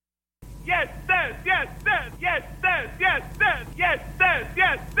Yes, says, yes, says, yes, says, yes, says, yes, says,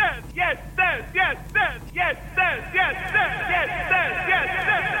 yes, says, yes, says, yes, says, yes, says, yes, says, yes, says,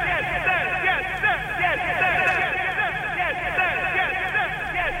 yes, says, yes, says,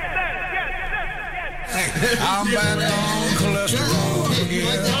 yes, says, yes, says, I'm back on cholesterol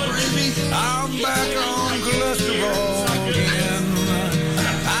again. I'm back on cholesterol again.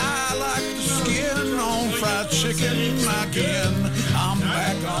 I like the skin on fried chicken again. I'm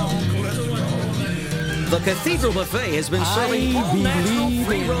back on cholesterol again. The Cathedral Buffet has been serving all natural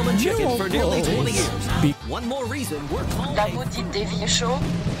free Roman chicken for nearly 20 years. One more reason we're calling La Maudite des Vieux Show.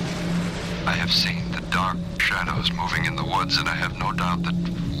 I have seen the dark shadows moving in the woods, and I have no doubt that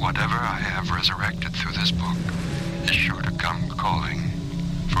whatever I have resurrected through this book is sure to come calling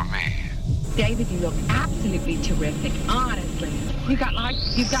for me. David, you look absolutely terrific, honestly. You've got like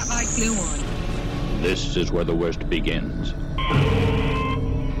glue on. This is where the worst begins.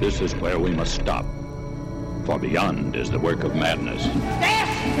 This is where we must stop. For beyond is the work of madness.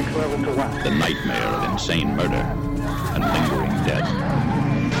 The nightmare of insane murder and lingering death.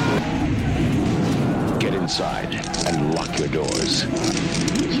 Get inside and lock your doors.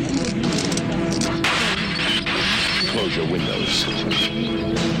 Close your windows.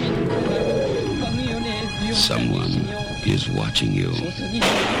 Someone is watching you.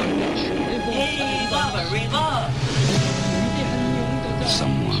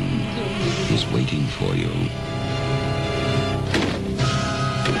 Someone is waiting for you.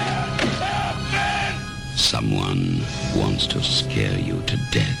 Someone wants to scare you to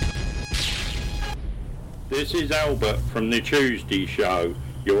death. This is Albert from the Tuesday Show.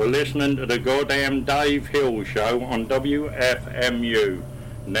 You're listening to the goddamn Dave Hill Show on WFMU.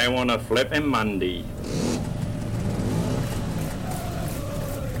 Now on a flipping Monday.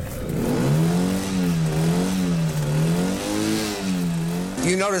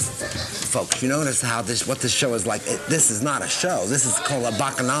 You notice, folks, how what this show is like. This is not a show. This is called a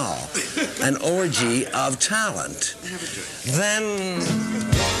bacchanal, an orgy of talent. Then...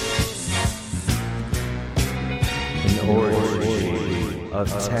 An orgy of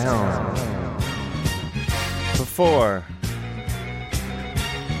talent. Before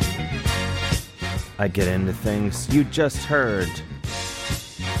I get into things, you just heard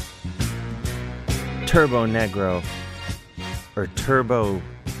Turbo Negro. Or Turbo,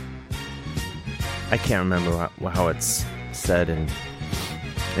 I can't remember how it's said in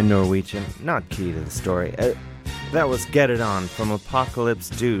Norwegian. Not key to the story. That was Get It On from Apocalypse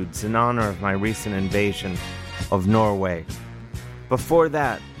Dudes in honor of my recent invasion of Norway. Before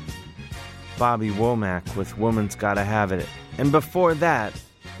that, Bobby Womack with Woman's Gotta Have It. And before that,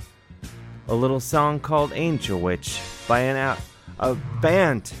 a little song called Angel Witch by a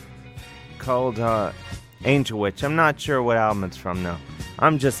band called Angel Witch. I'm not sure what album it's from, though.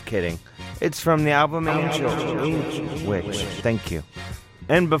 I'm just kidding. It's from the album Angel Witch. Thank you.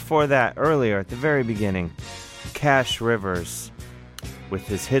 And before that, earlier, at the very beginning, Cash Rivers with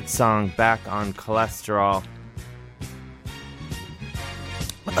his hit song Back on Cholesterol.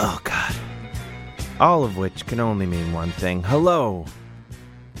 Oh, God. All of which can only mean one thing. Hello,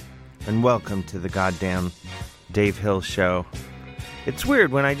 and welcome to the goddamn Dave Hill Show. It's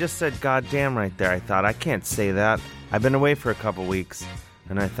weird, when I just said goddamn right there, I thought, I can't say that. I've been away for a couple weeks,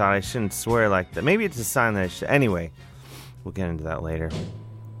 and I thought I shouldn't swear like that. Maybe it's a sign that I should. Anyway, we'll get into that later.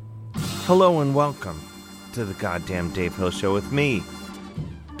 Hello and welcome to the goddamn Dave Hill Show with me,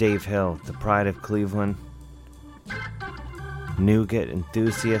 Dave Hill, the pride of Cleveland, nougat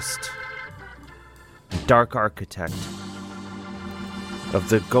enthusiast, dark architect of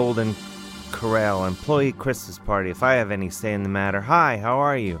the Golden Corral employee Christmas party, if I have any say in the matter. Hi, how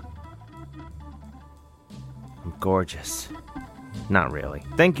are you? I'm gorgeous. Not really.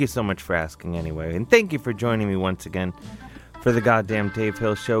 Thank you so much for asking anyway, and thank you for joining me once again for the goddamn Dave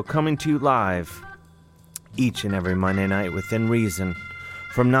Hill Show, coming to you live each and every Monday night within reason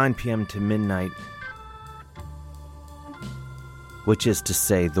from 9 p.m. to midnight, which is to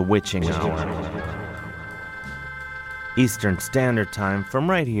say the witching hour, Eastern Standard Time, from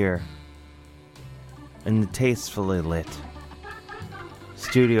right here in the tastefully lit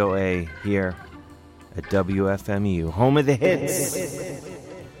Studio A here at WFMU, home of the hits.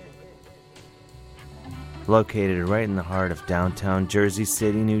 Located right in the heart of downtown Jersey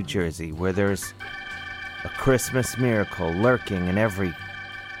City, New Jersey, where there's a Christmas miracle lurking in every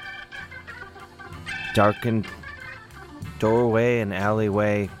darkened doorway and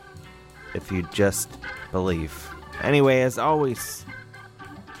alleyway, if you just believe. Anyway, as always,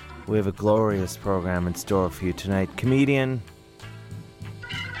 we have a glorious program in store for you tonight. Comedian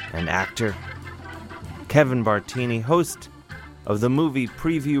and actor Kevin Bartini, host of the movie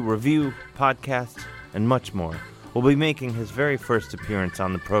preview, review, podcast, and much more, will be making his very first appearance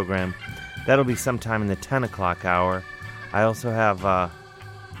on the program. That'll be sometime in the 10 o'clock hour. I also have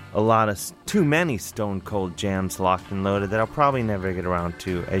too many Stone Cold jams locked and loaded that I'll probably never get around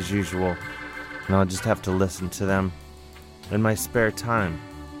to, as usual, and I'll just have to listen to them in my spare time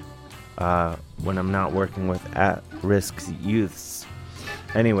when I'm not working with at-risk youths.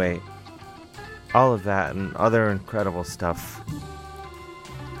 Anyway, all of that and other incredible stuff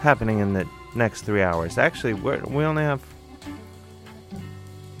happening in the next 3 hours. Actually, we only have...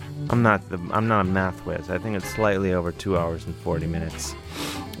 I'm not a math whiz. I think it's slightly over 2 hours and 40 minutes.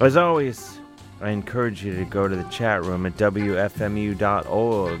 As always, I encourage you to go to the chat room at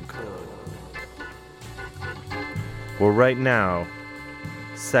wfmu.org. Where right now,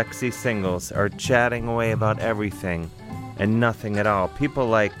 sexy singles are chatting away about everything and nothing at all. People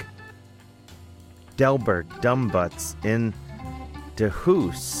like Delbert Dumbbutts in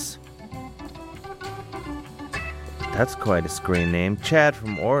DeHoos. That's quite a screen name. Chad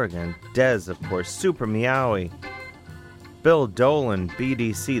from Oregon. Dez, of course. Super Meowie. Bill Dolan,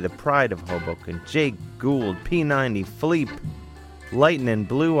 BDC, the Pride of Hoboken. Jake Gould, P90, Philippe, Lightning,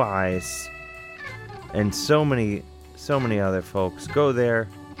 Blue Eyes, and so many other folks. Go there,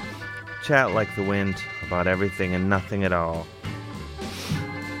 chat like the wind about everything and nothing at all.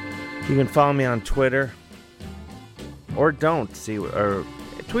 You can follow me on Twitter, or don't, or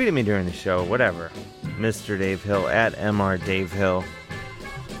tweet at me during the show, whatever. Mr. Dave Hill, at Mr. Dave Hill.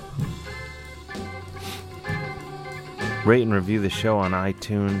 Rate and review the show on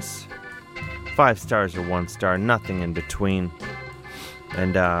iTunes. 5 stars or 1 star, nothing in between.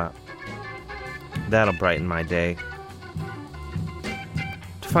 And that'll brighten my day.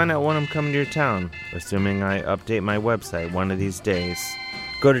 To find out when I'm coming to your town, assuming I update my website one of these days,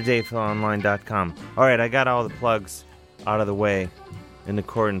 go to davehillonline.com. Alright, I got all the plugs out of the way in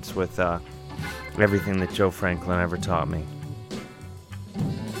accordance with everything that Joe Franklin ever taught me.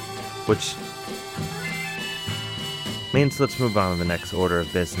 Which means let's move on to the next order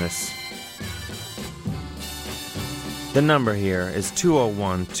of business. The number here is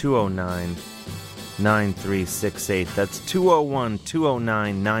 201-209-9368. That's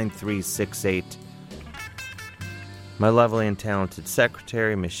 201-209-9368. My lovely and talented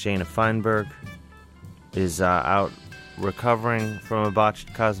secretary, Miss Shayna Feinberg, is out recovering from a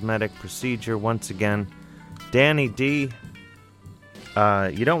botched cosmetic procedure once again. Danny D,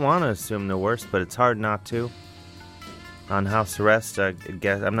 you don't want to assume the worst, but it's hard not to. On house arrest, I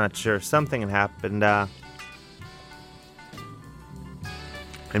guess, I'm not sure. Something had happened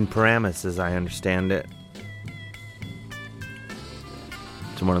in Paramus, as I understand it.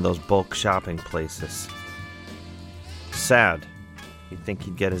 It's one of those bulk shopping places. Sad. You'd think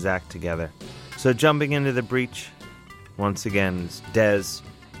he'd get his act together. So jumping into the breach, once again, is Dez,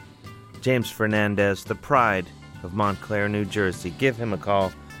 James Fernandez, the Pride of Montclair, New Jersey. Give him a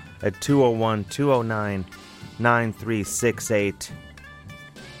call at 201-209-9368.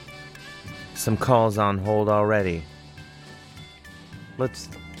 Some calls on hold already. Let's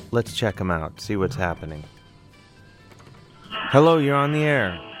check them out, see what's happening. Hello, you're on the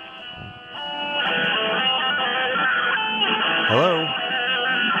air. Hello?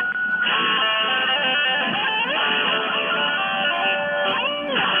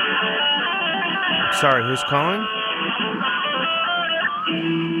 Sorry, who's calling?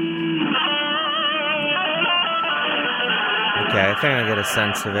 Okay, I think I get a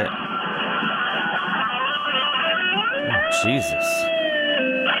sense of it. Oh, Jesus.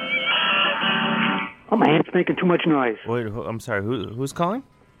 Oh, my hand's making too much noise. Wait, I'm sorry, who's calling?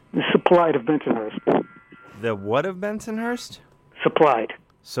 The Supplied of Bensonhurst. The what of Bensonhurst? Supplied.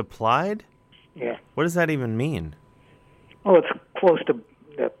 Supplied? Yeah. What does that even mean? Oh, it's close to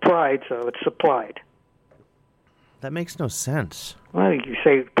Pride, so it's supplied. That makes no sense. Well, you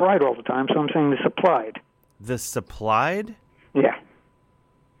say Pride all the time, so I'm saying the Supplied. The Supplied? Yeah.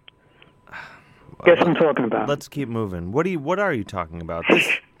 Guess what I'm talking about. Let's keep moving. What are you talking about?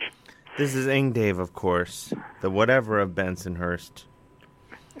 This is Ing Dave, of course. The whatever of Bensonhurst.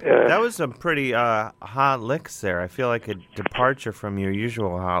 That was some pretty hot licks there. I feel like a departure from your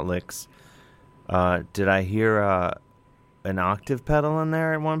usual hot licks. Did I hear an octave pedal in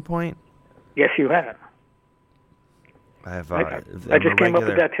there at one point? Yes, you have. I just came up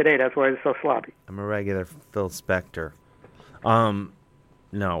with that today. That's why it's so sloppy. I'm a regular Phil Spector.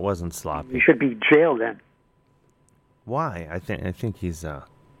 No, it wasn't sloppy. You should be jailed then. Why? I think he got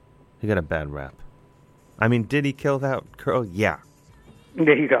a bad rap. I mean, did he kill that girl? Yeah.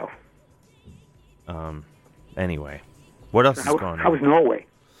 There you go. Anyway, what else is going on? How was Norway?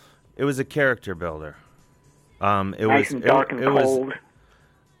 It was a character builder. It nice was and dark and cold.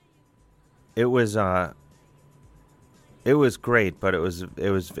 It was great, but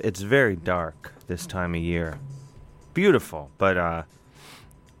it's very dark this time of year. Beautiful, but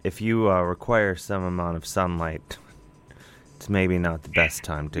if you require some amount of sunlight, it's maybe not the best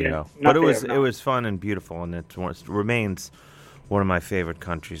time to go. But it was fun and beautiful, and it remains one of my favorite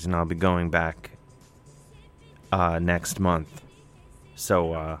countries, and I'll be going back next month.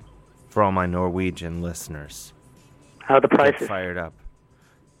 So for all my Norwegian listeners, how are the prices? Get fired up.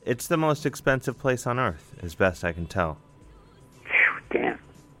 It's the most expensive place on earth, as best I can tell. Damn.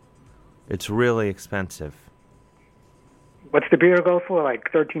 It's really expensive. What's the beer go for?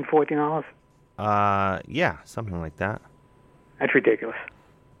 Like $13, $14? Yeah, something like that. That's ridiculous.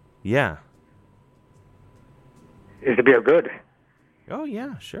 Yeah. Is the beer good? Oh,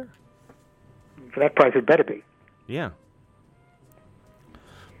 yeah, sure. For that price, it better be. Yeah.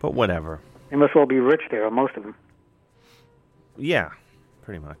 But whatever. They must all be rich there, or most of them. Yeah,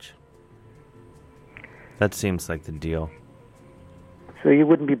 pretty much. That seems like the deal. So you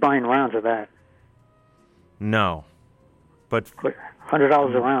wouldn't be buying rounds of that? No. But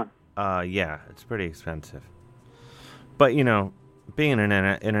 $100 a round. Yeah, it's pretty expensive. But, you know, being an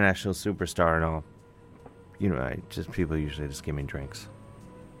international superstar and all, you know, people usually just give me drinks.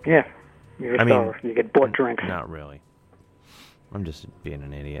 Yeah. You're a star. You get bought drinks. Not really. I'm just being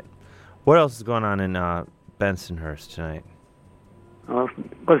an idiot. What else is going on in Bensonhurst tonight? Well,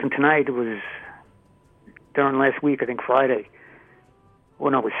 it wasn't tonight. It was during last week, I think Friday. Oh,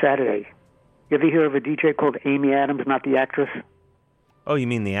 no, it was Saturday. You ever hear of a DJ called Amy Adams, not the actress? Oh, you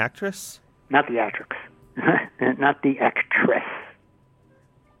mean the actress? Not the actress. Not the actress.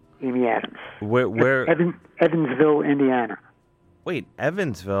 Amy Adams. Where? Evansville, Indiana. Wait,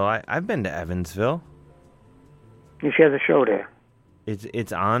 Evansville? I've been to Evansville. Yeah, she has a show there.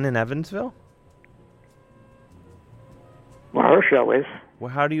 It's on in Evansville? Well, her show is.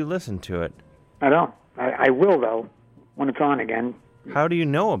 Well, how do you listen to it? I don't. I will, though, when it's on again. How do you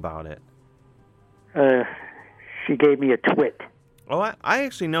know about it? She gave me a twit. Oh, I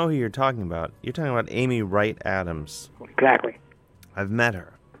actually know who you're talking about. You're talking about Amy Wright Adams. Exactly. I've met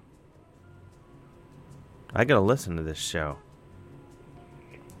her. I gotta listen to this show.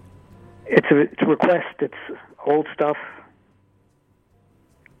 It's a request. It's old stuff.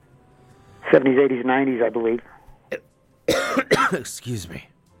 70s, 80s, 90s, I believe. Excuse me.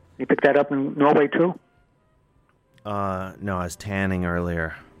 You picked that up in Norway, too? No, I was tanning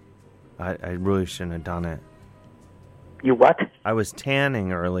earlier. I really shouldn't have done it. You what? I was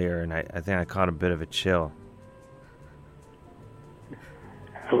tanning earlier, and I think I caught a bit of a chill.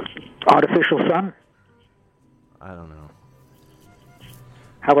 Artificial sun? I don't know.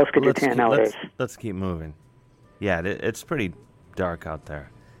 How else could you tan nowadays? Let's keep moving. Yeah, it's pretty dark out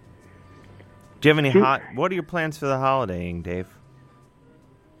there. Do you have any what are your plans for the holidaying, Dave?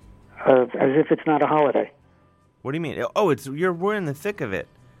 As if it's not a holiday. What do you mean? Oh, we're in the thick of it.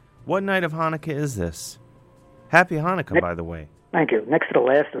 What night of Hanukkah is this? Happy Hanukkah, by the way. Thank you. Next to the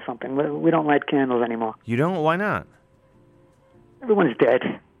last or something. We don't light candles anymore. You don't? Why not? Everyone's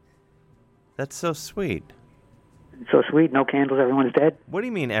dead. That's so sweet. So sweet, no candles, everyone's dead? What do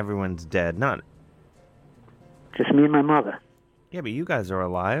you mean everyone's dead? Not... Just me and my mother. Yeah, but you guys are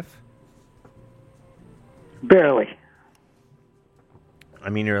alive. Barely. I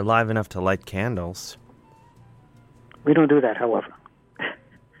mean, you're alive enough to light candles. We don't do that, however.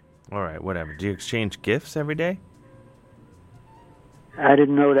 All right, whatever. Do you exchange gifts every day? I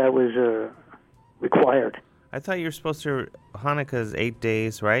didn't know that was required. I thought you were supposed to... Hanukkah's 8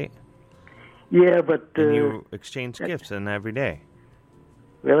 days, right? Yeah, but... and you exchange gifts in every day.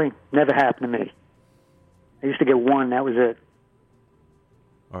 Really? Never happened to me. I used to get one, that was it.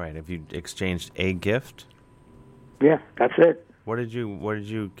 All right, have you exchanged a gift? Yeah, that's it. What did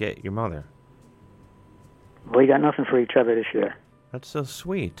you get your mother? We got nothing for each other this year. That's so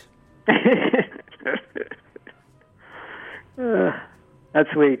sweet. That's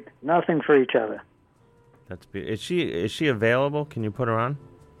sweet. Nothing for each other. That's beautiful. Is she available? Can you put her on?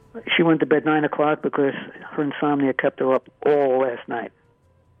 She went to bed 9 o'clock because her insomnia kept her up all last night.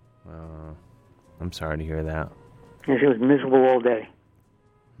 I'm sorry to hear that. Yeah, she was miserable all day.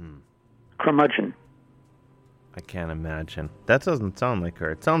 Curmudgeon. I can't imagine. That doesn't sound like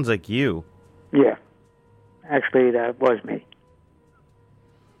her. It sounds like you. Yeah. Actually, that was me.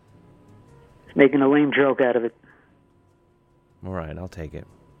 Just making a lame joke out of it. All right, I'll take it.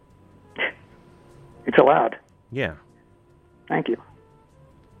 It's allowed. Yeah. Thank you.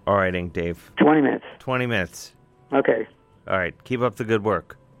 All right, Ink Dave. 20 minutes. 20 minutes. Okay. All right, keep up the good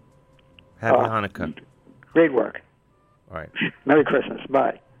work. Happy Hanukkah. Great work. All right. Merry Christmas.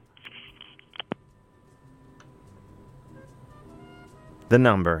 Bye. The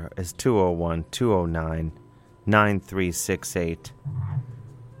number is 201-209-9368.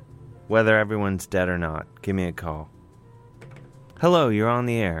 Whether everyone's dead or not, give me a call. Hello, you're on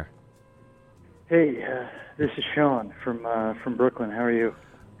the air. Hey, this is Sean from Brooklyn. How are you?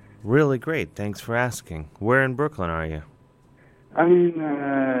 Really great, thanks for asking. Where in Brooklyn are you? I'm in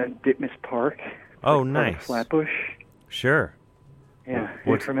Ditmas Park. Oh, nice. Flatbush. Sure. Yeah,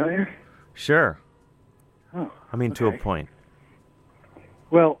 you familiar? Sure. Oh, I mean, to a point.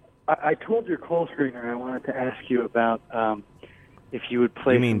 Well, I told your call screener I wanted to ask you about if you would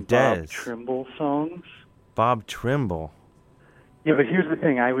play some Bob Trimble songs. Bob Trimble? Yeah, but here's the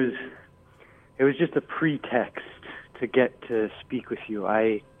thing. It was just a pretext to get to speak with you. While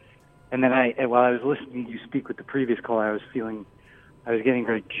I was listening to you speak with the previous call, I was getting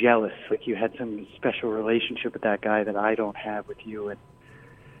very jealous. Like you had some special relationship with that guy that I don't have with you. And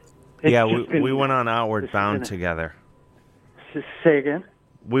yeah, we went on Outward Bound together. Say again?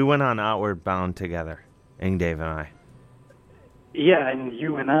 We went on Outward Bound together, Ing Dave and I. Yeah, and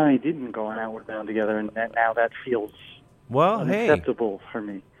you and I didn't go on Outward Bound together, and now that feels unacceptable for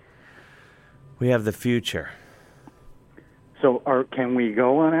me. We have the future. So can we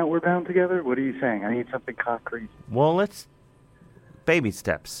go on Outward Bound together? What are you saying? I need something concrete. Well, let's... Baby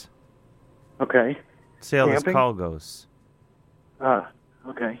steps. Okay. See how this call goes.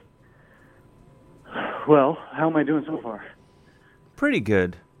 Okay. Well, how am I doing so far? Pretty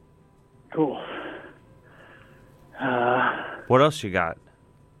good. Cool. What else you got?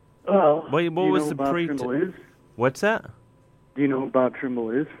 Well, what was the Bob Trimble is? What's that? Do you know who Bob Trimble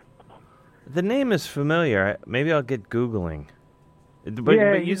is? The name is familiar. Maybe I'll get Googling.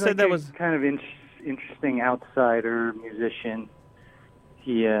 But you said that was kind of interesting outsider musician.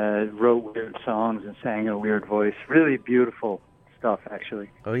 He wrote weird songs and sang in a weird voice. Really beautiful stuff,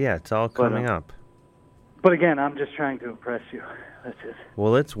 actually. Oh, yeah, it's all coming up. But again, I'm just trying to impress you. That's it.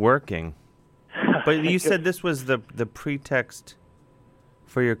 Well, it's working. But you said this was the pretext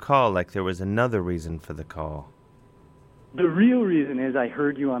for your call, like there was another reason for the call. The real reason is I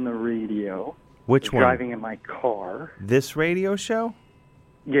heard you on the radio. Which one? Driving in my car. This radio show?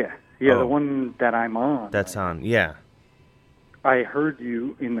 Yeah, the one that I'm on. That's on, yeah. I heard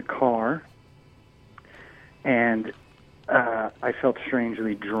you in the car, and I felt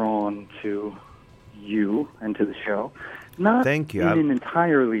strangely drawn to you and to the show. Not Thank you. in an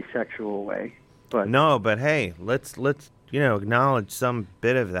entirely sexual way, but no. But hey, let's acknowledge some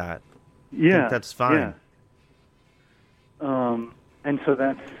bit of that. Yeah, I think that's fine. Yeah. And so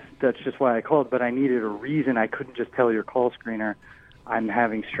that's just why I called. But I needed a reason. I couldn't just tell your call screener I'm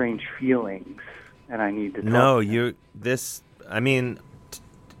having strange feelings, and I need to. No, I mean,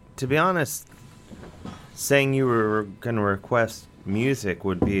 to be honest, saying you were going to request music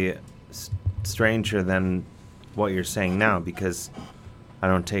would be stranger than what you're saying now, because I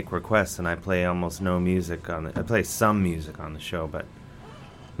don't take requests and I play almost no music on it. I play some music on the show, but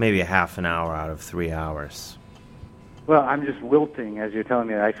maybe a half an hour out of 3 hours. Well, I'm just wilting as you're telling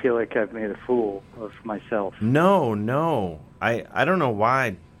me. I feel like I've made a fool of myself. No. I don't know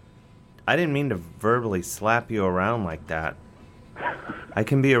why. I didn't mean to verbally slap you around like that. I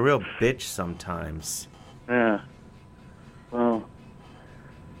can be a real bitch sometimes. Yeah. Well,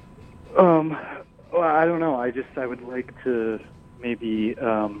 I don't know. I would like to maybe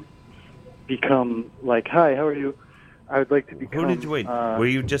become like, hi, how are you? I would like to become... Who did you wait? Were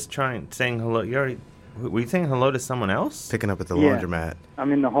you just saying hello? Were you saying hello to someone else? Picking up at the laundromat.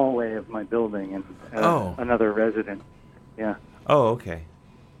 I'm in the hallway of my building, and another resident. Yeah. Oh, okay.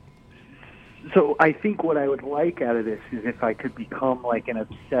 So I think what I would like out of this is if I could become like an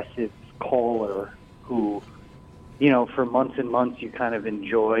obsessive caller who, for months and months you kind of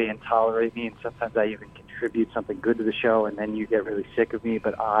enjoy and tolerate me, and sometimes I even contribute something good to the show, and then you get really sick of me,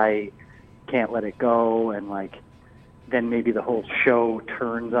 but I can't let it go, and then maybe the whole show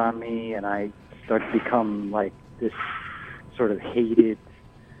turns on me, and I start to become like this sort of hated,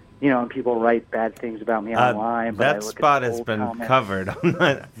 and people write bad things about me online. But that spot has been covered.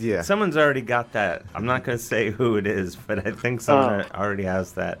 Yeah. Someone's already got that. I'm not going to say who it is, but I think someone already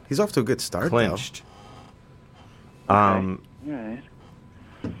has that. He's off to a good start, clinched. Okay. All right.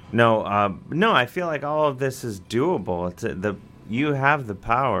 No, I feel like all of this is doable. You have the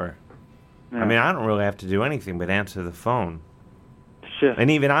power. Yeah. I mean, I don't really have to do anything but answer the phone. Sure. And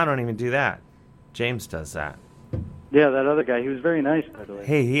even I don't even do that. James does that. Yeah, that other guy. He was very nice, by the way.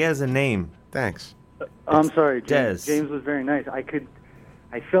 Hey, he has a name. Thanks. I'm sorry, James. Des. James was very nice. I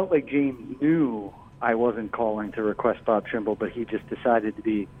felt like James knew I wasn't calling to request Bob Trimble, but he just decided to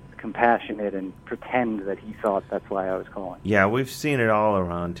be compassionate and pretend that he thought that's why I was calling. Yeah, we've seen it all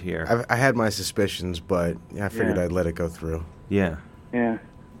around here. I had my suspicions, but I figured I'd let it go through. Yeah. Yeah.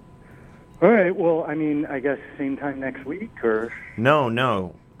 All right. Well, I mean, I guess same time next week, or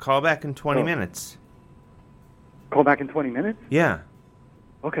No. Call back in 20 minutes. Call back in 20 minutes? Yeah.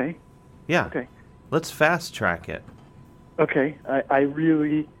 Okay. Yeah. Okay. Let's fast track it. Okay. I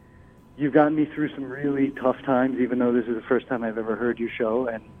really, you've gotten me through some really tough times, even though this is the first time I've ever heard your show,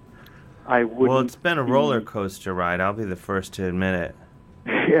 and I wouldn't. Well, it's been a roller coaster ride. I'll be the first to admit it.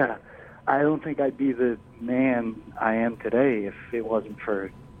 Yeah. I don't think I'd be the man I am today if it wasn't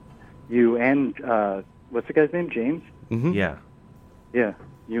for you and, what's the guy's name? James? Mm-hmm. Yeah. Yeah,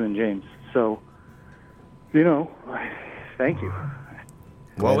 you and James. So, you know, thank you.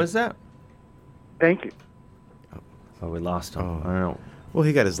 What was that? Thank you. Oh, we lost him. I don't know. Well,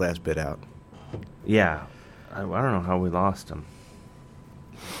 he got his last bit out. Yeah. I don't know how we lost him.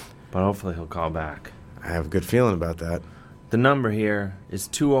 But hopefully he'll call back. I have a good feeling about that. The number here is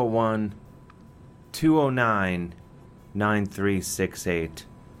 201-209-9368.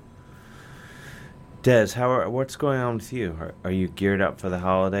 Des, what's going on with you? Are you geared up for the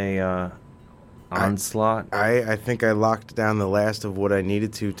holiday onslaught? I think I locked down the last of what I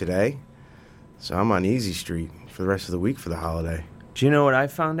needed to today. So I'm on easy street for the rest of the week for the holiday. Do you know what I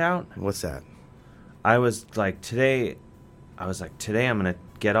found out? What's that? I was like, today I'm going to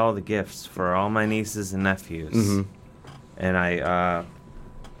get all the gifts for all my nieces and nephews. Mm-hmm. And I,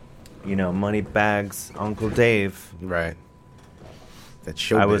 money bags, Uncle Dave. Right. That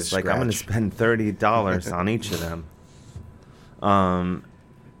show. I was like, I'm going to spend $30 on each of them. And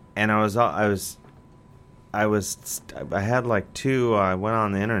I had like two. I went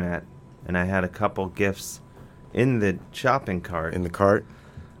on the internet and I had a couple gifts in the shopping cart. In the cart.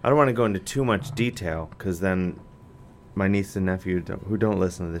 I don't want to go into too much detail because then my niece and nephew who don't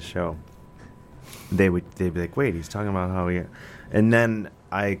listen to this show, they'd be like, wait, he's talking about how he. And then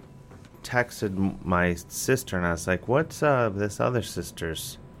I texted my sister and I was like, what's this other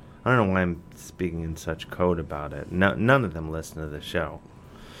sister's? I don't know why I'm speaking in such code about it. None of them listen to the show.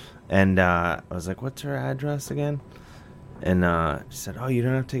 And I was like, what's her address again? And she said, oh, you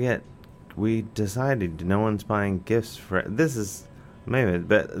don't have to get. We decided no one's buying gifts for. This is maybe,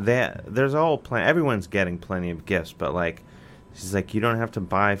 but there's a whole plan. Everyone's getting plenty of gifts, but like, she's like, you don't have to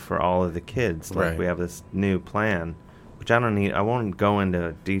buy for all of the kids. Like, right. We have this new plan, which I don't need. I won't go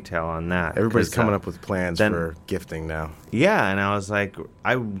into detail on that. Everybody's coming up with plans for gifting now. Yeah, and I was like,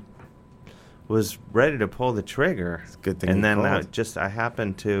 I was ready to pull the trigger. It's a good thing. And then called. I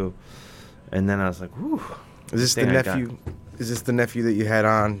happened to, and then I was like, whew. Is this the nephew? Is this the nephew that you had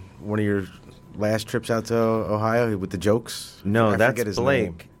on one of your last trips out to Ohio with the jokes? No, that's his Blake.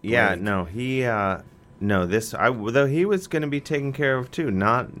 name. Yeah, Blake. no, he. No, this. Though he was going to be taken care of too.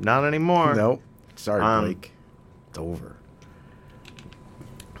 Not anymore. Nope. Sorry, Blake. It's over.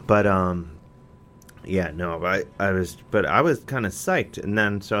 But yeah, no. I was kind of psyched, and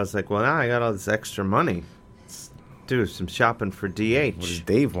then so I was like, well, now I got all this extra money. Let's do some shopping for DH. What does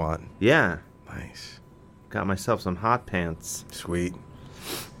Dave want? Yeah. Nice. Got myself some hot pants. Sweet.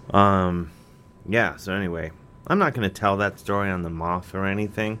 Yeah, so anyway, I'm not going to tell that story on the Moth or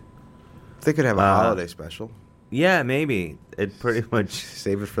anything. They could have a holiday special. Yeah, maybe. It pretty much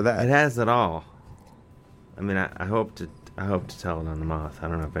save it for that. It has it all. I mean, I hope to tell it on the Moth. I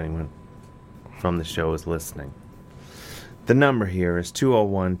don't know if anyone from the show is listening. The number here is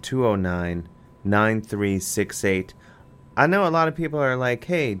 201-209-9368. I know a lot of people are like,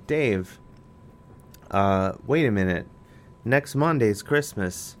 hey, Dave, wait a minute. Next Monday's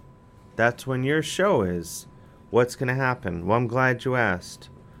Christmas. That's when your show is. What's going to happen? Well, I'm glad you asked.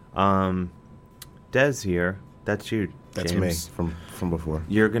 Des here. That's you, That's James. me from before.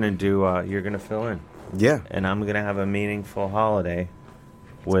 You're going to do, you're going to fill in. Yeah. And I'm going to have a meaningful holiday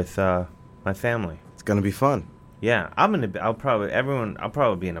with my family. It's going to be fun. Yeah. I'll probably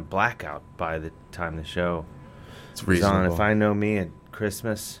be in a blackout by the time the show is reasonable. on. If I know me at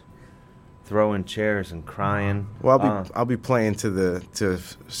Christmas, throwing chairs and crying. Well, I'll be playing to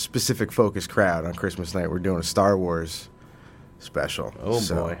specific focus crowd on Christmas night. We're doing a Star Wars special. Oh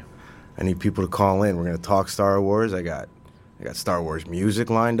boy. I need people to call in. We're going to talk Star Wars. I got Star Wars music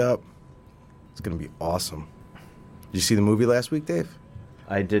lined up. It's going to be awesome. Did you see the movie last week, Dave?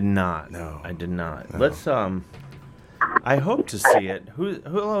 I did not. No. I did not. No. Let's I hope to see it.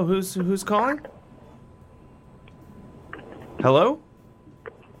 Who's calling? Hello?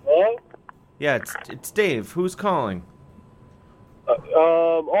 Hello? Yeah, it's Dave. Who's calling?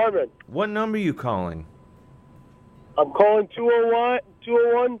 Armin. What number are you calling? I'm calling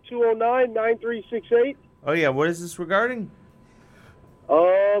 201-209-9368. Oh yeah, what is this regarding?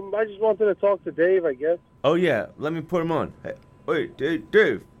 I just wanted to talk to Dave, I guess. Oh yeah, let me put him on. Hey, wait,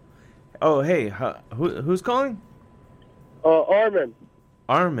 Dave. Oh hey, who's calling? Armin.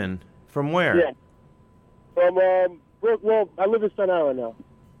 Armin? From where? Yeah. From, well, I live in Staten Island now.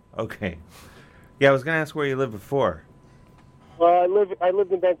 Okay. Yeah, I was going to ask where you lived before. I lived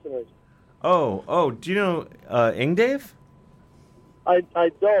in Bensonhurst. Oh, do you know Ingdave? I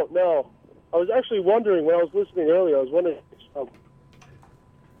don't know. I was actually wondering when I was listening earlier. I was wondering.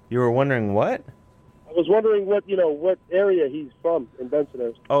 You were wondering what? I was wondering what area he's from in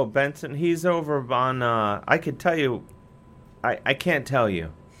Bensonhurst. Oh, Benson. He's over on. I could tell you. I can't tell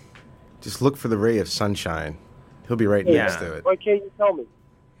you. Just look for the ray of sunshine. He'll be right next to it. Why can't you tell me?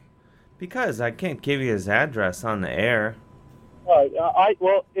 Because I can't give you his address on the air. All right.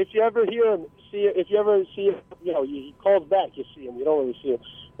 Well, if you ever hear him, if you ever see him, he calls back. You see him. You don't really see him.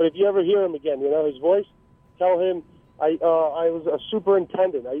 But if you ever hear him again, his voice, tell him I was a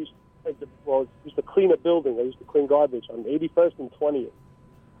superintendent. I used to clean a building. I used to clean garbage on 81st and 20th.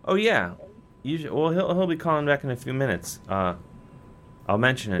 Oh yeah. Well, he'll be calling back in a few minutes. I'll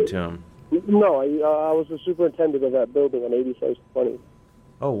mention it to him. No, I was the superintendent of that building on 81st and 20th.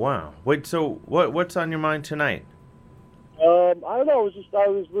 Oh wow. Wait. So what's on your mind tonight? I don't know. I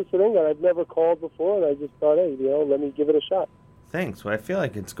was listening, and I've never called before, and I just thought, hey, let me give it a shot. Thanks. Well, I feel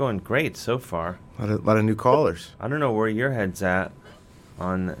like it's going great so far. A lot of new callers. I don't know where your head's at.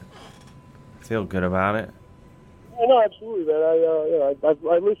 I feel good about it. Yeah, no, absolutely, man.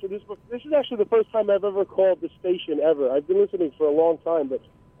 I listened. This is actually the first time I've ever called the station ever. I've been listening for a long time, but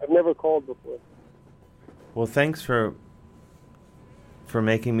I've never called before. Well, thanks for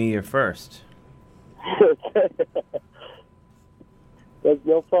making me your first. That's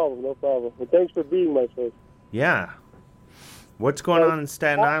no problem. Well, thanks for being my first. Yeah. What's going on in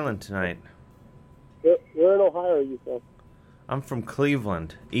Staten Island tonight? Where in Ohio are you from? I'm from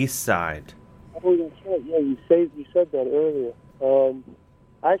Cleveland, East Side. Oh, that's right. Yeah, you said that earlier.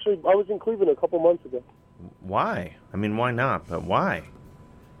 Actually, I was in Cleveland a couple months ago. Why? I mean, why not? But why?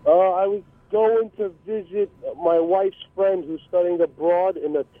 I was going to visit my wife's friend who's studying abroad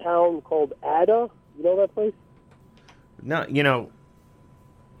in a town called Ada. You know that place? No,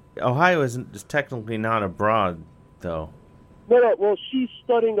 Ohio is technically not abroad, though. No. Well, she's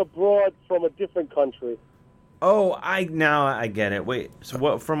studying abroad from a different country. Oh, now I get it. Wait, so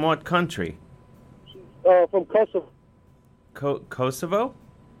what? From what country? From Kosovo. Kosovo?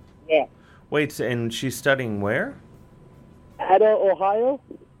 Yeah. Wait, and she's studying where? Ada, Ohio.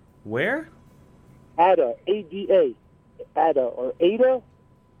 Where? Ada, A-D-A. Ada, or Ada?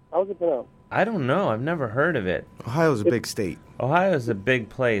 How's it pronounced? I don't know. I've never heard of it. Ohio's a big state. Ohio's a big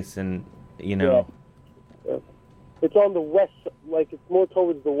place, and, Yeah. It's on the west, it's more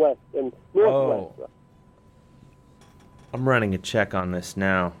towards the west and northwest. Oh. I'm running a check on this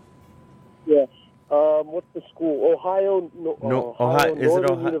now. Yeah. What's the school? Ohio Ohio is Northern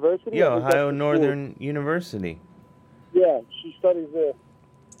it Ohio University? Yeah, Ohio Northern University. Yeah, she studies there.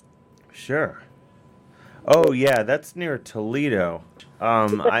 Sure. Oh yeah, that's near Toledo.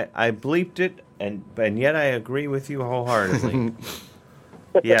 I bleeped it, and yet I agree with you wholeheartedly.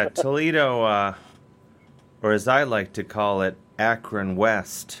 Yeah, Toledo, or as I like to call it, Akron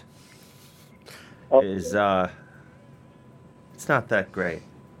West, is it's not that great.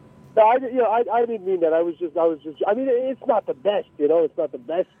 No, I didn't mean that. I was just. I mean, it's not the best. It's not the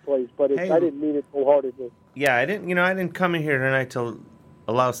best place, but I didn't mean it wholeheartedly. Yeah, I didn't come in here tonight to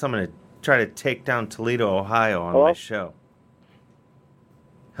allow someone to try to take down Toledo, Ohio on my show.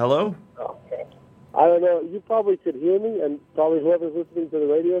 Hello? Okay. I don't know. You probably could hear me, and probably whoever's listening to the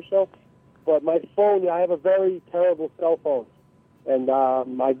radio show. But my phone, I have a very terrible cell phone, and I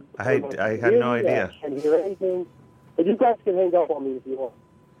had no idea. I can't hear anything. But you guys can hang up on me if you want.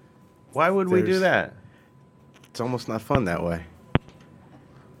 Why would we do that? It's almost not fun that way.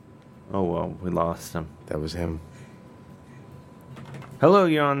 Oh, well, we lost him. That was him. Hello,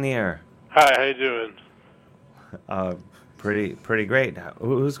 you're on the air. Hi, how you doing? Pretty great.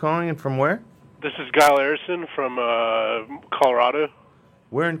 Who's calling and from where? This is Guile Aronson from Colorado.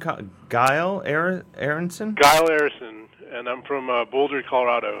 Where in Guile Aronson? Guile Aronson, and I'm from Boulder,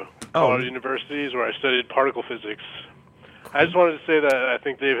 Colorado. Colorado University is where I studied particle physics. I just wanted to say that I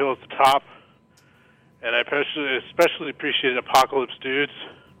think Dave Hill is the top, and I especially appreciate Apocalypse Dudes.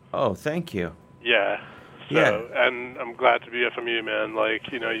 Oh, thank you. Yeah. And I'm glad to be FMU, man.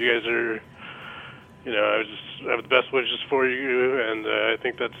 You guys are, I have the best wishes for you, and I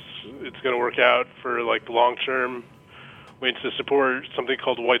think it's going to work out for, the long term. We need to support something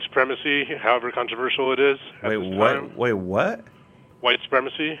called white supremacy, however controversial it is. Wait, what? White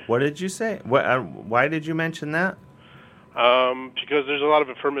supremacy. What did you say? Why did you mention that? Because there's a lot of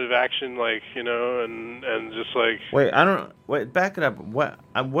affirmative action, and just Wait, back it up.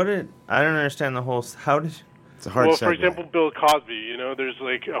 I don't understand the whole. It's a hard Well, segue. for example, Bill Cosby, you know, there's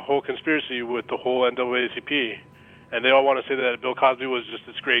like a whole conspiracy with the whole NAACP, and they all want to say that Bill Cosby was just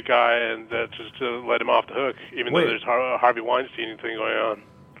this great guy, and that's just to let him off the hook, even though there's a Harvey Weinstein thing going on.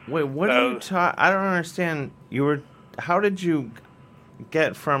 Wait, what are you talking? I don't understand. How did you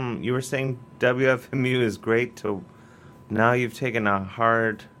get from? You were saying WFMU is great to now you've taken a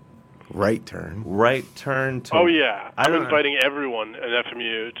hard right turn. Right turn to. Oh yeah, I'm inviting everyone at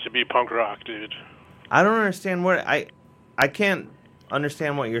FMU to be punk rock, dude. I don't understand what I can't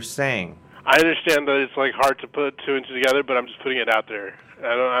understand what you're saying. I understand that it's like hard to put two and two together, but I'm just putting it out there.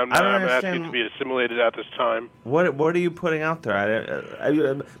 I'm not asking it to be assimilated at this time. What are you putting out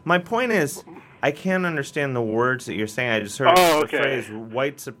there? My point is, I can't understand the words that you're saying. I just heard the phrase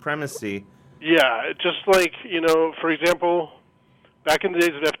white supremacy. Yeah, just like, you know, for example, back in the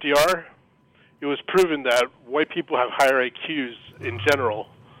days of FDR, it was proven that white people have higher IQs in general.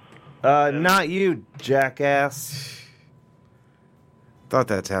 Not you, jackass. Thought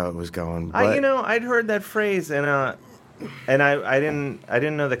that's how it was going. But I'd heard that phrase, and I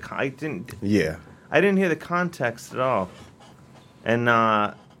didn't know I didn't hear the context at all,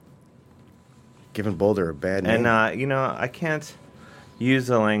 and giving Boulder a bad name. And I can't use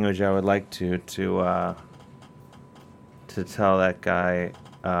the language I would like to tell that guy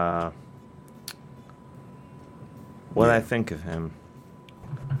what I think of him.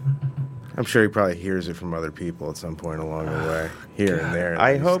 I'm sure he probably hears it from other people at some point along the way, here and there.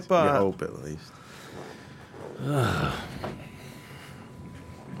 I hope. You hope at least.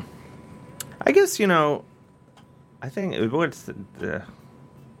 I guess I think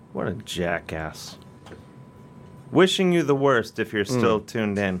what a jackass. Wishing you the worst if you're still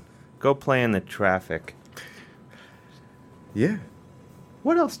tuned in. Go play in the traffic. Yeah.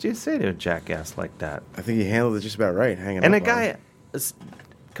 What else do you say to a jackass like that? I think he handled it just about right. Hanging and up a guy is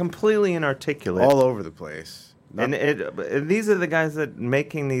completely inarticulate, all over the place. And these are the guys that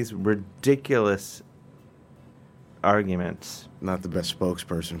making these ridiculous arguments. Not the best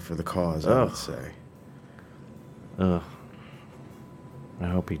spokesperson for the cause, I would say. Ugh. I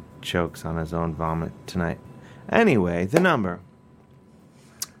hope he chokes on his own vomit tonight. Anyway, the number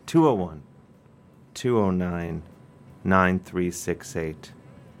 201-209-9368.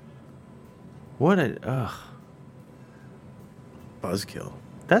 What a buzzkill.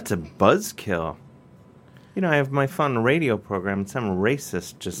 That's a buzzkill. I have my fun radio program, and some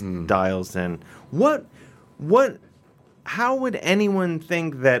racist just dials in. How would anyone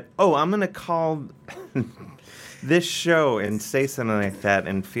think that, I'm going to call this show and say something like that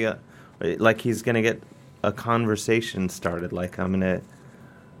and feel like he's going to get a conversation started, like I'm going to...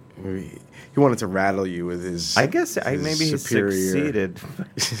 He wanted to rattle you with his I guess maybe he superior... succeeded.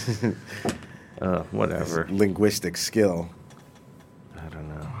 Whatever. His linguistic skill. I don't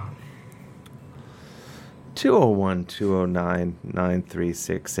know.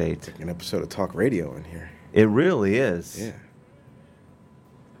 201-209-9368. An episode of talk radio in here. It really is. Yeah.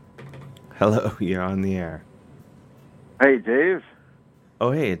 Hello, you're on the air. Hey, Dave. Oh,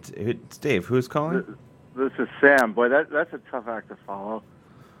 hey, it's Dave. Who's calling? This is Sam. Boy, that's a tough act to follow.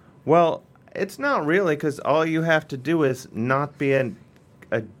 Well, it's not really, because all you have to do is not be a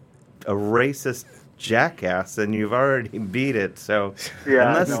racist jackass, and you've already beat it. So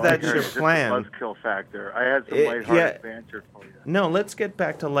unless that's your plan, just the buzzkill factor. I had some lighthearted banter for you. No, let's get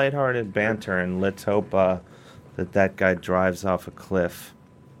back to lighthearted banter, and let's hope that guy drives off a cliff.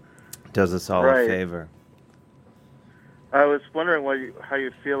 Does us all a favor. I was wondering how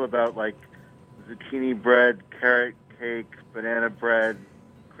you feel about like zucchini bread, carrot cake, banana bread,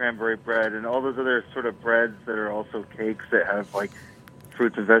 cranberry bread, and all those other sort of breads that are also cakes that have like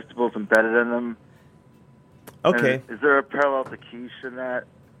fruits and vegetables embedded in them. Okay. And is there a parallel to quiche in that?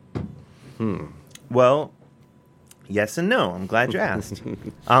 Well, yes and no. I'm glad you asked.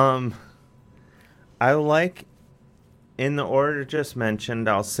 I like, in the order just mentioned,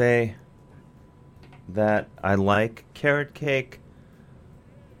 I'll say that I like carrot cake,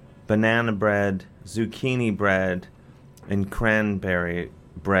 banana bread, zucchini bread, and cranberry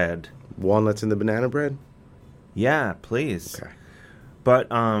bread. Walnuts in the banana bread? Yeah, please. Okay. But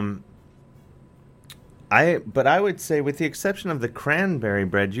I would say, with the exception of the cranberry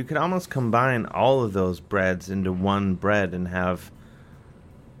bread, you could almost combine all of those breads into one bread and have,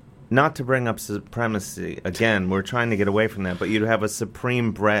 not to bring up supremacy, again, we're trying to get away from that, but you'd have a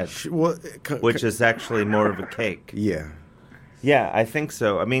supreme bread, which is actually more of a cake. Yeah. Yeah, I think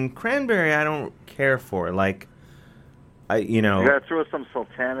so. I mean, cranberry I don't care for. Like, You gotta throw some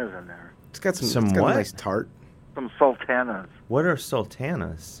sultanas in there. It's got Some it's got what? a nice tart. Some sultanas. What are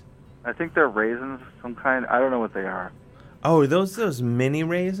sultanas? I think they're raisins, some kind. I don't know what they are. Oh, those mini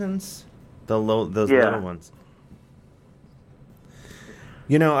raisins? Those little ones.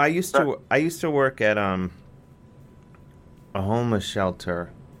 You know, I used to work at a homeless shelter,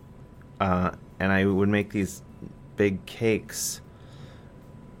 and I would make these big cakes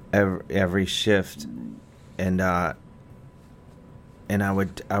every shift, and I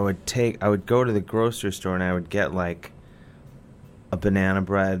would go to the grocery store and I would get like a banana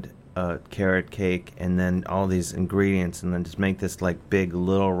bread, a carrot cake, and then all these ingredients, and then just make this like big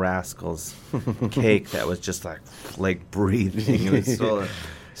Little Rascals cake that was just like breathing. It was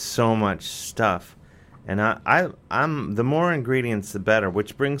so much stuff. And I'm the more ingredients the better,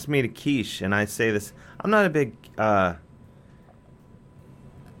 which brings me to quiche. And I say this, I'm not a big I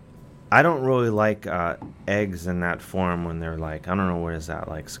don't really like eggs in that form when they're like, I don't know, what is that,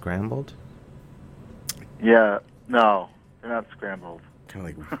 like scrambled? Yeah, no, they're not scrambled. Kind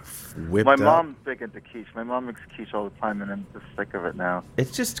of like whipped My up. mom's big into quiche. My mom makes quiche all the time, and I'm just sick of it now.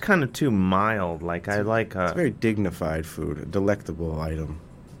 It's just kind of too mild. Like I like It's very dignified food, a delectable item.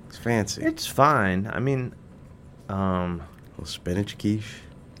 It's fancy. It's fine. I mean, a little spinach quiche.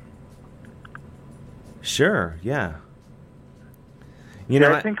 Sure, yeah.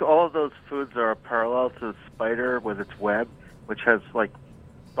 I think all of those foods are a parallel to the spider with its web, which has like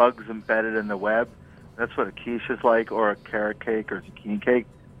bugs embedded in the web. That's what a quiche is like, or a carrot cake, or zucchini cake.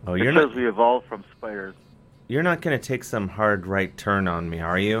 Oh, it shows we evolved from spiders. You're not going to take some hard right turn on me,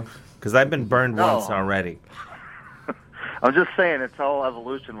 are you? Because I've been burned once already. I'm just saying, it's all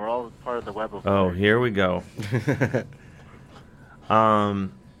evolution. We're all part of the web of Oh, here we go.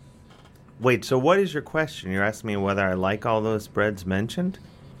 Wait, so what is your question? You're asking me whether I like all those breads mentioned?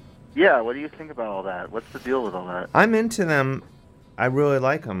 Yeah, what do you think about all that? What's the deal with all that? I'm into them. I really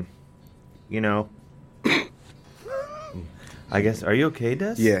like them. You know. I guess, are you okay,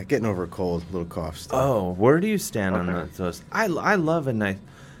 Des? Yeah, getting over a cold, little cough still. Oh, where do you stand on those? I love a nice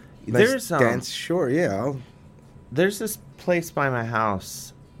there's dense, sure, yeah. There's this place by my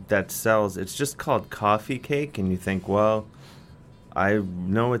house that sells, it's just called coffee cake, and you think, well, I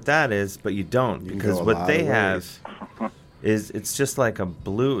know what that is, but you don't, because what they have is, it's just like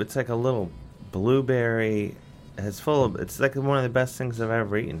it's like a little blueberry, it's like one of the best things I've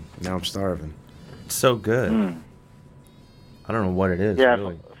ever eaten. Now I'm starving. It's so good. I don't know what it is, Yeah,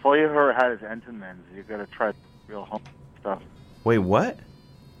 really. if all you ever had is Entenmann's, you got to try real home stuff. Wait, what?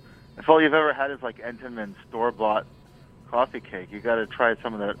 If all you've ever had is like Entenmann's store-bought coffee cake, you got to try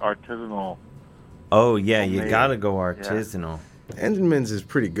some of that artisanal. Oh yeah, you homemade. got to go artisanal. Entenmann's is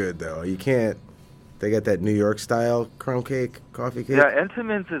pretty good though. You can't. They got that New York style crumb cake, coffee cake. Yeah,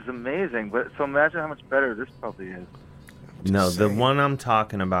 Entenmann's is amazing, but so imagine how much better this probably is. No, the one I'm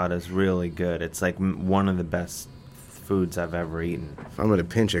talking about is really good. It's like one of the best foods I've ever eaten. If I'm gonna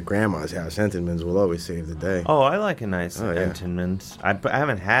pinch at Grandma's house, Entenmann's will always save the day. Oh, I like a nice Oh, yeah. Entenmann's. I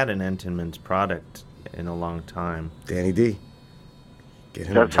haven't had an Entenmann's product in a long time. Danny D. Get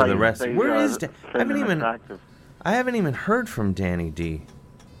him That's to how the you rest. say, Where is I haven't even heard from Danny D.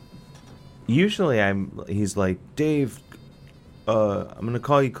 Usually he's like, Dave, I'm gonna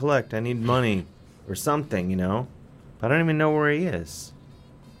call you collect. I need money or something, you know. But I don't even know where he is.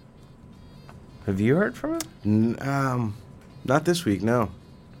 Have you heard from him? Not this week, no.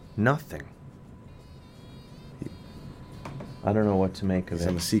 Nothing. I don't know what to make of He's it.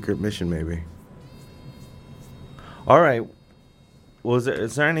 on a secret mission, maybe. All right. Well,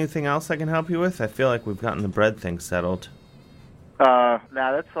 is there anything else I can help you with? I feel like we've gotten the bread thing settled.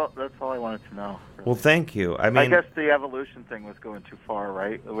 That's all I wanted to know. Well, thank you. I I guess the evolution thing was going too far,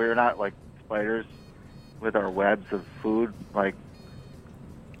 right? We're not like spiders with our webs of food. Like,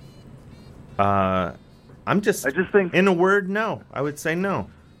 I just think, in a word, no. I would say no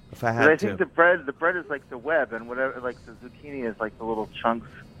if I had I to. think the bread is like the web, and whatever, like the zucchini is like the little chunks.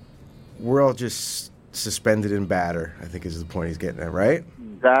 We're all just suspended in batter, I think is the point he's getting at, right?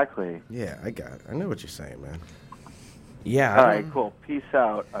 Exactly. Yeah, I got it. I know what you're saying, man. Yeah. All right, cool. Peace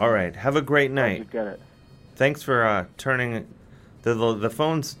out. All right. Have a great night. You get it. Thanks for turning the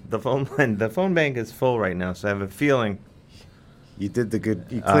phone bank is full right now, so I have a feeling you did the good.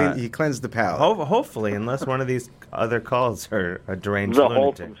 You cleansed the palate. Hopefully, unless one of these other calls are a deranged The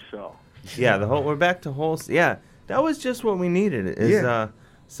lunatic. wholesome show. Yeah, we're back to wholesome. Yeah, that was just what we needed. Is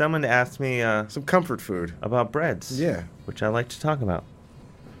someone to ask me some comfort food about breads. Yeah, which I like to talk about.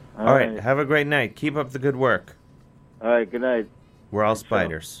 All right. right. Have a great night. Keep up the good work. All right, good night. We're all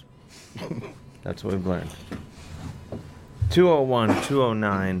spiders. That's what we've learned.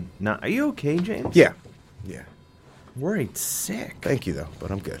 201-209. Now, are you okay, James? Yeah. Worried sick. Thank you, though, but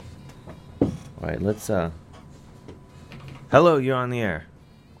I'm good. All right, let's, Hello, you're on the air.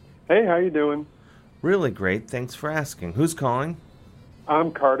 Hey, how you doing? Really great. Thanks for asking. Who's calling?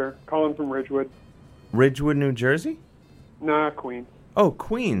 I'm Carter, calling from Ridgewood. Ridgewood, New Jersey? Nah, Queens. Oh,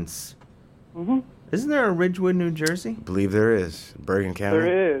 Queens. Mm-hmm. Isn't there a Ridgewood, New Jersey? I believe there is. Bergen County.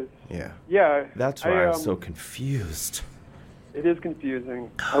 There is. Yeah. Yeah. That's why I was so confused. It is confusing.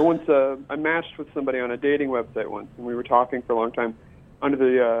 I matched with somebody on a dating website once, and we were talking for a long time under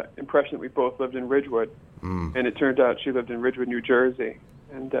the impression that we both lived in Ridgewood. And it turned out she lived in Ridgewood, New Jersey.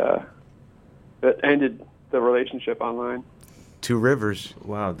 And that ended the relationship online. Two Rivers.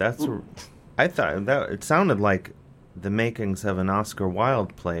 Wow, I thought that it sounded like the makings of an Oscar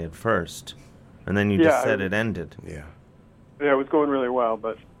Wilde play at first. And then you just said it ended. Yeah. Yeah, it was going really well,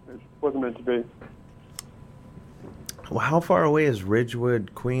 but it wasn't meant to be. Well, how far away is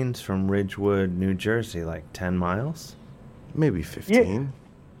Ridgewood, Queens from Ridgewood, New Jersey? Like 10 miles? Maybe 15. Yeah.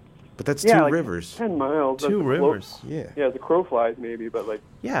 But that's Yeah, two like rivers. 10 miles. Two rivers. Yeah. Yeah, the crow flies maybe, but but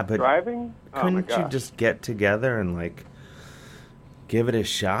driving? Oh my couldn't you gosh. just get together and give it a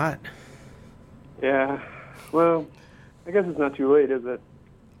shot? Yeah. Well, I guess it's not too late, is it?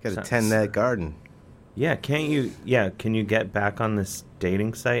 Got to tend that garden. Yeah, can you get back on this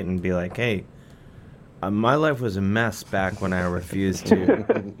dating site and be like, hey, my life was a mess back when I refused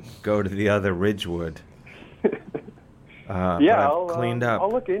to go to the other Ridgewood. But I've cleaned up.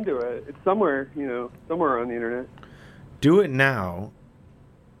 I'll look into it. It's somewhere on the internet. Do it now,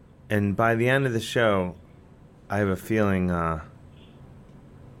 and by the end of the show, I have a feeling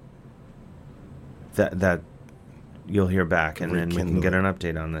that you'll hear back, and then we can get an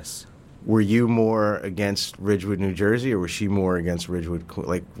update on this. Were you more against Ridgewood, New Jersey, or was she more against Ridgewood?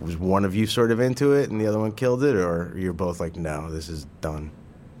 Like, was one of you sort of into it and the other one killed it, or you're both like, no, this is done?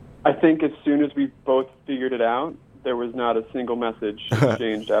 I think as soon as we both figured it out, there was not a single message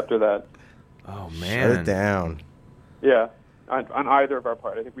exchanged after that. Oh, man. Shut it down. Yeah, on either of our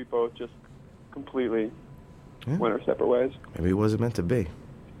part. I think we both just completely went our separate ways. Maybe it wasn't meant to be.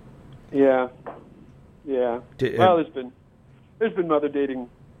 Yeah. Well, there's been other dating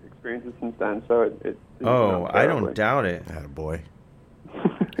experiences since then, so it I don't doubt it. Attaboy.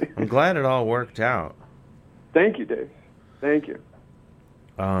 I'm glad it all worked out. Thank you, Dave. Thank you.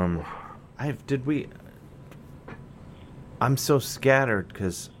 I'm so scattered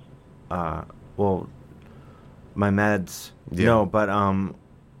because, my meds. Yeah. No, but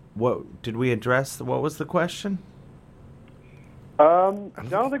what did we address? What was the question? I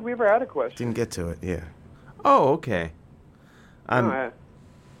don't think we ever had a question. Didn't get to it. Yeah. Oh, okay.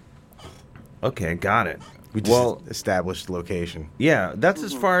 Okay, got it. We just established location. Yeah, that's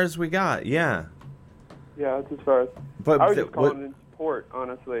as far as we got. Yeah. Yeah, that's as far as. But I was just calling in support,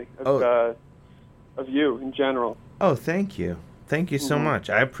 honestly, of you in general. Oh, thank you. Thank you so much.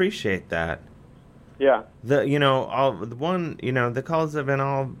 I appreciate that. Yeah. The calls have been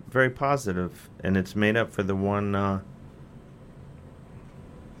all very positive, and it's made up for the one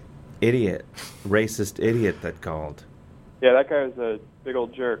racist idiot that called. Yeah, that guy was a big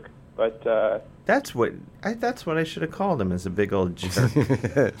old jerk, but that's what I should have called him, as a big old jerk.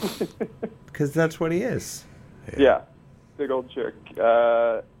 Because that's what he is. Yeah, big old jerk.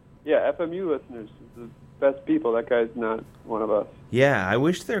 FMU listeners, the best people. That guy's not one of us. Yeah, I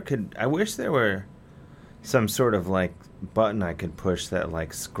wish there were some sort of button I could push that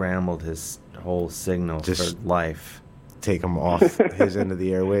scrambled his whole signal Just for life. Take him off his end of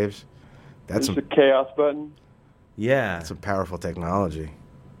the airwaves. That's a chaos button. Yeah, it's a powerful technology.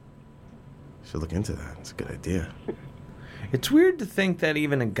 Should look into that. It's a good idea. It's weird to think that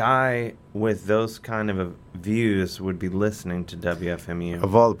even a guy with those kind of views would be listening to WFMU.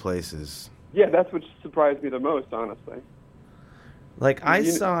 Of all the places. Yeah, that's what surprised me the most, honestly. I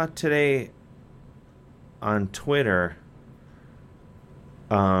saw today on Twitter,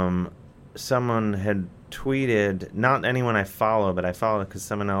 someone had tweeted, not anyone I follow, but I follow it because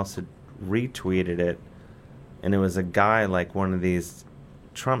someone else had retweeted it, and it was a guy one of these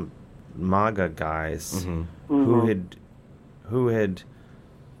Trump MAGA guys who had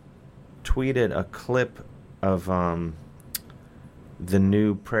tweeted a clip of the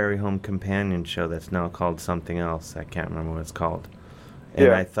new Prairie Home Companion show that's now called something else. I can't remember what it's called.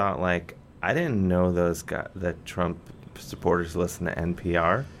 And I thought, I didn't know that Trump supporters listen to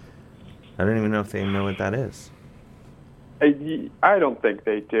NPR. I don't even know if they know what that is. I don't think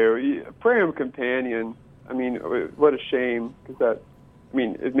they do. Prairie Home Companion, I mean, what a shame, because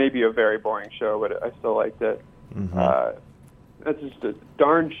it may be a very boring show, but I still liked it. Mm-hmm. That's just a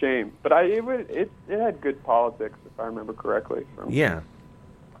darn shame. But it had good politics, if I remember correctly, from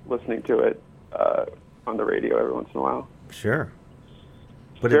listening to it on the radio every once in a while. Sure.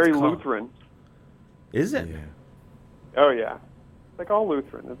 But very Lutheran. Is it? Yeah. Oh, yeah. It's all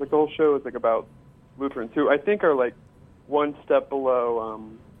Lutheran. It's the whole show is about Lutherans, who I think are one step below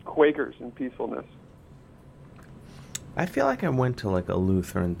Quakers in peacefulness. I feel like I went to like a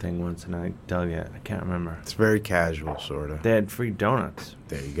Lutheran thing once and I dug it. I can't remember. It's very casual, sort of. They had free donuts.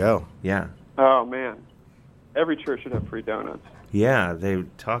 There you go. Yeah. Oh, man. Every church should have free donuts. Yeah, they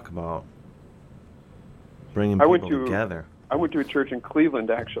talk about bringing people together. I went to a church in Cleveland,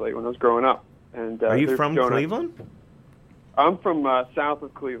 actually, when I was growing up. And Are you from donuts. Cleveland? I'm from south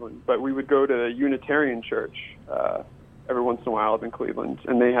of Cleveland, but we would go to the Unitarian church every once in a while up in Cleveland,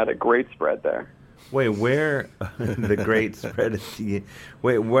 and they had a great spread there. Wait, where the great spread is?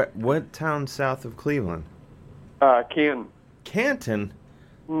 Wait, what town south of Cleveland? Canton. Canton?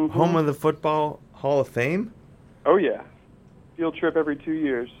 Mm-hmm. Home of the Football Hall of Fame? Oh, yeah. Field trip every 2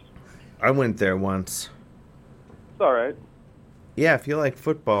 years. I went there once. It's all right. Yeah, if you like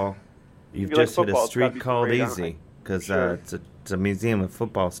football, you've If you just like hit football, a it's gotta street be called great, easy because Sure. it's a museum of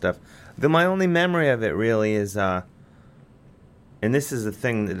football stuff. My only memory of it really is, and this is the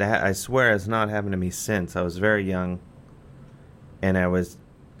thing that I swear has not happened to me since. I was very young, and I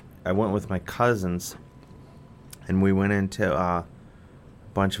went with my cousins, and we went into a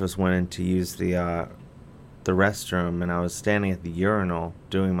bunch of us went in to use the restroom, and I was standing at the urinal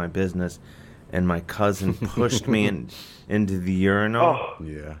doing my business, and my cousin pushed me into the urinal. Oh.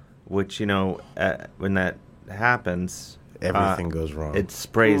 Yeah. Which, when that happens, Everything goes wrong. It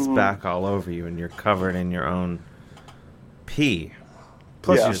sprays back all over you, and you're covered in your own pee.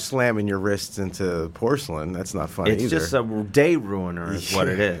 Plus, you're slamming your wrists into porcelain. That's not fun either. It's just a day ruiner is what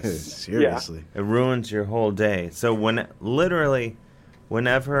it is. Seriously. It ruins your whole day. So whenever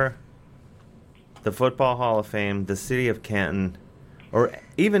the Football Hall of Fame, the city of Canton, or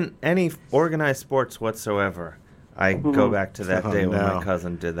even any organized sports whatsoever, I go back to that day when my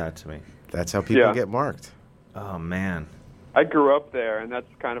cousin did that to me. That's how people get marked. Oh, man. I grew up there, and that's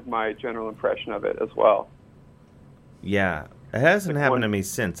kind of my general impression of it as well. Yeah. It hasn't happened to me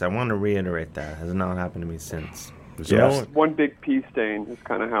since. I want to reiterate that. It has not happened to me since. One big pee stain is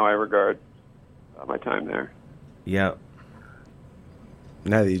kind of how I regard my time there. Yep.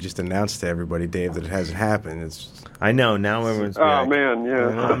 Now that you just announced to everybody, Dave, that it hasn't happened, it's... I know. Now everyone's Oh, man, yeah.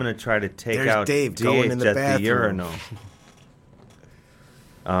 I'm going to try to take There's out Dave DH going in the at the bathroom.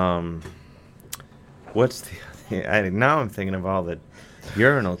 urinal. What's the... now I'm thinking of all the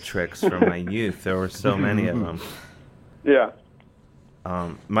urinal tricks from my youth. There were so many of them. Yeah.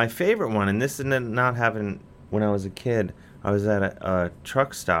 My favorite one, and this did not happen when I was a kid. I was at a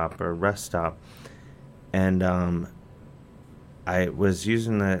truck stop or rest stop, and I was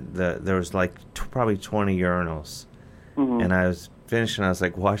using there was like probably 20 urinals, and I was finishing. I was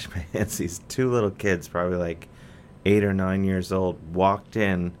like, wash my hands. These two little kids, probably like 8 or 9 years old, walked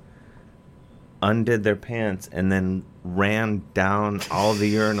in, undid their pants, and then ran down all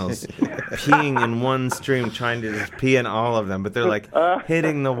the urinals, peeing in one stream, trying to just pee in all of them. But they're like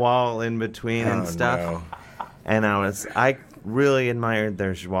hitting the wall in between and stuff. No. And I really admired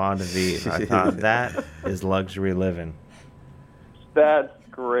their joie de vivre. I thought that is luxury living. That's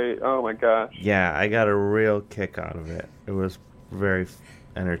great. Oh, my gosh. Yeah, I got a real kick out of it. It was very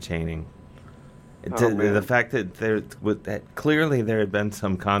entertaining. The fact that clearly there had been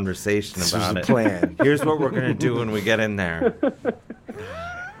some conversation about it. Plan. Here's what we're going to do when we get in there.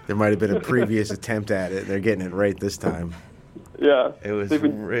 There might have been a previous attempt at it. They're getting it right this time. Yeah. It was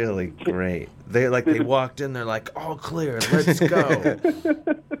really great. They walked in, they're like, all clear, let's go.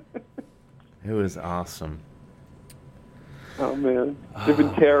 It was awesome. Oh, man. They've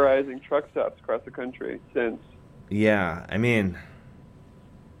been terrorizing truck stops across the country since. Yeah, I mean,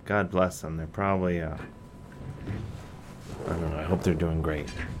 God bless them. They're probably, I don't know, I hope they're doing great.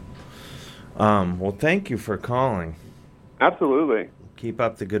 Well, thank you for calling. Absolutely. Keep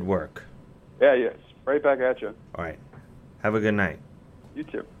up the good work. Yeah, yes. Right back at you. All right. Have a good night. You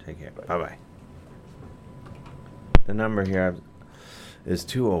too. Take care. Bye-bye. The number here is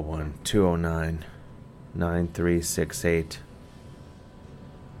 201-209-9368.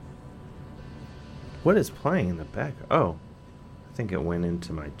 What is playing in the back? Oh, I think it went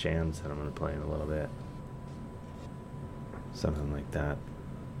into my jams that I'm going to play in a little bit. Something like that.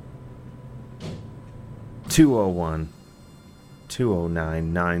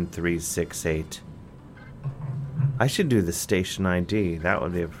 201-209-9368. I should do the station ID. That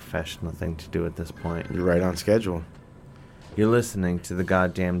would be a professional thing to do at this point. You're right on schedule. You're listening to the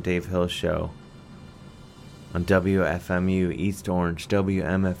goddamn Dave Hill Show on WFMU East Orange,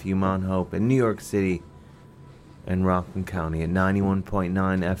 WMFU Mount Hope in New York City and Rockland County at 91.9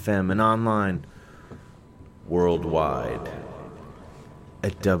 FM and online worldwide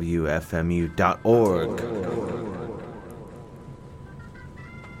at WFMU.org.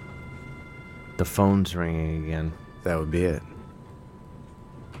 The phone's ringing again. That would be it.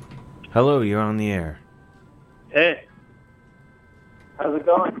 Hello, you're on the air. Hey, How's it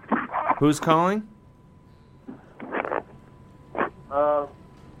going? Who's calling?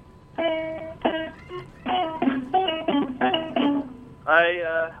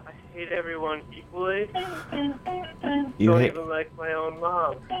 I hate everyone equally. You Don't hate- even like my own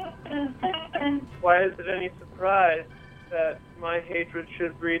mom. Why is it any surprise that my hatred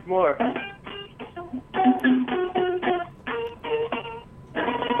should breed more?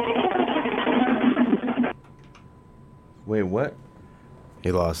 Wait, what?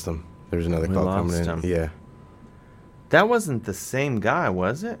 He lost him. There's another We call lost coming in. him. Yeah. That wasn't the same guy,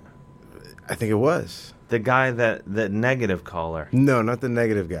 was it? I think it was. The guy that negative caller. No, not the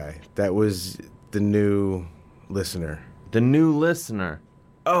negative guy. That was the new listener. The new listener.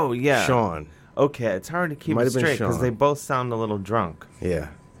 Oh, yeah. Sean. Okay, it's hard to keep Might it have been straight because Sean. they both sound a little drunk. Yeah.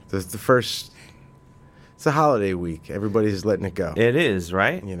 The first... It's a holiday week. Everybody's letting it go. It is,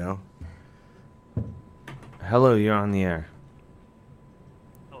 right? You know? Hello, you're on the air.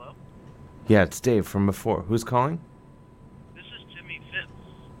 Hello? Yeah, it's Dave from before. Who's calling? This is Jimmy Fitz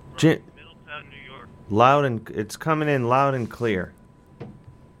from Jim. Middletown, New York. Loud and it's coming in loud and clear.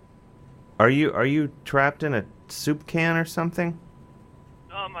 Are you trapped in a soup can or something?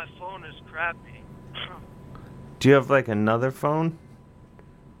 No, my phone is crappy. Do you have like another phone?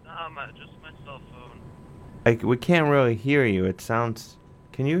 No, just my cell phone. We can't really hear you. It sounds.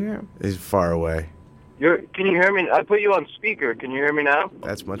 Can you hear him? He's far away. Can you hear me? I put you on speaker. Can you hear me now?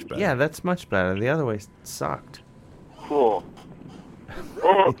 That's much better. Yeah, that's much better. The other way sucked. Cool.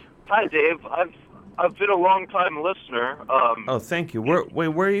 Oh, hi, Dave. I've been a long time listener. Oh, thank you.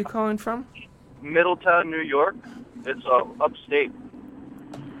 Where are you calling from? Middletown, New York. It's upstate.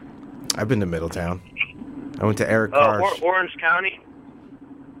 I've been to Middletown. I went to Eric Carr's. Orange County.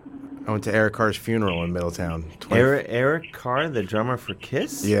 I went to Eric Carr's funeral in Middletown. Eric Carr, the drummer for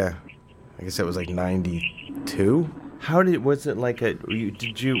Kiss? Yeah. I guess that was like 92. Was it like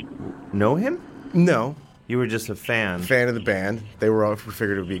did you know him? No. You were just a fan. Fan of the band. They were all, we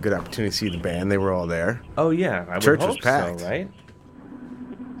figured it would be a good opportunity to see the band. They were all there. Oh, yeah. I would Church hope was packed. so, right?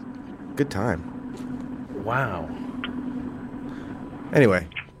 Good time. Wow. Anyway,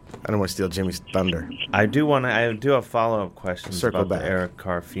 I don't want to steal Jimmy's thunder. I do have follow-up questions Circle about back. the Eric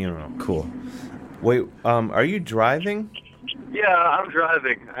Carr funeral. Cool. Wait, are you driving? Yeah, I'm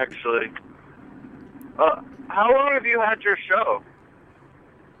driving, actually. How long have you had your show?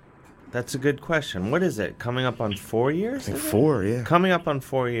 That's a good question. What is it? Coming up on 4 years? I think 4, yeah. Coming up on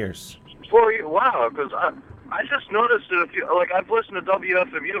 4 years. 4 years? Wow, because I just noticed that I've listened to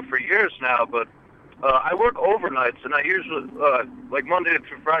WFMU for years now, but I work overnights, and I usually, like Monday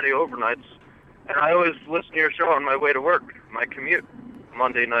through Friday overnights, and I always listen to your show on my way to work, my commute,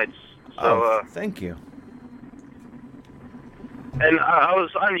 Monday nights. So, thank you. And I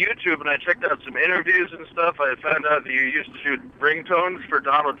was on YouTube, and I checked out some interviews and stuff. I found out that you used to shoot ringtones for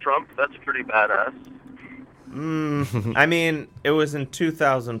Donald Trump. That's pretty badass. I mean, it was in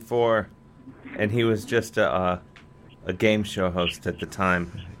 2004, and he was just a game show host at the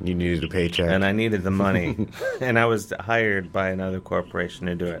time. You needed a paycheck. And I needed the money. And I was hired by another corporation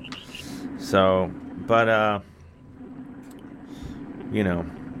to do it. So, but,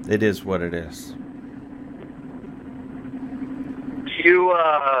 it is what it is. You,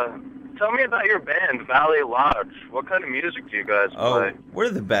 tell me about your band, Valley Lodge. What kind of music do you guys play? Oh,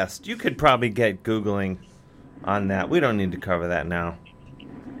 we're the best. You could probably get Googling on that. We don't need to cover that now.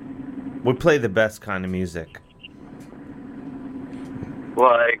 We play the best kind of music.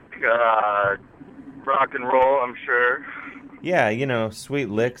 Like, rock and roll, I'm sure. Yeah, sweet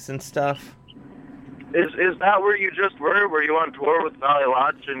licks and stuff. Is that where you just were? Were you on tour with Valley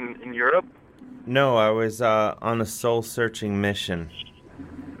Lodge in Europe? No, I was on a soul-searching mission.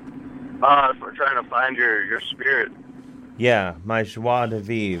 For trying to find your spirit. Yeah, my joie de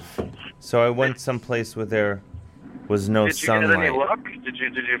vivre. So I went someplace where there was no sunlight. Did you get any luck? Did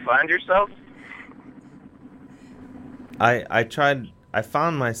you find yourself? I tried. I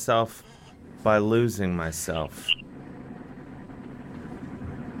found myself by losing myself.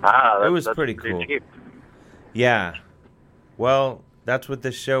 It was pretty cool. Deep. Yeah. Well, that's what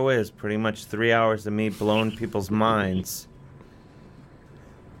this show is. Pretty much 3 hours of me blowing people's minds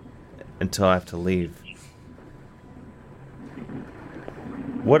until I have to leave.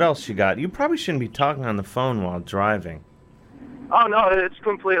 What else you got? You probably shouldn't be talking on the phone while driving. Oh no, it's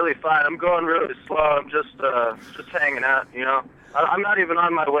completely fine. I'm going really slow. I'm just hanging out. I'm not even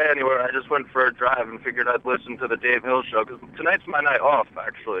on my way anywhere. I just went for a drive and figured I'd listen to the Dave Hill Show because tonight's my night off,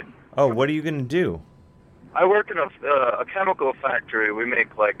 actually. Oh, what are you gonna do? I work in a chemical factory. We make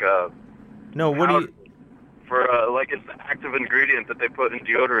No, what do you? For it's the active ingredient that they put in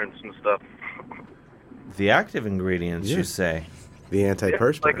deodorants and stuff. The active ingredients, you say? The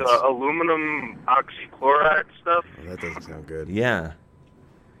antiperspirants. It's like aluminum oxychloride stuff. Oh, that doesn't sound good. Yeah.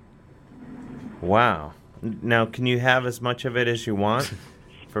 Wow. Now, can you have as much of it as you want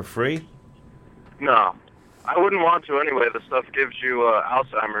for free? No. I wouldn't want to anyway. The stuff gives you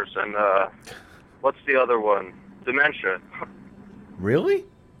Alzheimer's and, what's the other one? Dementia. Really?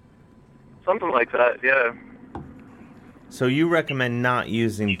 Something like that, yeah. So you recommend not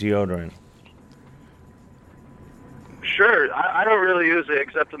using deodorant? Sure. I don't really use it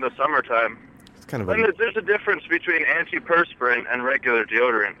except in the summertime. It's kind of there's a difference between antiperspirant and regular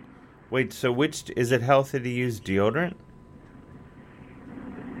deodorant. Wait, so is it healthy to use deodorant?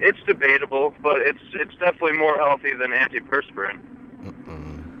 It's debatable, but it's definitely more healthy than antiperspirant.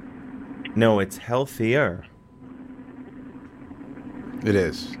 No, it's healthier. It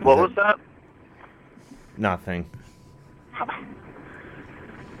is. What was that? Nothing.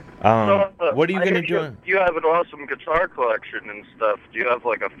 What are you going to do? You have an awesome guitar collection and stuff. Do you have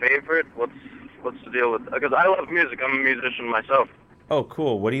like a favorite? What's the deal with? Because I love music. I'm a musician myself. Oh,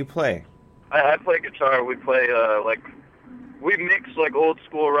 cool. What do you play? I play guitar. We play we mix like old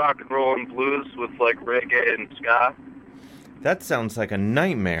school rock and roll and blues with like reggae and ska. That sounds like a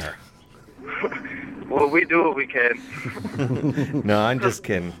nightmare. Well, we do what we can. No, I'm just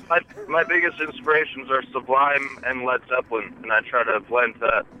kidding. My biggest inspirations are Sublime and Led Zeppelin, and I try to blend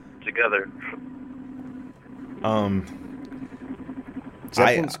that together.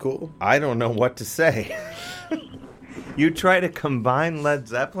 Zeppelin's cool. I don't know what to say. You try to combine Led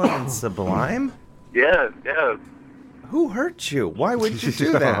Zeppelin and Sublime? Yeah. Who hurt you? Why would you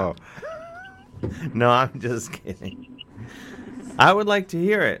do that? No, I'm just kidding. I would like to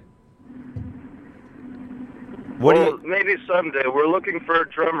hear it. Maybe someday. We're looking for a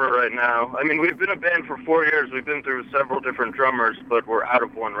drummer right now. I mean, we've been a band for 4 years. We've been through several different drummers, but we're out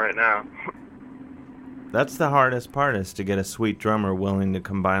of one right now. That's the hardest part, is to get a sweet drummer willing to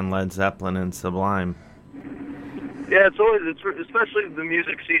combine Led Zeppelin and Sublime. Yeah, it's especially the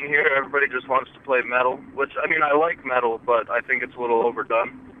music scene here. Everybody just wants to play metal, which, I mean, I like metal, but I think it's a little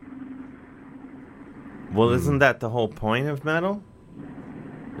overdone. Well, isn't that the whole point of metal?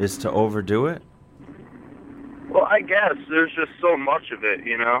 Is to overdo it? Well, I guess there's just so much of it,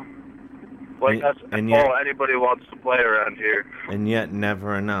 you know? Like, that's all anybody wants to play around here. And yet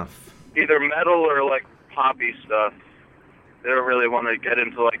never enough. Either metal or, like, poppy stuff. They don't really want to get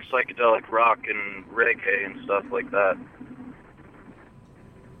into, like, psychedelic rock and reggae and stuff like that.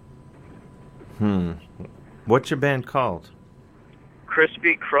 What's your band called?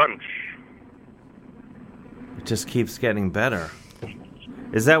 Crispy Crunch. It just keeps getting better.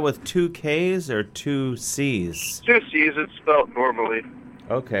 Is that with 2 Ks or 2 Cs? 2 Cs, it's spelled normally.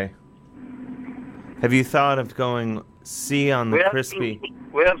 Okay. Have you thought of going C on the crispy?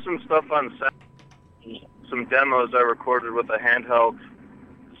 We have some stuff on sound. Some demos I recorded with a handheld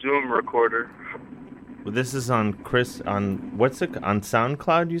Zoom recorder. Well, this is on what's it on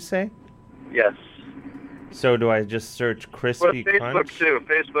SoundCloud? You say? Yes. So do I just search Crispy Facebook Crunch? too.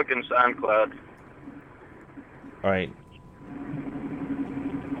 Facebook and SoundCloud. All right.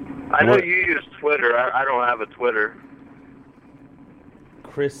 I know you use Twitter. I don't have a Twitter.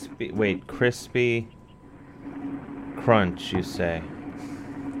 Crispy Crunch, you say?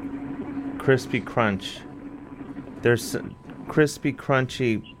 Crispy Crunch. There's crispy,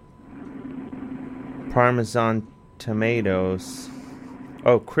 crunchy Parmesan tomatoes.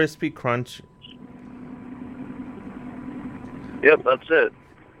 Oh, Crispy Crunch. Yep, that's it.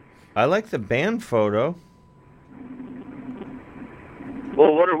 I like the band photo.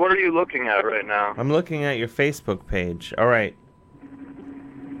 Well, what are you looking at right now? I'm looking at your Facebook page. All right.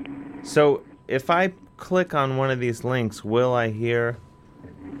 So, if I click on one of these links, will I hear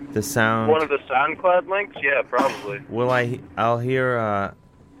the sound? One of the SoundCloud links? Yeah, probably. I'll hear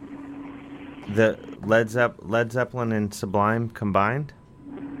the Led Zeppelin and Sublime combined?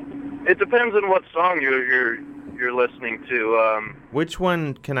 It depends on what song you're listening to. Which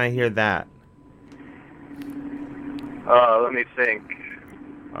one can I hear that? Let me think.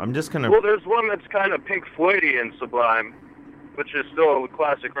 I'm just gonna... Well, there's one that's kind of Pink Floydian Sublime, which is still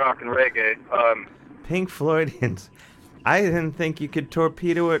classic rock and reggae. Pink Floydians. I didn't think you could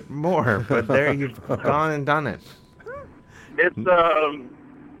torpedo it more, but there you've gone and done it. It's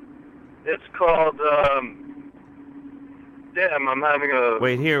called, damn, I'm having a...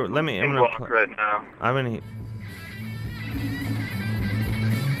 Wait, here, let me... I'm gonna right now. I'm gonna...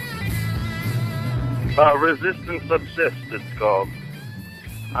 Resistance Subsist, it's called.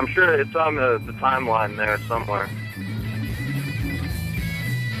 I'm sure it's on the timeline there somewhere.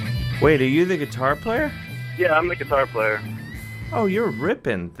 Wait, are you the guitar player? Yeah, I'm the guitar player. Oh, you're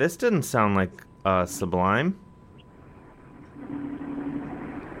ripping. This didn't sound like Sublime.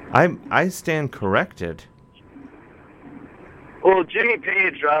 I stand corrected. Well, Jimmy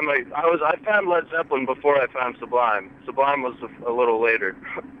Page, I found Led Zeppelin before I found Sublime. Sublime was a little later.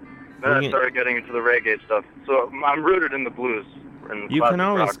 Then I started getting into the reggae stuff. So I'm rooted in the blues. And You can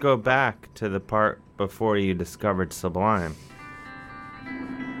always rock. go back to the part before you discovered Sublime.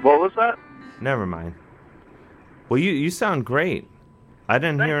 What was that? Never mind. Well, you sound great. I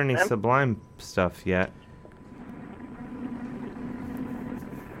didn't hear any man. Sublime stuff yet.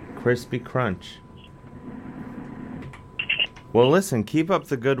 Crispy Crunch. Well, listen, keep up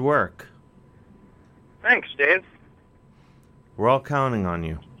the good work. Thanks, Dave. We're all counting on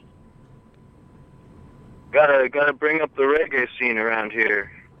you. Gotta bring up the reggae scene around here.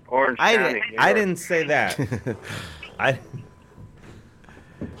 Orange County. I didn't say that.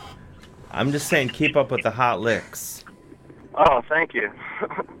 I'm just saying keep up with the hot licks. Oh, thank you.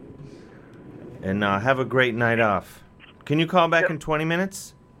 And have a great night off. Can you call back in 20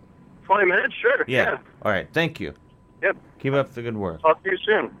 minutes? 20 minutes? Sure. Yeah. All right. Thank you. Yep. Keep up the good work. Talk to you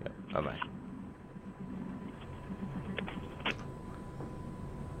soon. Yep. Bye-bye.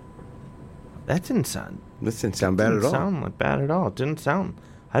 That didn't sound... This didn't sound bad at all. Didn't sound like bad at all. It didn't sound...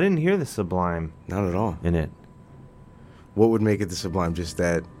 I didn't hear the Sublime. Not at all. In it. What would make it the Sublime? Just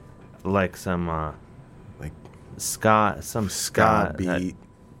that... Like some, like... ska... Some ska beat.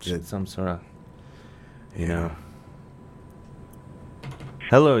 Some sort of... You know.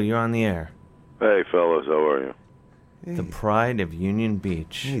 Hello, you're on the air. Hey, fellas, how are you? Hey. The pride of Union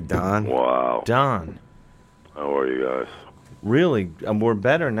Beach. Hey, Don. Wow. Don. How are you guys? Really? We're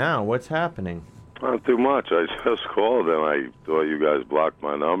better now. What's happening? Not too much. I just called and I thought you guys blocked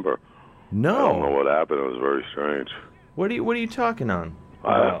my number. No. I don't know what happened. It was very strange. What are you talking on?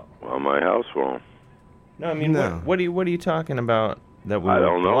 On my house phone. No, I mean, No. What are you talking about that we I would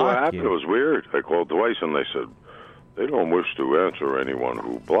don't know what block happened. you? It was weird. I called twice and they said they don't wish to answer anyone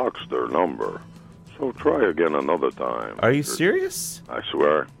who blocks their number. So try again another time. Are you serious? I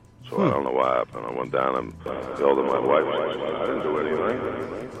swear. So I don't know what happened. I went down and yelled at my wife. I didn't do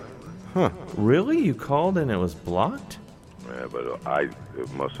anything. Huh. Really? You called and it was blocked? Yeah, but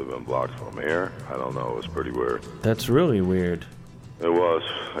it must have been blocked from here. I don't know. It was pretty weird. That's really weird. It was.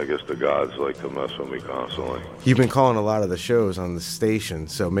 I guess the gods like to mess with me constantly. You've been calling a lot of the shows on the station,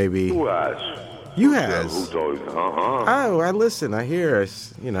 so maybe... Who has? You Yeah, has. who told you? Oh, I listen. I hear.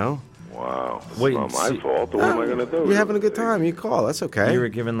 You know. Wow. It's Wait, not my fault. What am I going to do? You're having a good time. You call. That's okay. You were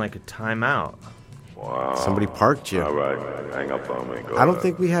given like a timeout. Wow. Somebody parked you. All right. Hang up on me. Go I don't ahead.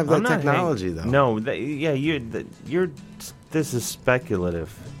 think we have that I'm not technology, though. No, you're. This is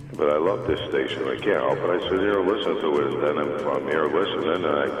speculative. But I love this station. I can't help it. I sit here and listen to it. And then if I'm here listening,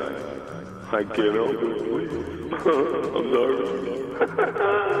 I can't help it. I'm sorry.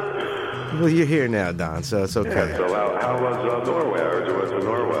 Well, you're here now, Don, so it's okay. Yeah, so how was Norway? I heard you went to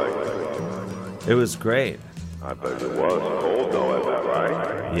Norway. It was great. I bet it was. Cold, though, I bet,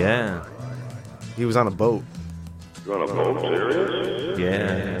 right? Yeah. He was on a boat. You're on a boat? Serious?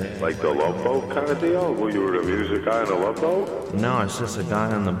 Yeah. Like the Love Boat kind of deal? Were you the music guy in the Love Boat? No, it's just a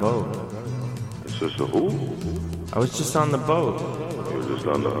guy on the boat. It's just a who? I was just on the boat. You were just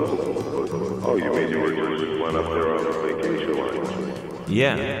on the boat? Oh, you mean you went up there on a vacation?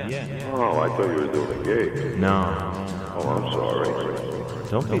 Yeah. Oh, I thought you were doing a gig. No. Oh, I'm sorry.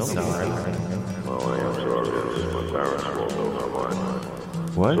 Don't be sorry. Well, I am sorry. It's my parents' fault, though, not mine.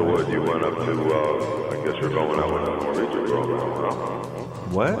 What? So what, you went up to, I guess you're going out with the Norwegian girl now, huh?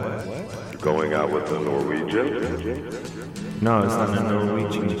 What? You're going out with the Norwegian? No, it's not a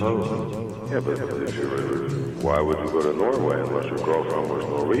Norwegian boat. Yeah, but if you were, why would you go to Norway unless your girlfriend was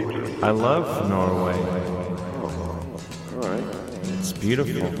Norwegian? I love Norway. All right. It's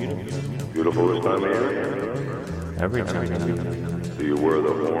beautiful. Beautiful this time of year? Every time. Do you wear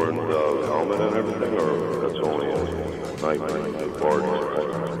the horned helmet and everything, or that's only a night party?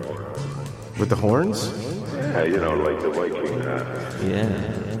 With the horns? Yeah, you know, like the Viking hat.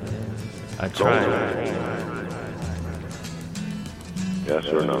 Yeah. I tried. Yes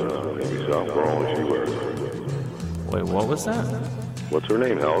or no? Maybe so. For only she wears. Wait, what was that? What's her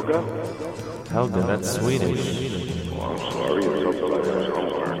name, Helga? Helga, that's Swedish. Oh, I'm sorry, it's something like that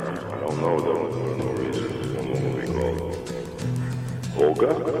somewhere. I don't know, though. No reason. What will we call Olga?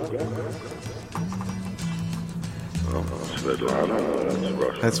 Oh, Svetlana? That's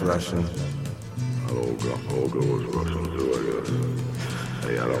Russian. That's Russian. Olga. Olga was Russian, too, I guess.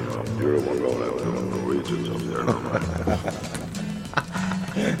 Hey, I don't know. You're the one going out with the Norwegians up there, not mine.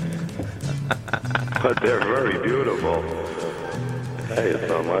 But they're very beautiful. Hey, it's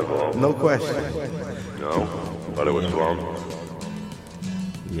not my fault. No question. No? But it was fun.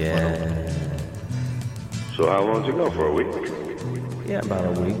 Yeah. So how long did you go? For a week? Yeah,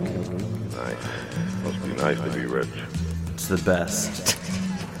 about a week. Nice. Must be nice to be rich. It's the best.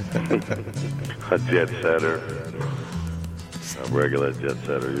 A jet setter. A regular jet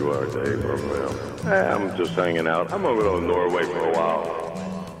setter you are, Dave. I'm just hanging out. I'm over to Norway for a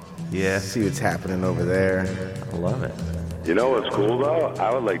while. Yeah. See what's happening over there. I love it. You know what's cool, though?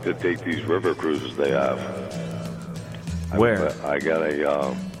 I would like to take these river cruises they have. Where? I got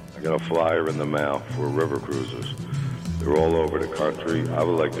a flyer in the mail for river cruises. They're all over the country. I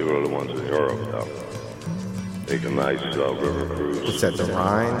would like to go to the ones in Europe, though. Take a nice river cruise. What's that, the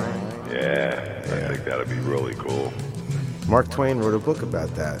Rhine? Yeah, I think that'd be really cool. Mark Twain wrote a book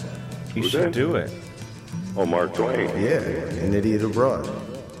about that. You should do it. Oh, Mark Twain? Yeah, An Idiot Abroad.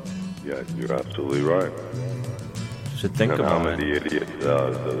 Yeah, you're absolutely right. Should think and about I'm the idiot.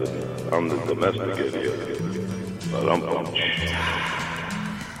 I'm the domestic idiot. But I'm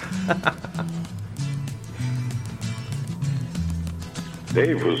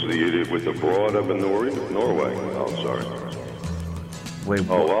Dave was the idiot with the broad up in Norway. Oh, sorry. Wait.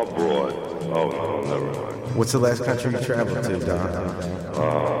 Oh, abroad. Oh, no, never mind. What's the last country you traveled to, Don?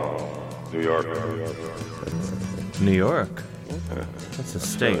 New York. New York? Yeah. That's a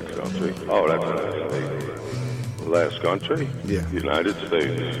state. Country. Oh, that's a state. Last country? Yeah. United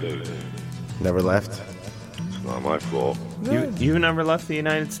States. Never left? It's not my fault. You never left the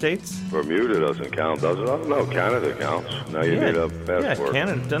United States? Bermuda doesn't count, does it? Oh, no, Canada counts. Now you need a passport. Yeah,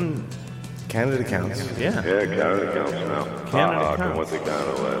 Canada doesn't. Canada counts. Yeah. Yeah, Canada counts now. Canada I went to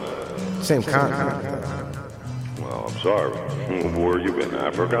Canada last. Same continent. Well, I'm sorry. Where you been?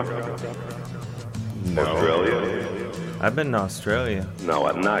 Africa? No. Australia? I've been to Australia. No,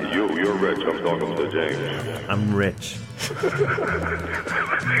 not you. You're rich. I'm talking to James. I'm rich.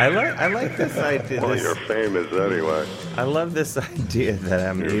 I like this idea. Well, you're famous anyway. I love this idea that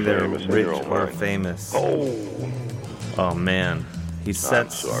I'm You're either famous in rich your own or mind. famous. Oh. Oh man, he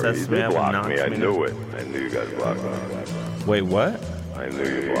sets You me up and blocked knocks me. I me knew down. it. I knew you guys blocked me. Wait, what? I knew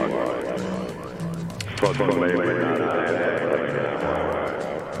you blocked me. Fuck me.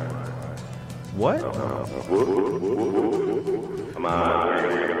 What? Come on.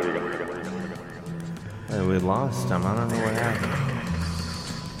 Hey, we lost him. I don't know what happened.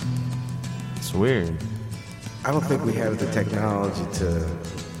 It's weird. I don't think we have the technology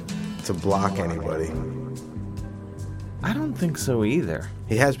to block anybody. I don't think so either.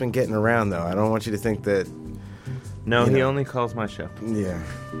 He has been getting around, though. I don't want you to think that... No, he only calls my show. Yeah.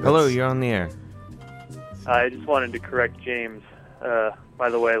 Hello, you're on the air. I just wanted to correct James. By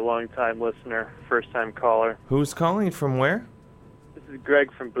the way, long-time listener, first-time caller. Who's calling? From where? This is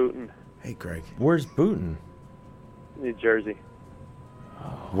Greg from Booton, Hey, Greg. Where's Booton? New Jersey.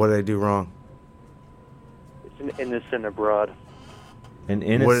 What did I do wrong? It's an innocent abroad. An What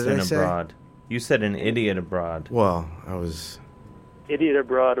did I innocent say? abroad. You said an idiot abroad. Well, I was... Idiot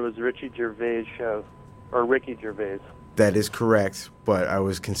Abroad was Ricky Gervais' show, or Ricky Gervais. That is correct, but I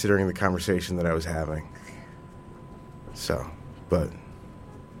was considering the conversation that I was having. So, but...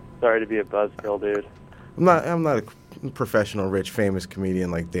 Sorry to be a buzzkill, dude. I'm not a professional, rich, famous comedian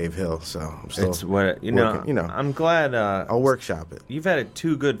like Dave Hill, so I'm still It's what working, I'm glad. I'll workshop it. You've had it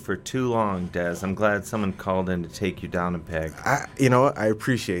too good for too long, Des. I'm glad someone called in to take you down a peg. You know what? I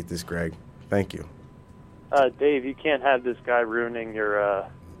appreciate this, Greg. Thank you. Dave, you can't have this guy ruining your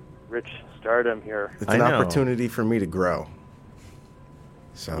rich stardom here. It's an opportunity for me to grow.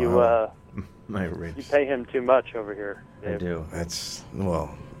 So You, my rich. You pay him too much over here, Dave. I do. That's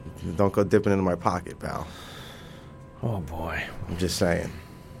don't go dipping into my pocket, pal. Oh boy. I'm just saying.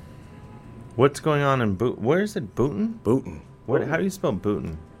 What's going on in Boot? Where is it? Booton? Booton. What? How do you spell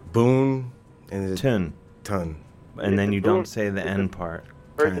Booton? Boon and Ton. And then you don't say the N part.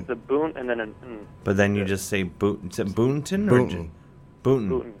 First it's a boon and then an n. But then you just say Boot. Is it Boonton or Booton.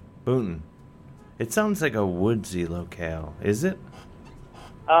 Booton? Booton. It sounds like a woodsy locale. Is it?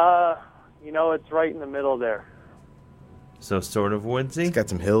 It's right in the middle there. So sort of woodsy. It's got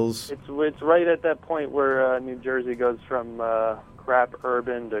some hills. It's right at that point where New Jersey goes from crap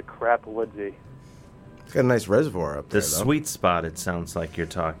urban to crap woodsy. It's got a nice reservoir up there. The sweet spot. It sounds like you're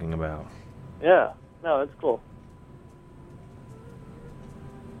talking about. Yeah. No, it's cool.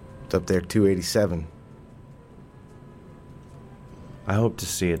 It's up there, 287. I hope to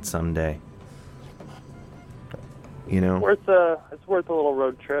see it someday. It's worth a little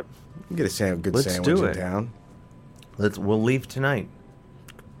road trip. You get a good Let's sandwich do in it. town. We'll leave tonight.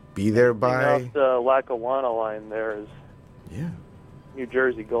 Be there by... The Lackawanna line there is New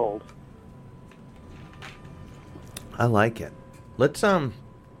Jersey gold. I like it. Let's I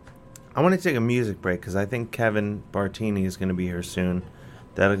want to take a music break because I think Kevin Bartini is going to be here soon.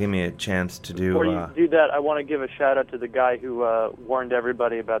 That'll give me a chance to do... Before you do that, I want to give a shout-out to the guy who warned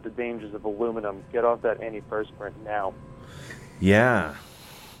everybody about the dangers of aluminum. Get off that antiperspirant now. Yeah.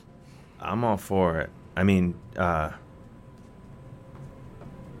 I'm all for it. I mean,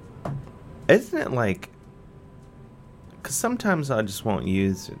 isn't it like... Because sometimes I just won't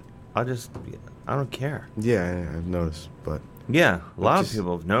use it. I don't care. Yeah, I've noticed, but... Yeah, a lot of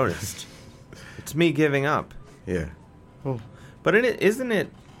people have noticed. It's me giving up. Yeah. Oh. But is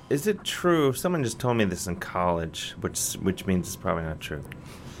it true? Someone just told me this in college, which means it's probably not true.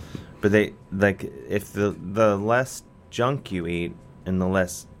 But they, like, if the less junk you eat and the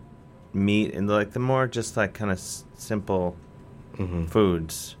less meat and the more just like kind of simple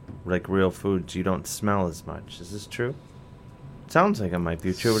foods, like real foods, you don't smell as much. Is this true? Sounds like it might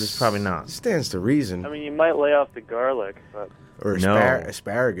be true, but it's probably not. Stands to reason. I mean, you might lay off the garlic, but... Or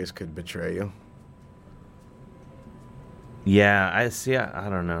asparagus could betray you. Yeah, I see. I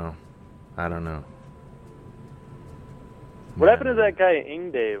don't know. What happened to that guy,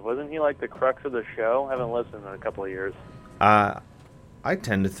 Ing Dave? Wasn't he like the crux of the show? I haven't listened in a couple of years. I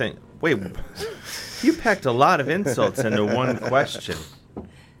tend to think... Wait, you packed a lot of insults into one question.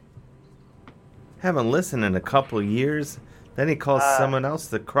 Haven't listened in a couple of years. Then he calls someone else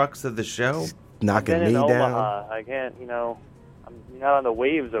the crux of the show. Knocking me down. Omaha. I can't, I'm not on the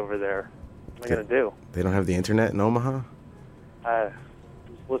waves over there. What am I going to do? They don't have the internet in Omaha? Just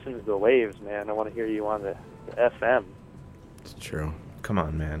listen to the waves, man. I want to hear you on the FM. It's true. Come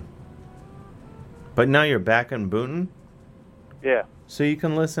on, man. But now you're back in Boonton? Yeah. So you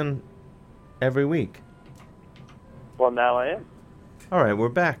can listen every week. Well, now I am. All right, we're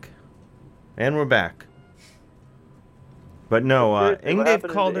back. And we're back. But no, Ing Dave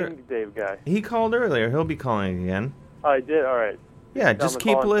called her. Dave guy. He called earlier. He'll be calling again. Oh, I did? All right. Yeah, just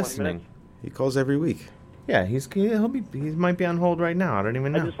keep listening. He calls every week. Yeah, he might be on hold right now. I don't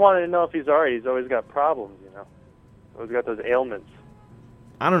even know. I just wanted to know if he's all right. He's always got problems, Always got those ailments.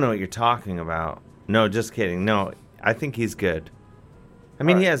 I don't know what you're talking about. No, just kidding. No, I think he's good. I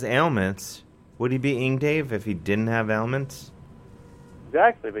mean, he has ailments. Would he be Ing Dave if he didn't have ailments?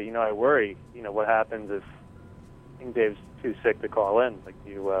 Exactly, but, I worry, what happens if Ing Dave's too sick to call in? Like,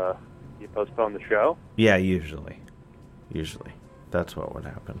 you postpone the show? Yeah, usually. That's what would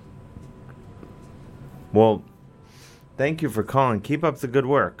happen. Well, thank you for calling. Keep up the good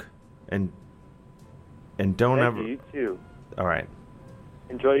work. And don't Thank ever... you too. All right.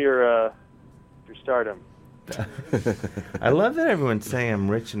 Enjoy your stardom. I love that everyone's saying I'm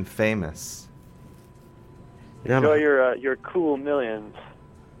rich and famous. Enjoy your cool millions.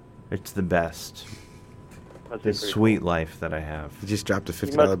 It's the best. Must This sweet life that I have. You just dropped a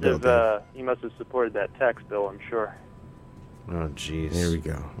 $50 bill. You must have supported that tax bill, I'm sure. Oh, jeez. Here we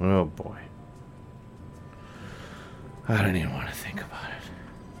go. Oh, boy. I don't even want to think about it.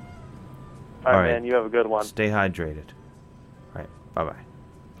 All right, man, you have a good one. Stay hydrated. All right, bye-bye.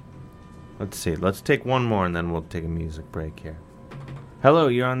 Let's see. Let's take one more, and then we'll take a music break here. Hello,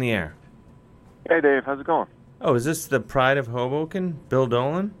 you're on the air. Hey, Dave. How's it going? Oh, is this the Pride of Hoboken, Bill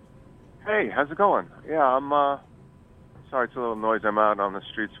Dolan? Hey, how's it going? Yeah, I'm sorry, it's a little noise. I'm out on the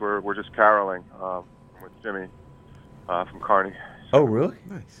streets. We're just caroling with Jimmy from Kearney. Oh, really?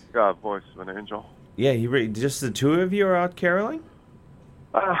 Nice. Yeah, voice of an angel. Yeah, just the two of you are out caroling?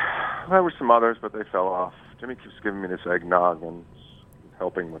 There were some others, but they fell off. Jimmy keeps giving me this eggnog and it's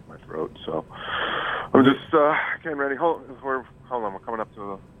helping with my throat, so I'm just getting ready. Hold on, we're coming up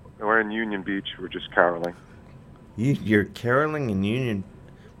to we're in Union Beach. We're just caroling. You're caroling in Union,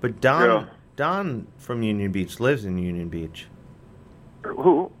 but Don from Union Beach lives in Union Beach.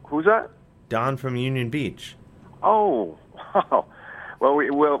 Who's that? Don from Union Beach. Oh, wow. Well,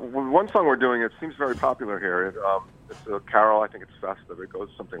 one song we're doing, it seems very popular here. It's a carol, I think it's festive. It goes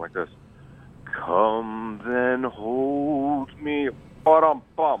something like this. Come then hold me,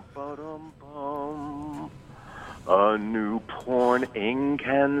 ba-dum-bum, ba-dum-bum. A newborn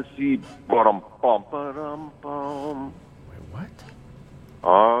infancy, ba-dum-bum, ba-dum-bum. Wait, what?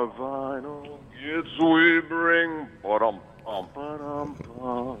 Our vinyl gifts we bring, ba-dum-bum,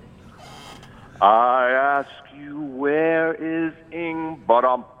 ba-dum-bum. I ask you, where is Ing?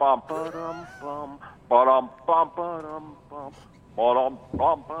 Ba-dum-bum, ba-dum-bum, ba-dum-bum, ba-dum-bum,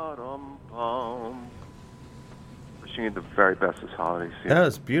 ba-dum-bum, ba-dum-bum. Wishing you the very best this holiday season. That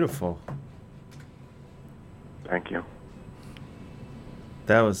was beautiful. Thank you.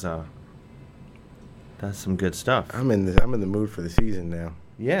 That was that's some good stuff. I'm in the mood for the season now.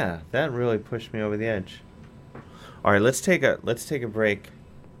 Yeah, that really pushed me over the edge. All right, let's take a break.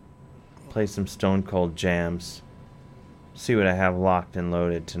 Play some Stone Cold jams. See what I have locked and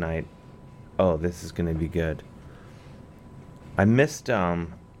loaded tonight. Oh, this is going to be good. I missed Guided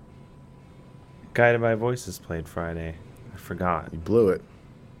by Voices played Friday. I forgot. You blew it.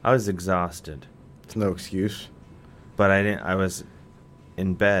 I was exhausted. It's no excuse. But I didn't. I was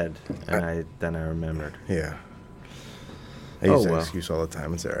in bed, and then I remembered. Yeah. I use that excuse all the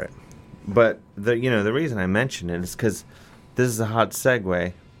time. It's all right. But the reason I mention it is because this is a hot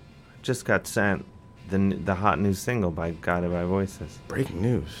segue. Just got sent the hot new single by Guided by Voices. Breaking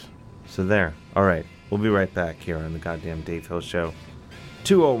news. So there. All right. We'll be right back here on the goddamn Dave Hill Show.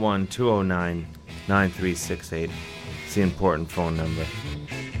 201-209-9368. It's the important phone number.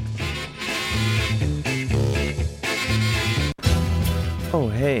 Oh,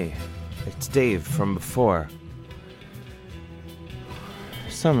 hey. It's Dave from before.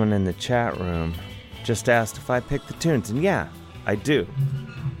 Someone in the chat room just asked if I picked the tunes, and yeah, I do.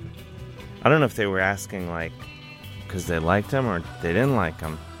 I don't know if they were asking, like, because they liked them or they didn't like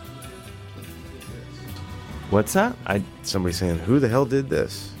them. What's that? Somebody saying, who the hell did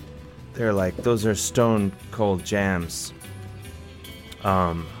this? They're like, those are stone cold jams.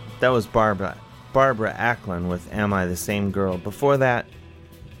 That was Barbara Acklin with Am I the Same Girl? Before that,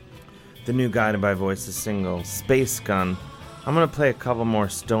 the new Guided by Voices single, Space Gun. I'm going to play a couple more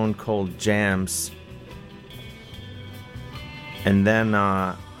stone cold jams. And then,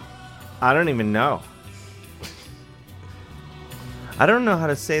 I don't even know. I don't know how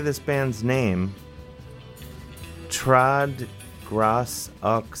to say this band's name. Trad Gras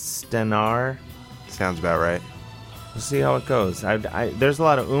Oxtenar. Sounds about right. We'll see how it goes. There's a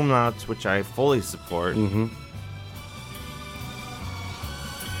lot of umlauts, which I fully support. Mm-hmm.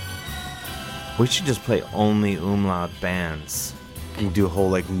 We should just play only umlaut bands. You do a whole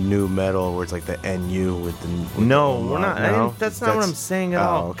like new metal where it's like the NU with the. No, we're not. No? That's not what I'm saying at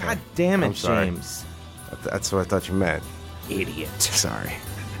all. Okay. God damn it, I'm sorry. James. That's what I thought you meant. Idiot. Sorry.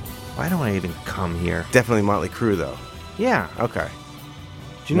 Why do I even come here? Definitely Motley Crue, though. Yeah. Okay.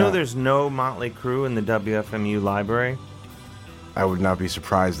 Do you know there's no Motley Crue in the WFMU library? I would not be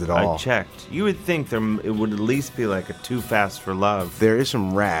surprised at all. I checked. You would think it would at least be like a Too Fast for Love. There is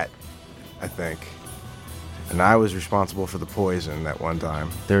some Rat, I think. And I was responsible for the Poison that one time.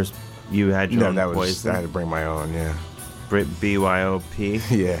 You had your own that was, Poison? I had to bring my own, yeah. BYOP?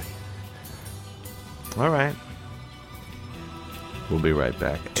 Yeah. All right. We'll be right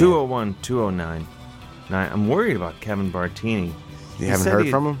back. 201-209. I'm worried about Kevin Bartini. You haven't heard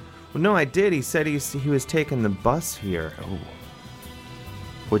from him? Well, no, I did. He said he was taking the bus here. Oh.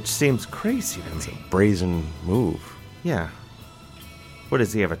 Which seems crazy to me. It's a brazen move. Yeah. What,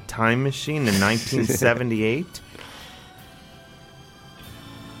 does he have a time machine in 1978?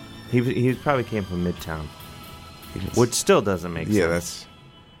 He probably came from Midtown. Which still doesn't make sense. Yeah, that's...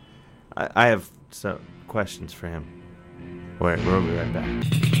 I have some questions for him. Wait, we'll be right back.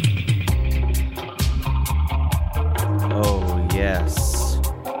 Oh, yes.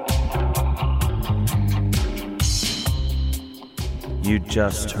 You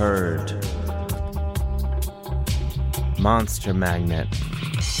just heard Monster Magnet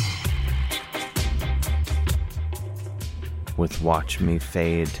with Watch Me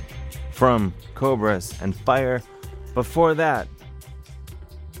Fade from Cobras and Fire. Before that,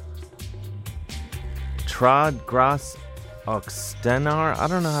 Trad Gras Oxtenar. I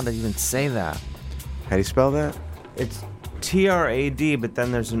don't know how to even say that. How do you spell that? It's Trad, but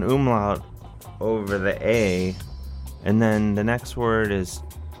then there's an umlaut over the A, and then the next word is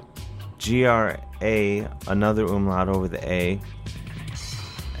Gra, another umlaut over the A,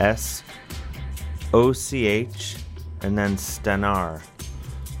 S, OCH, and then Stenar,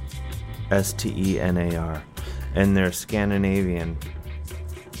 Stenar, and they're Scandinavian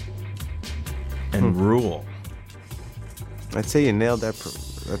and rule. I'd say you nailed that.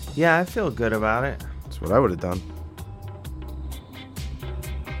 Yeah, I feel good about it. That's what I would have done.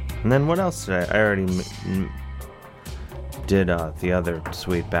 And then what else did I already did the other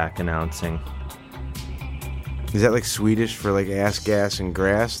sweet back announcing. Is that like Swedish for like ass, gas, and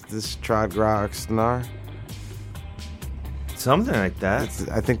grass? This Trad Gras Oxtenar? Something like that.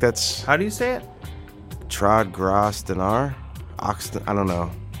 I think that's... How do you say it? Trad Gras Oxtenar? I don't know.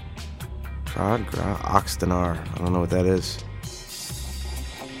 Trad Gras Oxtenar. I don't know what that is.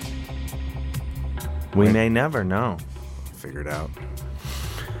 We may never know. Figure it out.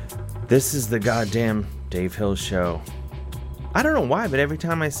 This is the goddamn Dave Hill Show. I don't know why, but every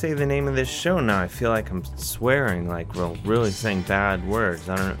time I say the name of this show now, I feel like I'm swearing, like really saying bad words.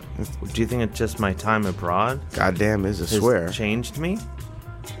 I don't know. Do you think it's just my time abroad? Goddamn is a swear. Changed me?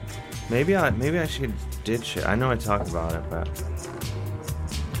 Maybe I did shit. I know I talked about it, but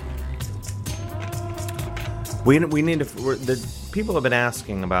we need to. The people have been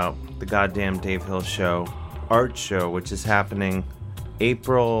asking about the goddamn Dave Hill Show art show, which is happening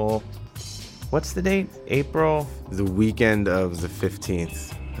April. What's the date? April. The weekend of the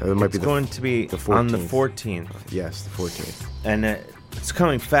 15th. It might It's be going to be the 14th. on the 14th. Yes, the 14th. And it's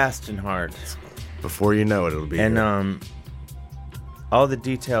coming fast and hard. Before you know it, it'll be. And all the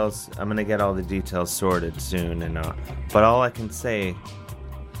details. I'm gonna get all the details sorted soon. And but all I can say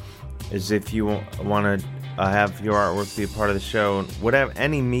is, if you want to have your artwork be a part of the show, whatever,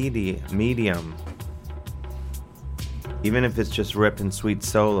 any medium. Even if it's just ripping sweet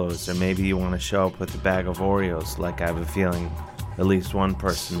solos, or maybe you want to show up with a bag of Oreos, like I have a feeling at least one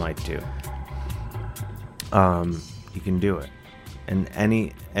person might do. You can do it. And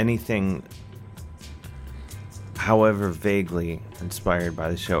anything, however vaguely inspired by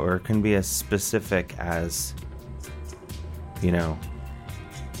the show, or it can be as specific as,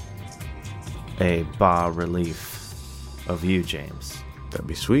 a bas relief of you, James. That'd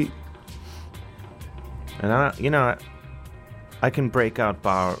be sweet. And I can break out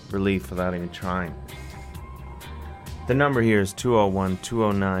bas relief without even trying. The number here is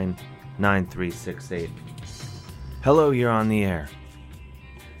 201-209-9368. Hello, you're on the air.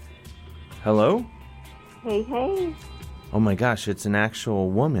 Hello? Hey, hey. Oh my gosh, it's an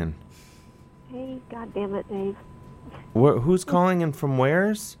actual woman. Hey, God damn it, Dave. Who's calling and from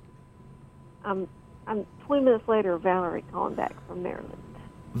where's? I'm 20 minutes later, Valerie calling back from Maryland.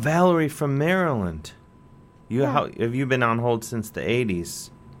 Valerie from Maryland. Have you been on hold since the 80s?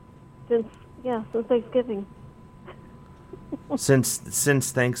 Since Thanksgiving.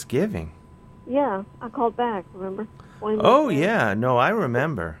 Since Thanksgiving? Yeah, I called back, remember? Oh, yeah. No, I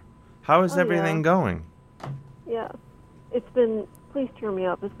remember. How is everything going? Yeah. It's been, please cheer me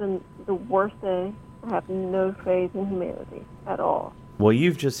up, it's been the worst day. I have no faith in humanity at all. Well,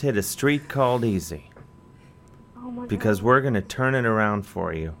 you've just hit a streak called easy. Oh, my God. Because we're going to turn it around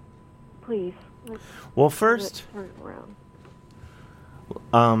for you. Please. Well, first, Turn it around.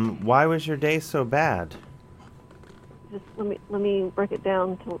 why was your day so bad? Just let me break it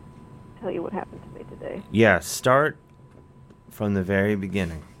down to tell you what happened to me today. Yeah, start from the very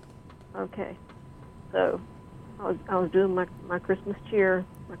beginning. Okay. So, I was doing my Christmas cheer,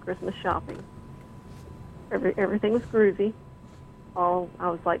 my Christmas shopping. Everything was groovy. I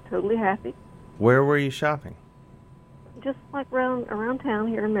was like totally happy. Where were you shopping? Just like around town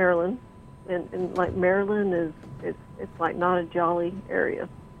here in Maryland. And like Maryland it's like not a jolly area.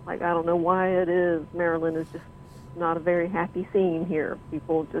 Like, I don't know why it is. Maryland is just not a very happy scene here.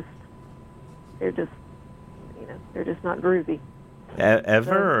 People they're just not groovy.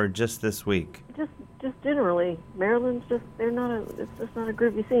 Ever or just this week? Just generally, Maryland's it's just not a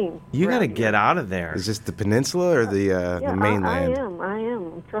groovy scene. You got to get out of there. Is this the peninsula or the mainland? I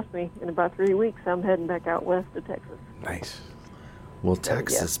am. Trust me. In about 3 weeks, I'm heading back out west to Texas. Nice. Well,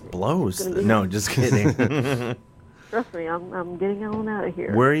 Texas blows. No, just kidding. Trust me, I'm getting on out of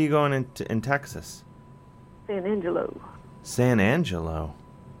here. Where are you going in Texas? San Angelo. San Angelo.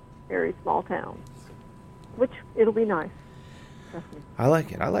 Very small town. Which, it'll be nice. Trust me. I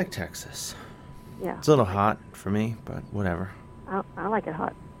like it. I like Texas. Yeah. It's a little hot for me, but whatever. I like it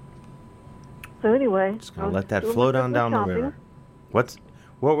hot. So anyway, just gonna let that flow down the river. What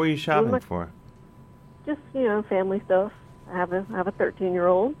were you shopping for? Just family stuff. I have a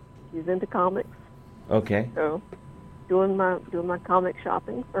 13-year-old. She's into comics. Okay. So, doing my comic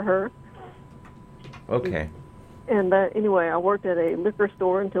shopping for her. Okay. And anyway, I worked at a liquor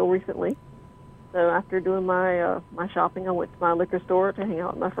store until recently. So after doing my shopping, I went to my liquor store to hang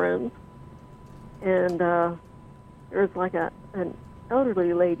out with my friends. And there was like an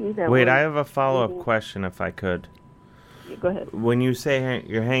elderly lady that. Wait, I have a follow-up question, if I could. Go ahead. When you say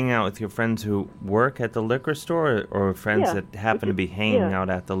you're hanging out with your friends who work at the liquor store, or friends that happen to be hanging out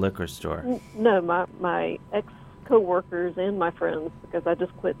at the liquor store? No, my ex-co-workers and my friends, because I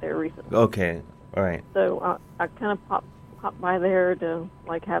just quit there recently. Okay, all right. So I kind of popped by there to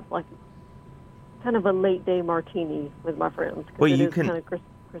have kind of a late-day martini with my friends. Well, you can kind of Christmas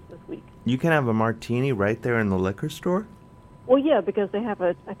week. You can have a martini right there in the liquor store? Well, yeah, because they have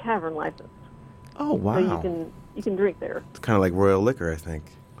a tavern license. Oh, wow. So you can drink there. It's kind of like Royal Liquor, I think.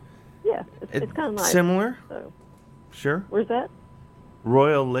 Yeah, it's kind of nice. Similar? So. Sure. Where's that?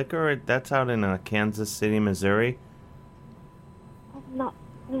 Royal Liquor, that's out in Kansas City, Missouri. No,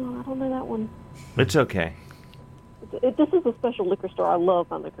 I don't know that one. It's okay. This is a special liquor store. I love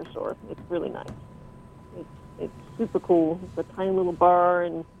my liquor store. It's really nice. It's super cool. It's a tiny little bar,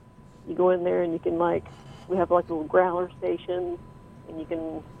 and you go in there and you can we have like a little growler station, and you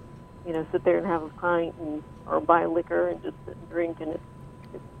can sit there and have a pint or buy liquor and just sit and drink, and it's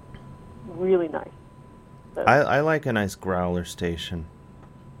really nice. So, I like a nice growler station.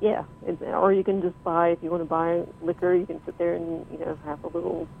 Yeah, or you can just buy, if you want to buy liquor, you can sit there and, have a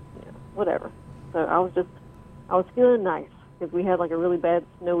little, whatever. So I was feeling nice because we had like a really bad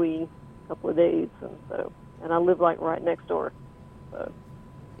snowy couple of days, and I live like right next door. So.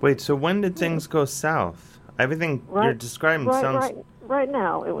 Wait, so when did things go south? Everything you're describing sounds... Right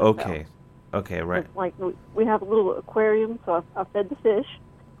now it was Okay. south. Okay, right. It's like we have a little aquarium, so I fed the fish,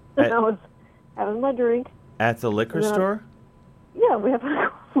 and I was having my drink. At the liquor store? Yeah, we have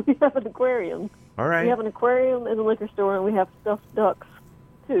an aquarium. All right. We have an aquarium in the liquor store, and we have stuffed ducks,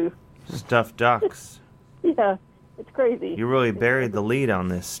 too. Stuffed ducks. Yeah, it's crazy. You really buried the lead on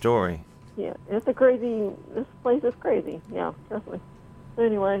this story. Yeah, this place is crazy. Yeah, trust me. So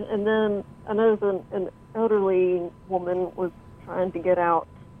anyway, and then I noticed an elderly woman was trying to get out,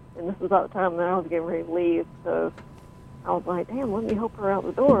 and this was about the time that I was getting ready to leave, so I was like, damn, let me help her out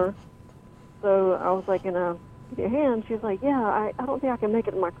the door. So I was like, give you a hand? She was like, yeah, I don't think I can make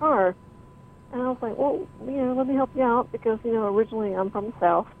it in my car. And I was like, well, let me help you out because, originally I'm from the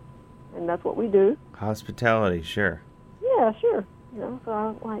South, and that's what we do. Hospitality, sure. Yeah, sure.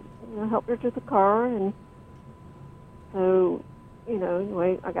 So I helped her to the car, and so,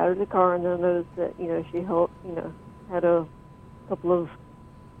 anyway, I got her to the car, and then I noticed that, she helped, had a couple of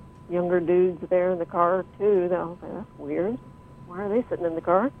younger dudes there in the car, too. That I was like, that's weird. Why are they sitting in the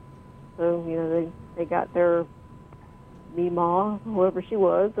car? So, they got their Mima, whoever she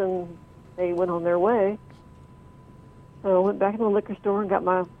was, and they went on their way. So I went back in the liquor store and got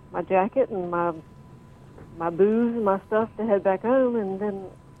my jacket and my booze and my stuff to head back home, and then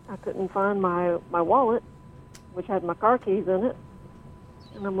I couldn't find my wallet, which had my car keys in it.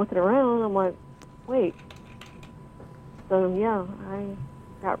 And I'm looking around, and I'm like, wait. So, yeah, I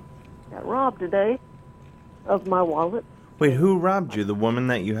got robbed today of my wallet. Wait, who robbed you? The woman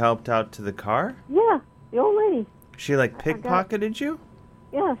that you helped out to the car? Yeah, the old lady. She, pickpocketed you?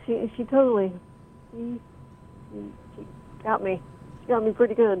 Yeah, she totally. She got me. She got me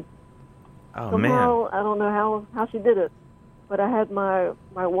pretty good. Oh, Somehow, man. I don't know how she did it, but I had my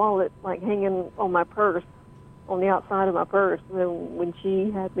wallet, hanging on my purse, on the outside of my purse. And then when she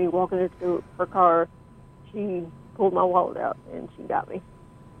had me walking her to her car, she pulled my wallet out, and she got me.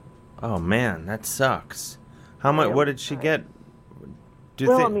 Oh, man, that sucks. How much? What did she get?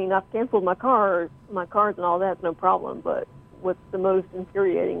 I mean, I've canceled my cards and all that's no problem, but what's the most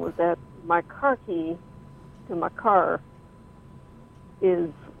infuriating was that my car key to my car is,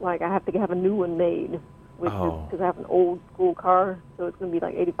 I have to have a new one made, which is because I have an old school car, so it's going to be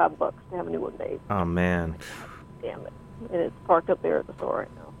 $85 to have a new one made. Oh, man. Damn it. And it's parked up there at the store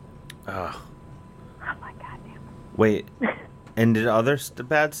right now. Oh. Oh, my God, damn it. Wait, and did other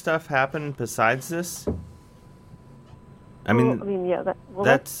bad stuff happen besides this?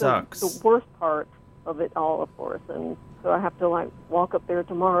 That sucks. The worst part of it all, of course, and so I have to walk up there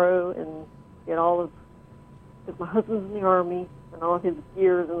tomorrow and get all of, because my husband's in the Army and all of his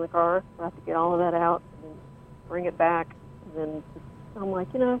gear is in the car, so I have to get all of that out and bring it back, and then I'm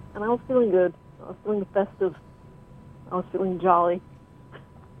like, and I was feeling good. I was feeling festive. I was feeling jolly.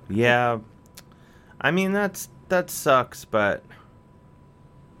 Yeah, I mean that sucks, but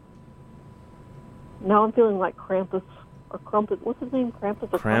now I'm feeling like Krampus. Or Krampus. What's his name?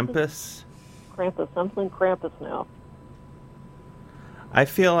 Krampus? Or Krampus? Krampus. I'm feeling Krampus now. I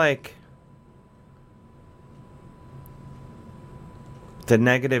feel like the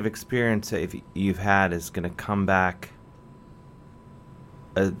negative experience that you've had is going to come back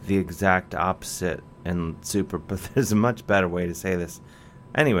the exact opposite and super... But there's a much better way to say this.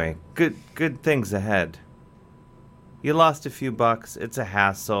 Anyway, good things ahead. You lost a few bucks. It's a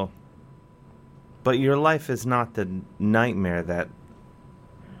hassle. But your life is not the nightmare that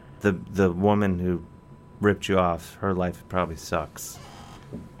the woman who ripped you off, her life probably sucks.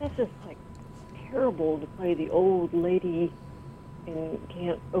 That's just terrible to play the old lady and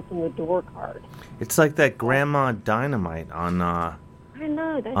can't open the door card. It's like that Grandma Dynamite on I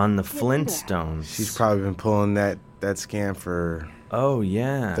know, on the Flintstones. She's probably been pulling that scam for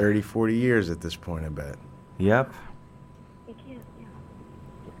 30, 40 years at this point, I bet. Yep.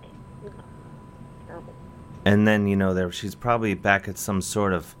 And then, she's probably back at some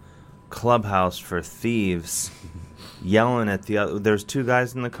sort of clubhouse for thieves, yelling at the other. There's two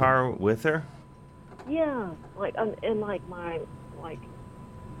guys in the car with her? Yeah.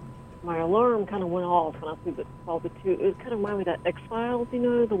 My alarm kind of went off when I saw the two. It kind of reminded me of that X-Files, the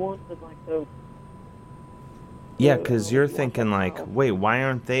one with the... Yeah, because you're thinking, wait, why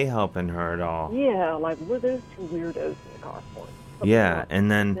aren't they helping her at all? Yeah, were those two weirdos in the car for? Yeah,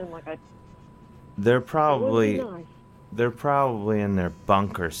 and then they're probably in their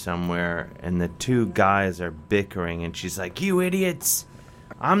bunker somewhere, and the two guys are bickering, and she's like, "You idiots!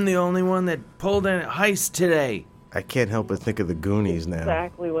 I'm the only one that pulled a heist today. I can't help but think of the Goonies now.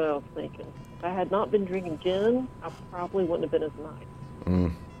 Exactly what I was thinking. If I had not been drinking gin, I probably wouldn't have been as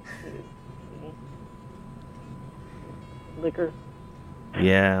nice. Liquor.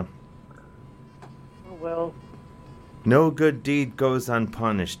 Yeah. Oh, well. No good deed goes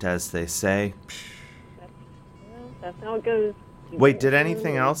unpunished, as they say. That's how it goes. Wait, did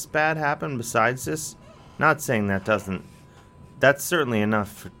anything else bad happen besides this? Not saying that doesn't... That's certainly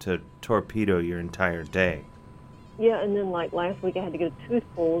enough to torpedo your entire day. Yeah, and then, like, last week I had to get a tooth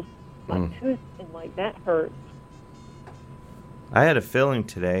pulled. My tooth, and, like, that hurts. I had a filling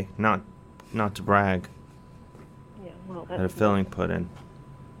today, not to brag. Yeah, well, I had a filling put in.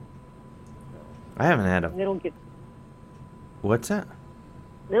 I haven't had a... They don't get... What's that?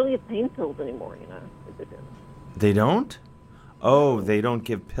 They don't get pain pills anymore, you know. They don't? Oh, they don't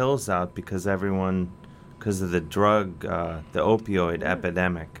give pills out because of the drug, the opioid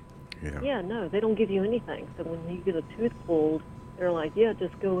epidemic. Yeah, no, they don't give you anything. So when you get a tooth pulled, they're like, yeah,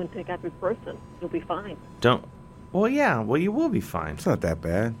 just go and take ibuprofen. You'll be fine. Well, yeah, you will be fine. It's not that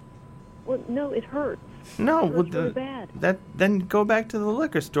bad. Well, no, it hurts. No, it hurts really bad. Then go back to the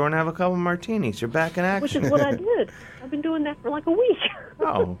liquor store and have a couple martinis. You're back in action. Which is what I did. I've been doing that for like a week.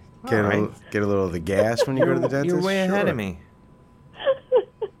 Oh, Get a little of the gas when you go to the dentist? You're way ahead of me.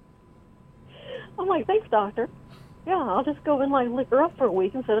 I'm like, thanks, doctor. Yeah, I'll just go and like liquor up for a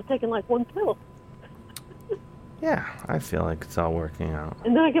week instead of taking like one pill. Yeah, I feel like it's all working out.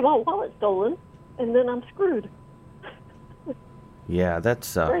 And then I get my wallet stolen, and then I'm screwed. Yeah, that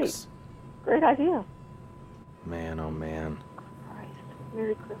sucks. Great idea. Man, oh man.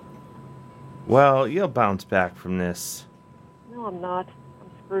 Merry Christmas. Well, you'll bounce back from this. No, I'm not. I'm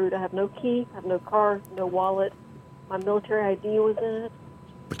screwed. I have no key, I have no car, no wallet. My military ID was in it.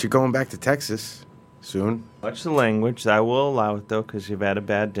 But you're going back to Texas soon. Watch the language. I will allow it, though, because you've had a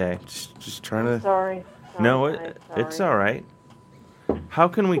bad day. Just trying to... Sorry. No, it's all right. How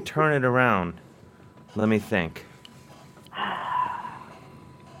can we turn it around? Let me think. I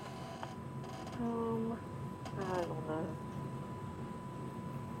don't know.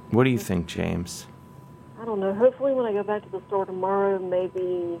 What do you think, James? I don't know. Hopefully when I go back to the store tomorrow,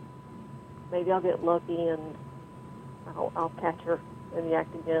 maybe I'll get lucky and I'll catch her in the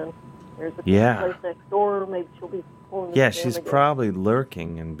act again. There's a place next door. Maybe she'll be pulling. Yeah, she's probably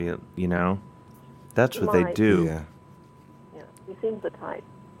lurking and that's what they do. Yeah, she seems the type.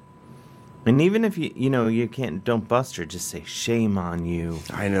 And even if don't bust her, just say, shame on you.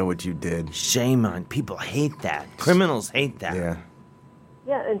 I know what you did. Shame on. People hate that. Criminals hate that. Yeah.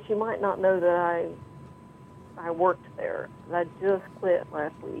 Yeah, and she might not know that I worked there. I just quit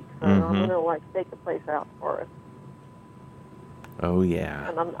last week, so I'm gonna stake the place out for us. Oh yeah.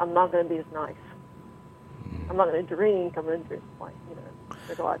 And I'm not gonna be as nice. I'm not gonna drink. I'm gonna drink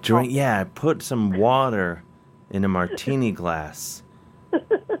drink a lot of drink. Yeah, put some water in a martini glass,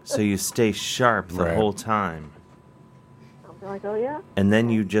 so you stay sharp the whole time. I'll be like, oh yeah. And then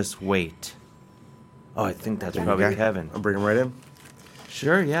you just wait. Oh, I think that's probably Kevin. I'll bring him right in.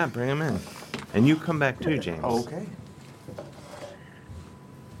 Sure, yeah, bring him in. And you come back too, James. Oh, okay.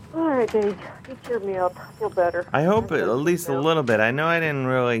 All right, Dave. You cheered me up. I feel better. I hope at least a little bit. I know I didn't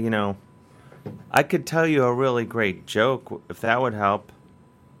really, I could tell you a really great joke, if that would help.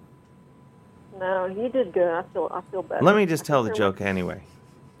 No, you did good. I feel better. Let me just tell the joke anyway.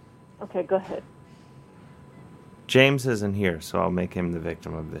 Okay, go ahead. James isn't here, so I'll make him the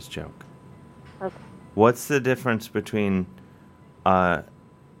victim of this joke. Okay. What's the difference between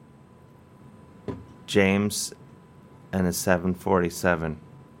James and a 747?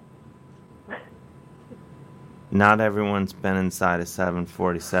 Not everyone's been inside a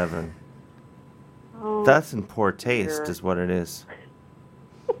 747. Oh, that's in poor taste, is what it is.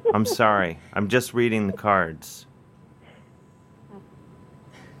 I'm sorry. I'm just reading the cards.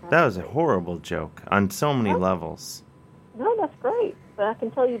 That was a horrible joke on so many levels. No, that's great. But I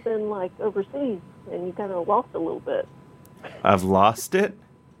can tell you've been, overseas, and you kind of lost a little bit. I've lost it?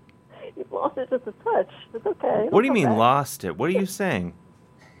 You've lost it just a touch. It's okay. What do you mean, lost it? What are you saying?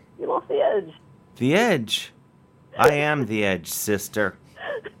 You lost the edge. The edge? I am the edge, sister.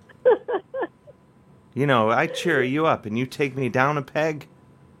 I cheer you up, and you take me down a peg?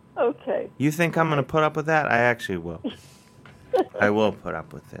 Okay. You think I'm going to put up with that? I actually will. I will put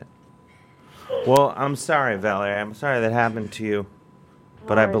up with it. Well, I'm sorry, Valerie. I'm sorry that happened to you.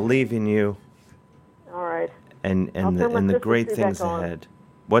 But I believe in you. All right. And the great things ahead.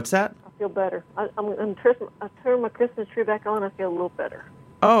 What's that? I feel better. I turn my Christmas tree back on. I feel a little better.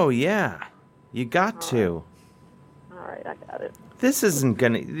 Oh, yeah. You got to. All right, I got it. This isn't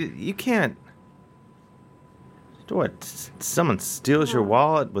going to... You can't... What? Someone steals your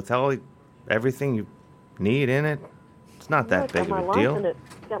wallet with everything you need in it? It's not that big of a deal. It's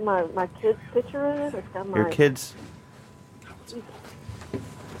got my kid's picture in it. It's got my...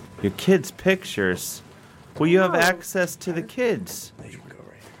 Your kids' pictures? Well, you have access to the kids.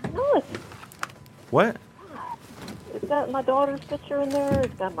 No, What? it's got my daughter's picture in there.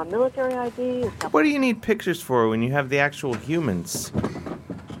 It's got my military ID. It's got What do you need pictures for when you have the actual humans?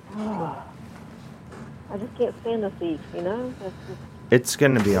 I just can't stand a thief, you know? That's just, It's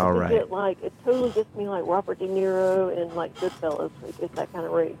going to be all right. it totally gets me like Robert De Niro and like Goodfellas. It's that kind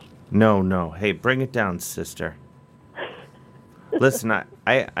of rage. No. Hey, bring it down, sister. Listen,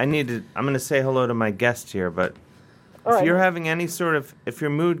 I need to... I'm going to say hello to my guest here, but if you're having any sort of... If your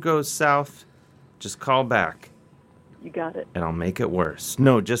mood goes south, just call back. You got it. And I'll make it worse.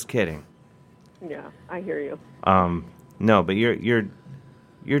 No, just kidding. Yeah, I hear you. No, but you're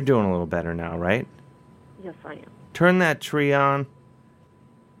doing a little better now, right? Yes, I am. Turn that tree on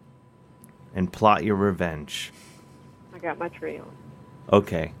and plot your revenge. I got my tree on.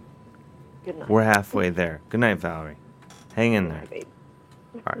 Okay. Good night. We're halfway there. Good night, Valerie. Hang in there. Babe.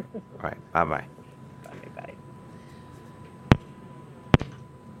 All right. Bye-bye. Bye.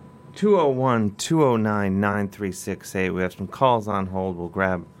 201-209-9368. We have some calls on hold we'll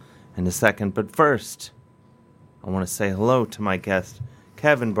grab in a second. But first, I want to say hello to my guest,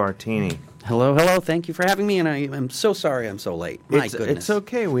 Kevin Bartini. Hello. Thank you for having me, and I am so sorry I'm so late. My goodness. It's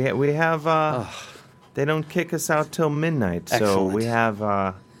okay. We have they don't kick us out till midnight, so Excellent. we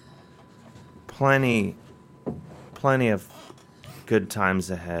have plenty of good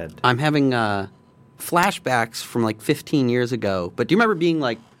times ahead. I'm having flashbacks from like 15 years ago. But do you remember being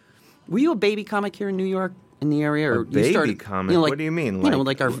like, were you a baby comic here in New York, in the area? Or baby you started, comic? Like, what do you mean?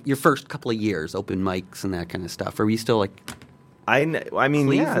 Your first couple of years, open mics and that kind of stuff. Or were you still like... I mean,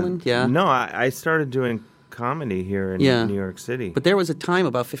 Cleveland? Yeah. No, I started doing comedy here in New York City. But there was a time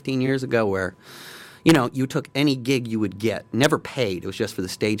about 15 years ago where, you took any gig you would get, never paid. It was just for the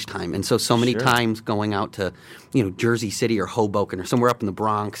stage time. And so many times going out to, Jersey City or Hoboken or somewhere up in the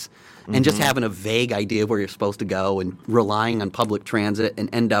Bronx and just having a vague idea of where you're supposed to go and relying on public transit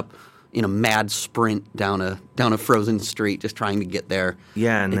and end up in a mad sprint down a frozen street just trying to get there.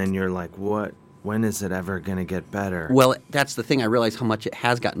 Yeah, and then you're like, what? When is it ever going to get better? Well, that's the thing. I realize how much it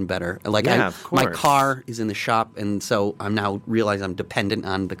has gotten better. Like, of course. My car is in the shop, and so I'm now realize I'm dependent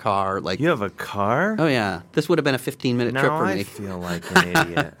on the car. Like, you have a car? Oh yeah, this would have been a 15-minute trip for me. I feel like an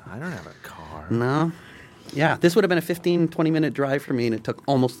idiot. I don't have a car. No. Yeah, this would have been a 15, 20-minute drive for me, and it took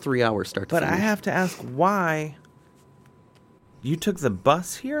almost 3 hours start to finish. But I have to ask why. You took the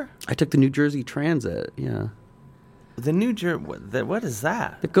bus here? I took the New Jersey Transit. Yeah. The New Jersey, what is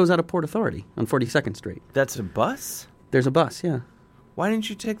that? It goes out of Port Authority on 42nd Street. That's a bus? There's a bus, yeah. Why didn't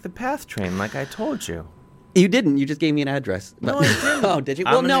you take the PATH train like I told you? You didn't. You just gave me an address. No, I didn't. Oh, did you?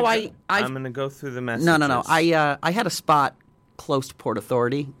 Well, no, I'm going to go through the messages. No. I had a spot close to Port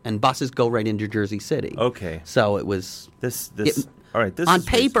Authority, and buses go right into Jersey City. Okay. So it was... All right, this on is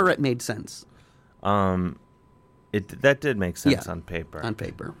paper, it made sense. That did make sense on paper. On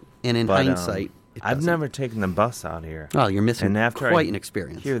paper. And in hindsight... I've never taken the bus out here. Oh, you're missing and after quite an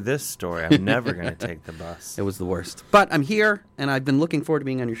experience. Hear this story, I'm never going to take the bus. It was the worst. But I'm here, and I've been looking forward to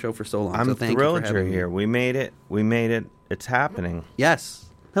being on your show for so long. I'm thank thrilled you for you're having here. Me. We made it. It's happening. Yes.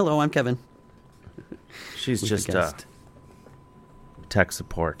 Hello, I'm Kevin. She's just tech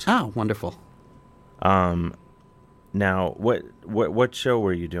support. Oh, wonderful. Now, what show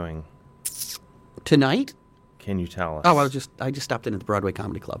were you doing tonight? Can you tell us? Oh, I just stopped in at the Broadway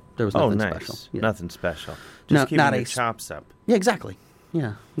Comedy Club. There was nothing special. Yeah. Nothing special. Just keeping your chops up. Yeah, exactly.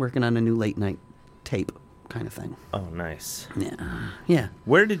 Yeah, working on a new late night tape kind of thing. Oh, nice. Yeah.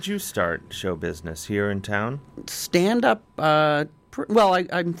 Where did you start show business? Here in town? Stand up. I'm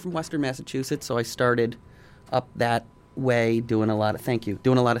from Western Massachusetts, so I started up that way doing a lot of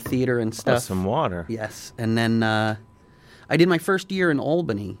theater and stuff. Oh, some water. Yes, and then I did my first year in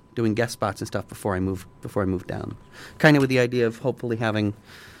Albany doing guest spots and stuff before I moved down. Kind of with the idea of hopefully having,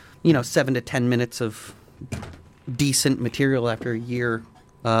 7 to 10 minutes of decent material after a year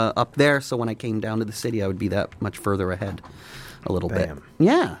up there. So when I came down to the city, I would be that much further ahead a little bit.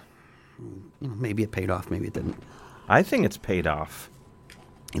 Yeah. Maybe it paid off, maybe it didn't. I think it's paid off.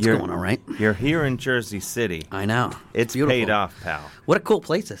 It's going all right. You're here in Jersey City. I know. It's paid off, pal. What a cool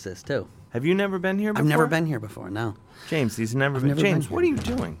place this is, too. Have you never been here before? I've never been here before, no. James, he's never been. James, what are you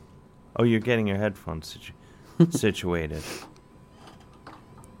doing? Oh, you're getting your headphones situated.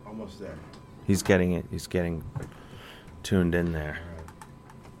 Almost there. He's getting it. He's getting tuned in there.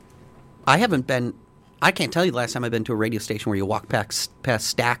 I can't tell you the last time I've been to a radio station where you walk past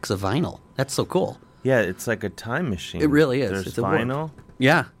stacks of vinyl. That's so cool. Yeah, it's like a time machine. It really is. There's It's a warp. vinyl.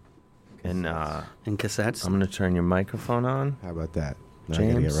 Yeah. And cassettes. I'm going to turn your microphone on. How about that? Now I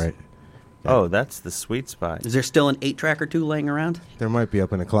gotta James? get right. Oh, that's the sweet spot. Is there still an 8-track or two laying around? There might be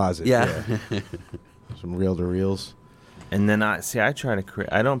up in the closet. Yeah. Some reel-to-reels. And then I try to create.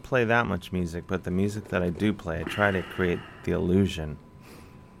 I don't play that much music, but the music that I do play, I try to create the illusion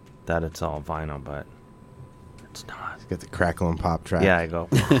that it's all vinyl, but it's not. It's got the crackle and pop track. Yeah, I go.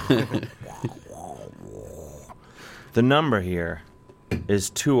 The number here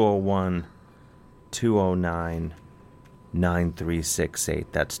is 201-209-9368.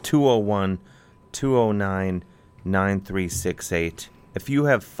 That's 201-209-9368. If you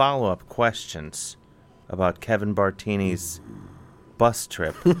have follow-up questions about Kevin Bartini's bus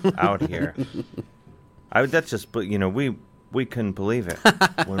trip out here, that's just, we couldn't believe it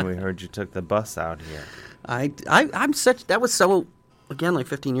when we heard you took the bus out here. That was so, again, like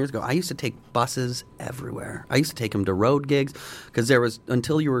 15 years ago, I used to take buses everywhere. I used to take them to road gigs because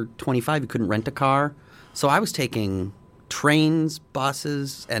until you were 25, you couldn't rent a car. So I was taking trains,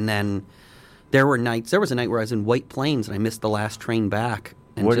 buses, and then there was a night where I was in White Plains and I missed the last train back.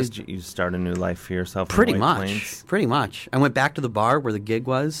 And Did you start a new life for yourself? Pretty in much. White Plains? Pretty much. I went back to the bar where the gig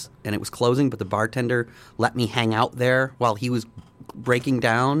was, and it was closing, but the bartender let me hang out there while he was breaking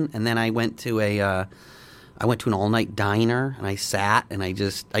down. And then I went to an all-night diner, and I sat, and I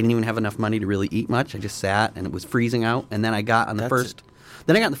didn't even have enough money to really eat much. I just sat, and it was freezing out. And then I got on the first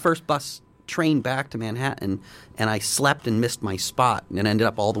bus train back to Manhattan, and I slept and missed my spot and ended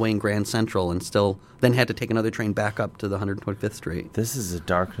up all the way in Grand Central and then had to take another train back up to the 125th Street. This is a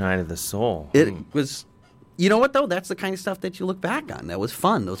dark night of the soul. It was, you know what, though? That's the kind of stuff that you look back on. That was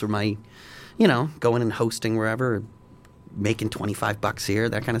fun. Those were my, going and hosting wherever, making $25 here,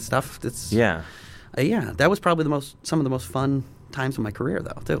 that kind of stuff. Yeah. That was probably some of the most fun times of my career,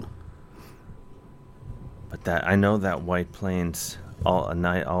 though, too. But I know that White Plains, all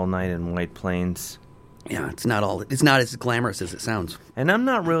night in White Plains. Yeah, it's not as glamorous as it sounds. And I'm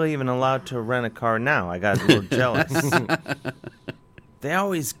not really even allowed to rent a car now. I got a little jealous. They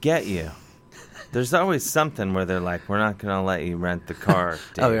always get you. There's always something where they're like, we're not going to let you rent the car,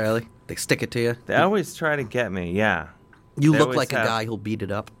 Dave. Oh, really? They stick it to you? They always try to get me, yeah. You look like a guy who'll beat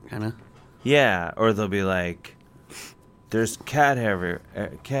it up, kind of? Yeah, or they'll be like, there's cat hair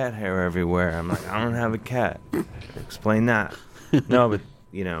everywhere. I'm like, I don't have a cat. Explain that. No, but,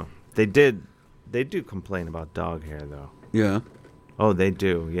 they do complain about dog hair, though. Yeah. Oh, they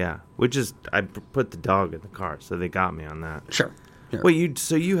do, yeah. Which is, I put the dog in the car, so they got me on that. Sure. Wait,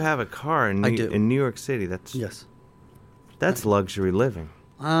 so you have a car in New York City? Yes. That's luxury living.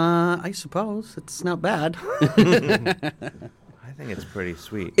 I suppose it's not bad. I think it's pretty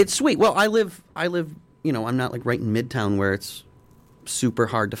sweet. It's sweet. Well, I live. I'm not like right in Midtown where it's super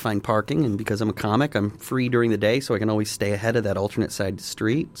hard to find parking, and because I'm a comic, I'm free during the day, so I can always stay ahead of that alternate side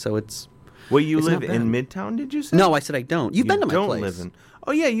street. So it's. Well, you live in Midtown, did you say? No, I said I don't. You've been to my place. Live in.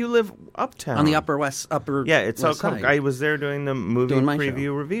 Oh yeah, you live uptown on the upper. Yeah, it's all side. I was there doing the movie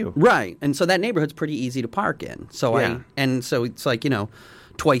preview review. Right, and so that neighborhood's pretty easy to park in. So so it's like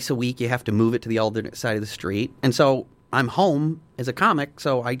twice a week you have to move it to the alternate side of the street, and so I'm home as a comic,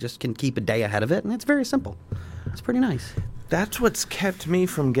 so I just can keep a day ahead of it, and it's very simple. It's pretty nice. That's what's kept me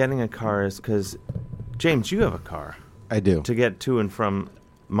from getting a car is because, James, you have a car. I do. To get to and from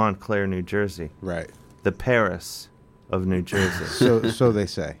Montclair, New Jersey. Right. The Paris of New Jersey. So they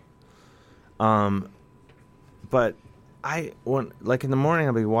say. But like in the morning,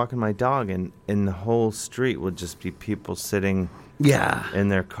 I'll be walking my dog, and in the whole street will just be people sitting in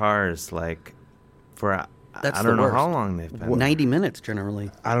their cars, like, for I don't know how long they've been. 90 minutes, generally.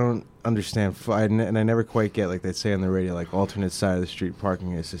 I don't understand, and I never quite get, like they say on the radio, like alternate side of the street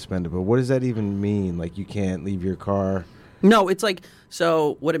parking is suspended. But what does that even mean? Like you can't leave your car? No, it's like,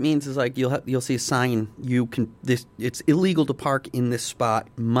 so what it means is like you'll see a sign, it's illegal to park in this spot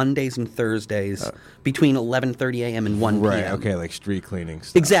Mondays and Thursdays between 11:30 a.m. and 1 p.m. Right, okay, like street cleaning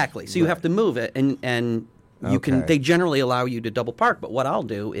stuff. Exactly. So you have to move it, and you can. They generally allow you to double park, but what I'll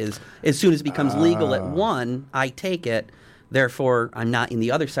do is, as soon as it becomes legal at 1, I take it. Therefore, I'm not in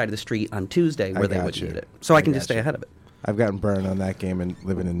the other side of the street on Tuesday where they would need it. So I can just stay ahead of it. I've gotten burned on that game and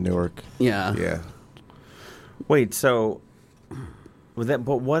living in Newark. Yeah. Yeah. Wait, so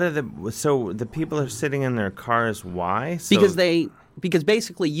the people are sitting in their cars? Why? Because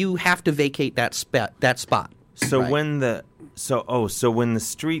basically you have to vacate that spot. So right? when the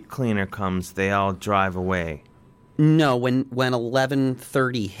street cleaner comes, they all drive away. No, when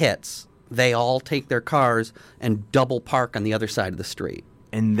 11:30 hits, they all take their cars and double park on the other side of the street.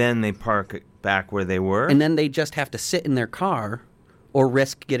 And then they park back where they were? And then they just have to sit in their car or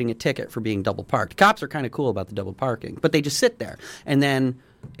risk getting a ticket for being double parked. Cops are kind of cool about the double parking, but they just sit there. And then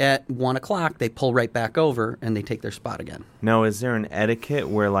at 1 o'clock, they pull right back over and they take their spot again. Now, is there an etiquette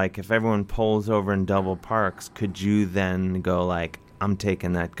where, like, if everyone pulls over and double parks, could you then go, like, I'm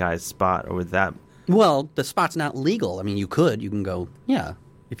taking that guy's spot, or would that... Well, the spot's not legal. I mean, you can go, yeah,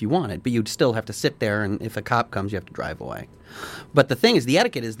 if you wanted, but you'd still have to sit there, and if a cop comes, you have to drive away. But the thing is, the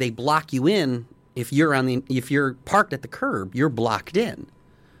etiquette is they block you in. If you're parked at the curb, you're blocked in.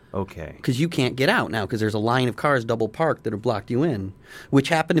 Okay. Because you can't get out now because there's a line of cars double parked that have blocked you in, which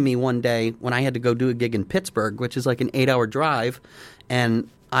happened to me one day when I had to go do a gig in Pittsburgh, which is like an 8-hour drive, and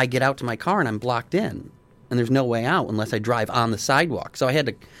I get out to my car and I'm blocked in, and there's no way out unless I drive on the sidewalk. So I had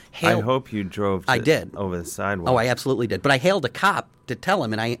to hail. I hope you drove I did. over the sidewalk. Oh, I absolutely did. But I hailed a cop to tell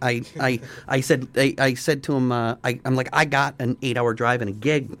him, and I said to him, I'm like, I got an 8-hour drive and a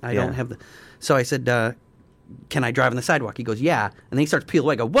gig. I don't have the... So I said, can I drive on the sidewalk? He goes, yeah. And then he starts peeling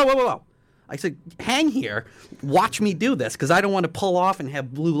away. I go, whoa, whoa, whoa, whoa. I said, hang here. Watch me do this because I don't want to pull off and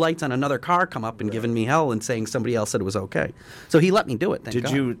have blue lights on another car come up and giving me hell and saying somebody else said it was okay. So he let me do it, thank God.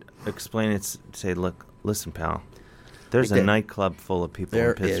 Did you explain it, say, look, listen, pal, there's I a did. nightclub full of people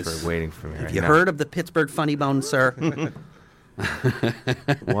There in Pittsburgh is. waiting for me Have right you now. heard of the Pittsburgh Funny Bone, sir?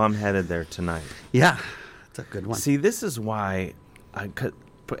 Well, I'm headed there tonight. Yeah, it's a good one. See, this is why I could...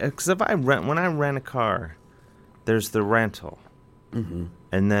 Because when I rent a car, there's the rental, and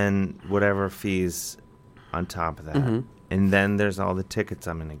then whatever fees on top of that, and then there's all the tickets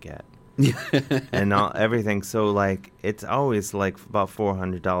I'm gonna get, and everything. So like, it's always like about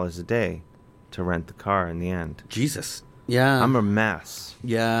 $400 a day to rent the car. In the end, Jesus, yeah, I'm a mess.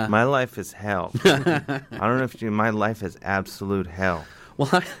 Yeah, my life is hell. I don't know if my life is absolute hell.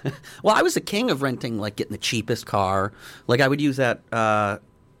 Well, I was a king of renting, like getting the cheapest car. Like I would use that.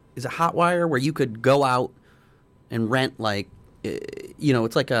 Is it Hotwire where you could go out and rent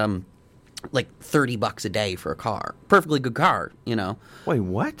it's like $30 a day for a car, perfectly good car, Wait,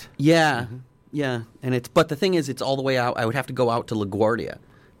 what? Yeah, yeah, but the thing is, it's all the way out. I would have to go out to LaGuardia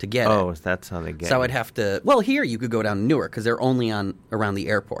to get it. Oh, that's how they get. So I'd have to. Well, here you could go down to Newark because they're only around the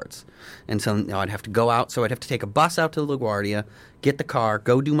airports, and so I'd have to go out. So I'd have to take a bus out to LaGuardia, get the car,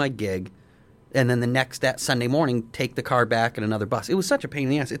 go do my gig. And then that Sunday morning, take the car back and another bus. It was such a pain in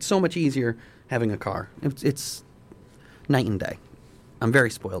the ass. It's so much easier having a car. It's night and day. I'm very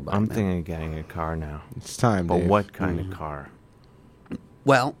spoiled by it. I'm thinking of getting a car now. It's time, But Dave. what kind of car?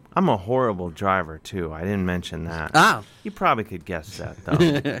 Well, I'm a horrible driver too. I didn't mention that. Ah, you probably could guess that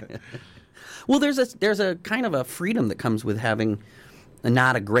though. Well, there's a kind of a freedom that comes with having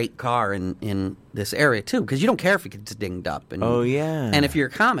not a great car in this area too, because you don't care if it gets dinged up. And, oh yeah. And if you're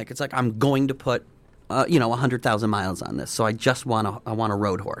a comic, it's like I'm going to put 100,000 miles on this. So I just want a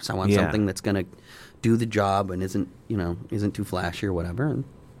road horse. I want something that's going to do the job and isn't too flashy or whatever. And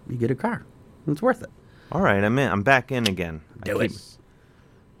you get a car. It's worth it. All right, I'm in. I'm back in again. Do it.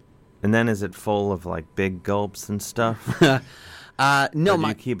 And then is it full of like big gulps and stuff? No, or do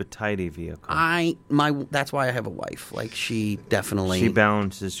you keep a tidy vehicle? That's why I have a wife. Like she definitely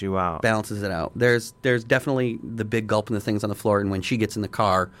balances you out. Balances it out. There's definitely the big gulp and the things on the floor, and when she gets in the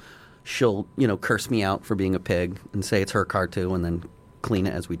car, she'll curse me out for being a pig and say it's her car too, and then clean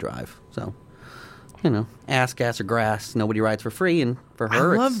it as we drive. So, ass, gas, or grass. Nobody rides for free, and for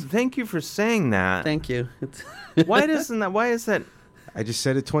her, Thank you for saying that. Thank you. Why is that? I just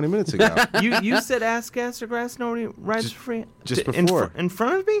said it 20 minutes ago. You said ass, gas, or grass. Nobody rides for free. Just before. In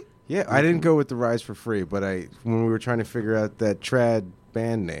front of me. Yeah, I didn't go with the rides for free, but when we were trying to figure out that trad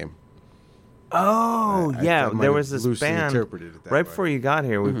band name. Oh, I there was this loosely band. interpreted it that Right way. before you got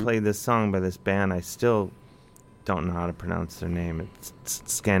here, we played this song by this band. I still don't know how to pronounce their name. It's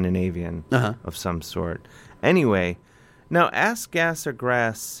Scandinavian of some sort. Anyway, now ass, gas, or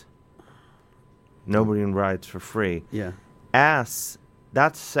grass. Nobody rides for free. Yeah. Ass,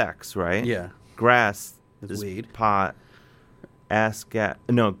 that's sex, right? Yeah. Grass is weed. Pot. Ass, gas.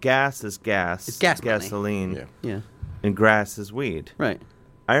 No, gas is gas. It's gas money. Gasoline. Yeah. And grass is weed. Right.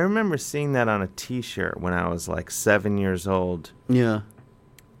 I remember seeing that on a T-shirt when I was like 7 years old. Yeah.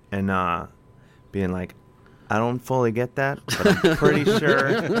 And being like, I don't fully get that, but I'm pretty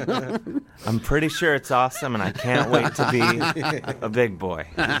sure. I'm pretty sure it's awesome, and I can't wait to be a big boy.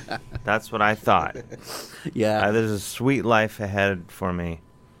 That's what I thought. Yeah. There's a sweet life ahead for me.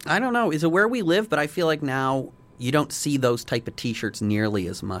 I don't know. Is it where we live? But I feel like now you don't see those type of T-shirts nearly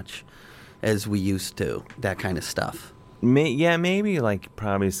as much as we used to. That kind of stuff. Maybe like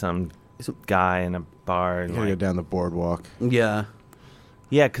probably some guy in a bar. You gotta go down the boardwalk. Yeah.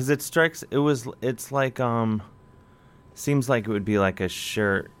 Yeah, because it's like, seems like it would be like a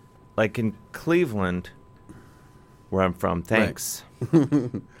shirt, like in Cleveland, where I'm from. Thanks.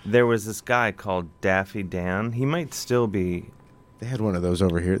 there was this guy called Daffy Dan. He might still be. They had one of those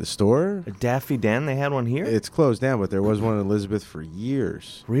over here at the store. A Daffy Dan? They had one here? It's closed down, but there was one in Elizabeth for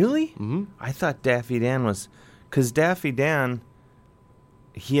years. Really? Mm-hmm. I thought Daffy Dan was... Because Daffy Dan,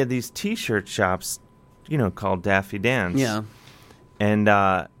 he had these T-shirt shops, called Daffy Dan's. Yeah.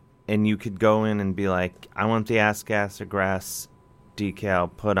 And you could go in and be like, I want the Ass, Gas, or Grass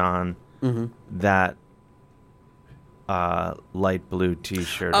decal put on that light blue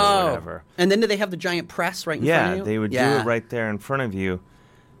T-shirt or whatever. And then do they have the giant press right in front of you? Yeah, they would do it right there in front of you.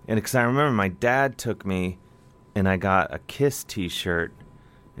 And because I remember my dad took me and I got a Kiss T-shirt,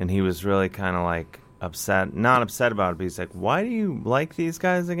 and he was really kind of like upset. Not upset about it, but he's like, why do you like these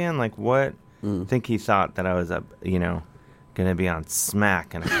guys again? Like, what? I think he thought that I was, going to be on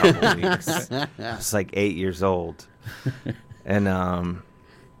Smack in a couple weeks. I was like 8 years old. And,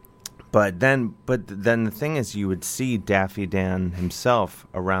 But then the thing is, you would see Daffy Dan himself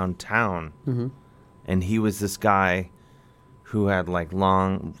around town, and he was this guy who had like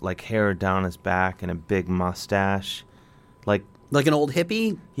long, like hair down his back and a big mustache, like an old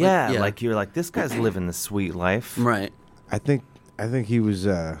hippie. Yeah, like you're like, this guy's living the sweet life, right? I think he was.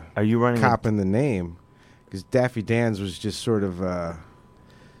 Are you running copping the name? Because Daffy Dan's was just sort of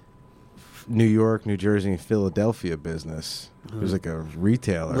New York, New Jersey, and Philadelphia business. It was like a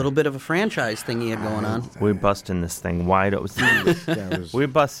retailer. A little bit of a franchise thing he had going on. We're busting this thing wide open. We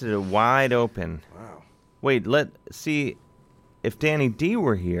busted it wide open. Wow. Wait, let's see if Danny D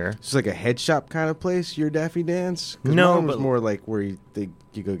were here. It's like a head shop kind of place, your Daffy Dan's? No, mine was but more like where you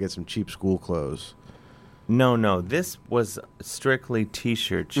go get some cheap school clothes. No. This was strictly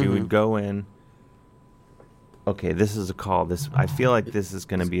T-shirts. You would go in. Okay, this is a call. I feel like this is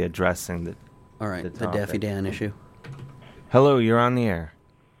going to be addressing the. All right, the Daffy Dan issue. Hello, you're on the air.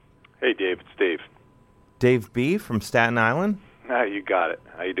 Hey, Dave. It's Dave. Dave B. from Staten Island? Ah, you got it.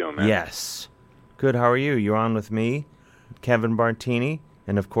 How you doing, man? Yes. Good, how are you? You're on with me, Kevin Bartini,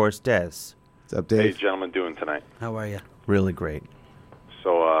 and of course, Des. What's up, Dave? How you gentlemen doing tonight? How are you? Really great.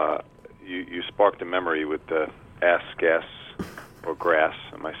 So, you sparked a memory with the ass, gas, or grass.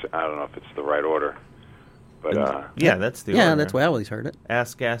 I don't know if it's the right order. But yeah, that's the order. Yeah, that's why I always heard it.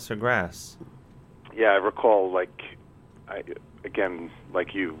 Ass, gas, or grass. Yeah, I recall, again,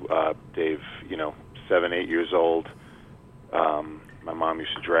 like you, Dave, 7, 8 years old, my mom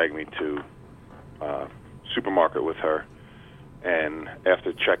used to drag me to supermarket with her, and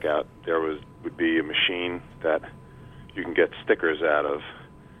after checkout, there would be a machine that you can get stickers out of,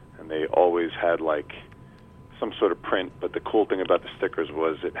 and they always had, some sort of print, but the cool thing about the stickers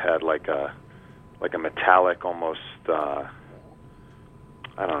was it had, like a metallic, almost, I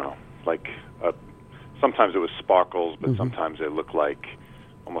don't know, sometimes it was sparkles, but sometimes it looked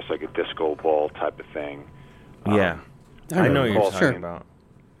almost like a disco ball type of thing. Yeah. I know what you're talking about.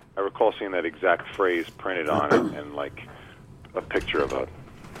 I recall seeing that exact phrase printed on it and a picture of a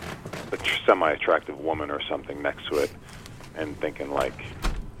semi-attractive woman or something next to it, and thinking I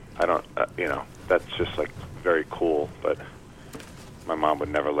don't, that's just very cool, but my mom would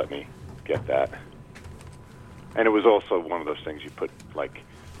never let me get that. And it was also one of those things you put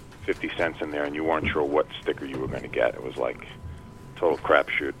 50 cents in there and you weren't sure what sticker you were going to get. It was total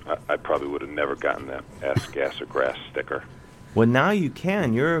crapshoot. I probably would have never gotten that ass, gas, or grass sticker. Well, now you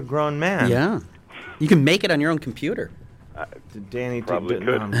can. You're a grown man. Yeah. You can make it on your own computer. Danny, probably could.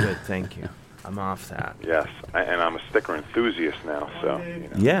 could. No, I'm good, thank you. I'm off that. Yes, and I'm a sticker enthusiast now, so.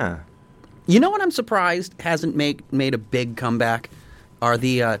 Yeah. You know what I'm surprised hasn't made a big comeback are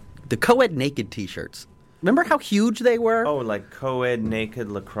the co-ed naked T-shirts. Remember how huge they were? Oh, like co-ed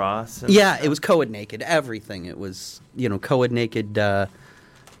naked lacrosse? Yeah, it was co-ed naked. Everything. It was, co-ed naked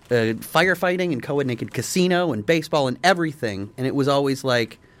firefighting and co-ed naked casino and baseball and everything. And it was always I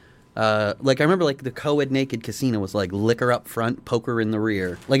remember the co-ed naked casino was liquor up front, poker in the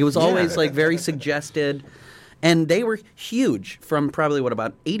rear. It was always very suggested. And they were huge from probably,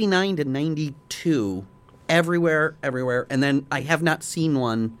 about 89 to 92, everywhere. And then I have not seen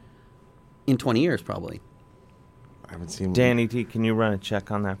one in 20 years, probably. I haven't seen one. Danny D, can you run a check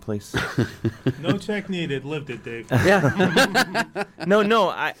on that, please? No check needed. Lived it, Dave. Yeah.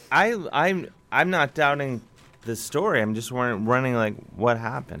 No. I'm not doubting the story. I'm just running what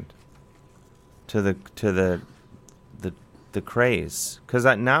happened to the craze, because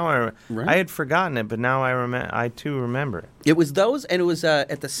I had forgotten it, but now I too remember it. It was those, and it was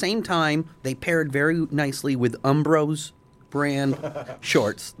at the same time they paired very nicely with Umbro's brand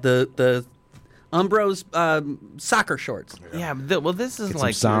shorts, the Umbro's soccer shorts. Yeah, well, this is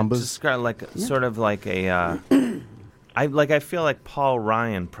Get some Sambas. sort of like a I feel like Paul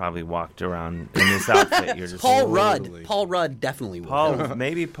Ryan probably walked around in this outfit. You're just Paul Rudd. Paul Rudd definitely would.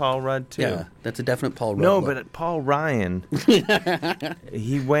 Maybe Paul Rudd too. Yeah, that's a definite Paul Rudd. No, look. but Paul Ryan,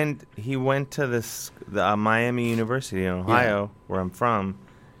 he went to the Miami University in Ohio, where I'm from,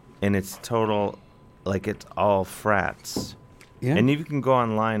 and it's total, like it's all frats. Yeah. And you can go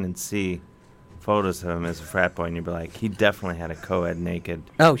online and see photos of him as a frat boy, and you'd be like, he definitely had a co-ed naked.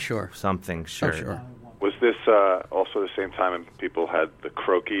 Oh, sure. Something shirt. Oh, sure. Was this also the same time when people had the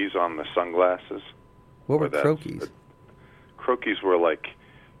croquis on the sunglasses? What were croquis? Croquis were like,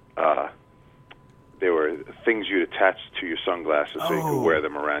 they were things you'd attach to your sunglasses so you could wear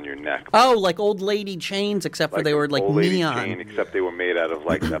them around your neck. Oh, like old lady chains, except for they were like old lady neon. chain, except they were made out of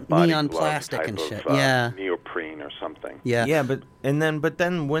like that body Neon glove plastic type and of, shit. Yeah. neoprene or something. Yeah, but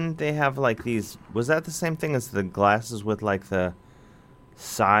then wouldn't they have like these? Was that the same thing as the glasses with like the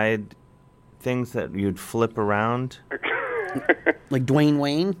side things that you'd flip around? Like Dwayne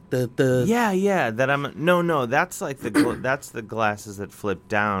Wayne, the yeah. That no. That's like that's the glasses that flip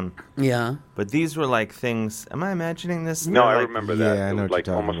down. Yeah. But these were like things. Am I imagining this? No, I Like- remember that. Yeah, I It know was what like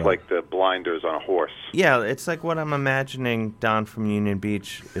you're talking almost about. like the blinders on a horse. Yeah, it's like what I'm imagining Don from Union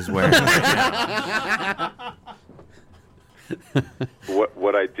Beach is wearing.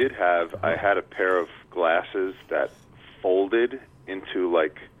 What I did have, I had a pair of glasses that folded into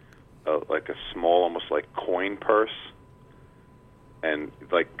like a small, almost like coin purse, and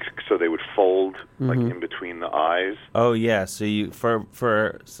like so they would fold like in between the eyes. Oh yeah, so you for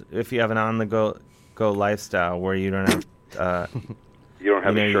if you have an on the go lifestyle where you don't have You don't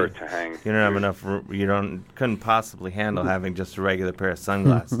have a shirt to hang. You don't have enough. Couldn't possibly handle having just a regular pair of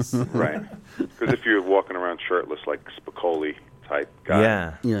sunglasses. Right. Because if you're walking around shirtless like Spicoli type guy,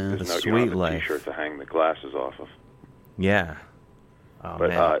 Yeah. there's The no, you sweet don't have a life. T-shirt to hang the glasses off of. Yeah. Oh But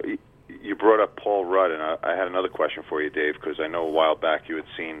man. you brought up Paul Rudd, and I had another question for you, Dave, because I know a while back you had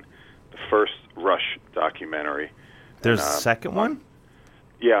seen the first Rush documentary. There's and, a second one?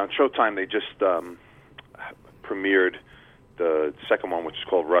 Yeah, on Showtime they just premiered the second one, which is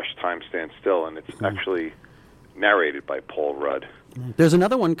called Rush Time Stand Still, and it's actually narrated by Paul Rudd. There's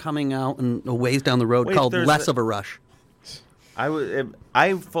another one coming out a ways down the road Wait, called there's Less of a Rush.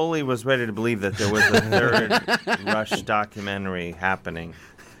 I fully was ready to believe that there was a third Rush documentary happening,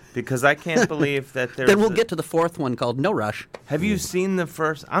 because I can't believe that there's. Then we'll get to the fourth one called No Rush. Have you seen the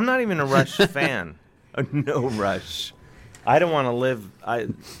first? I'm not even a Rush fan. No Rush. I don't want to live.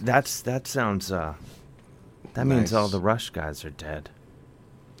 That sounds. That means Nice. all the Rush guys are dead.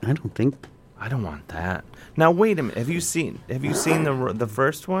 I don't think. I don't want that. Now wait a minute. Have you seen the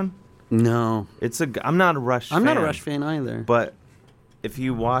first one? No. I'm not a Rush fan. I'm not a Rush fan either. But if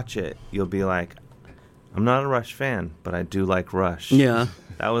you watch it, you'll be like, I'm not a Rush fan, but I do like Rush. Yeah.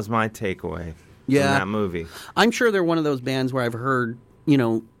 That was my takeaway from Yeah. that movie. I'm sure they're one of those bands where I've heard,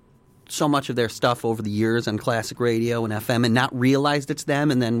 so much of their stuff over the years on classic radio and FM and not realized it's them.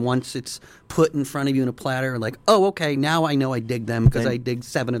 And then once it's put in front of you in a platter, like, oh, okay, now I know I dig them because I dig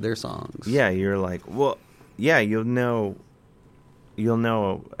 7 of their songs. Yeah, you're like, well, yeah, you'll know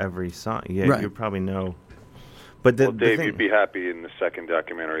every song. Yeah, Right. you'll probably know. But Well, Dave, you'd be happy in the second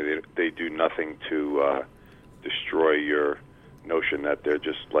documentary. They do nothing to destroy your notion that they're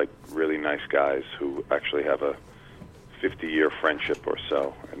just like really nice guys who actually have a 50-year friendship or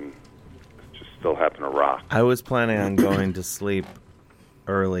so and just still happen to rock. I was planning on going to sleep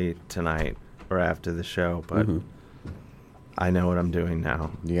early tonight or after the show, but I know what I'm doing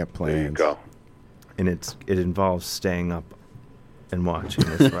now. You got plans. There you go. And it involves staying up and watching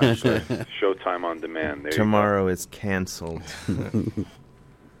this Rush. Showtime on demand. There Tomorrow is canceled.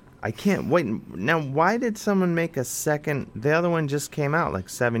 I can't wait. Now, why did someone make a second? The other one just came out like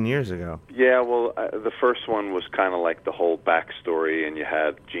 7 years ago. Yeah, well, the first one was kind of like the whole backstory, and you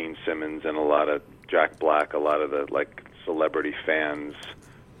had Gene Simmons and a lot of Jack Black, a lot of the like celebrity fans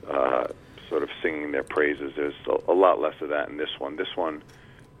sort of singing their praises. There's a lot less of that in this one. This one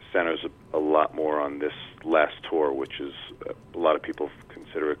centers a lot more on this last tour, which is a lot of people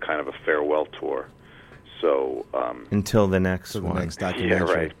consider it kind of a farewell tour. So Until the next one. next documentary.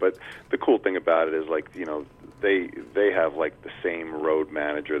 yeah, right. But the cool thing about it is, like, they have like the same road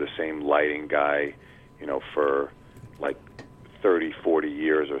manager, the same lighting guy, for like 30, 40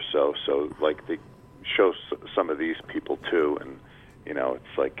 years or so. So like they show some of these people too, and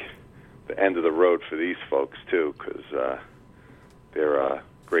it's like the end of the road for these folks too, because their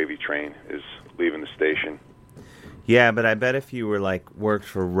gravy train is leaving the station. Yeah, but I bet if you were worked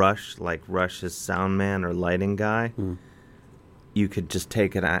for Rush, like Rush's sound man or lighting guy, you could just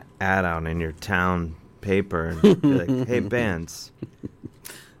take an ad out in your town paper and be like, "Hey, bands,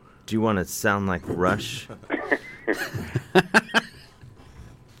 do you want to sound like Rush?"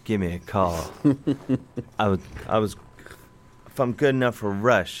 Give me a call. I was. If I'm good enough for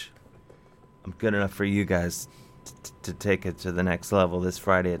Rush, I'm good enough for you guys to take it to the next level this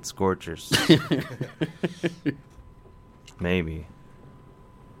Friday at Scorchers. Maybe.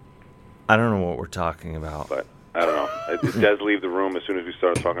 I don't know what we're talking about. But I don't know. Did Des leave the room as soon as we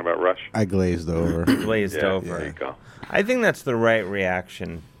started talking about Rush? I glazed over. Glazed over. There you go. I think that's the right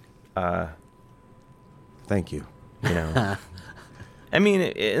reaction. Thank you. You know, I mean,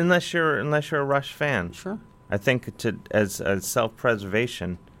 unless you're a Rush fan, sure. I think as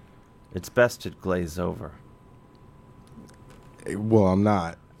self-preservation, it's best to glaze over. Well, I'm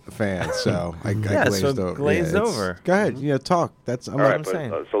not a fan, so I glazed over. Glaze over. Go ahead, talk. That's All right,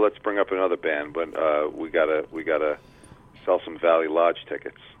 so let's bring up another band, but we gotta sell some Valley Lodge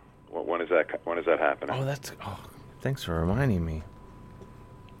tickets. When is that happening? Oh, thanks for reminding me.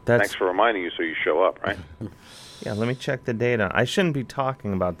 Thanks for reminding you, so you show up, right? Yeah, let me check the date. I shouldn't be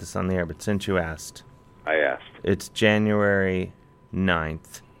talking about this on the air, but since you asked. I asked. It's January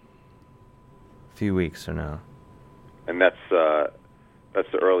 9th. A few weeks from now. And that's the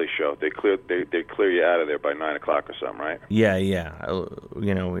early show. They clear you out of there by 9 o'clock or something, right? Yeah. We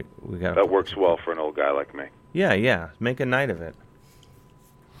got. That works well for an old guy like me. Yeah. Make a night of it.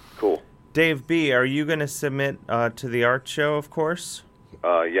 Cool. Dave B., are you going to submit to the art show, of course?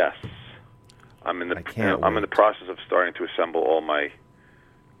 Yes. I'm in the process of starting to assemble all my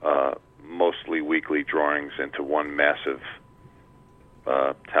mostly weekly drawings into one massive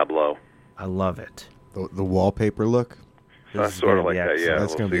tableau. I love it. The wallpaper look? Sort of like that, yeah.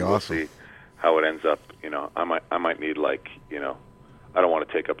 That's going to be awesome. We'll see how it ends up. I might need I don't want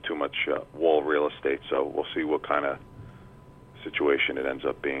to take up too much wall real estate, so we'll see what kind of situation it ends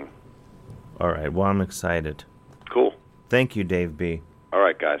up being. All right. Well, I'm excited. Cool. Thank you, Dave B. All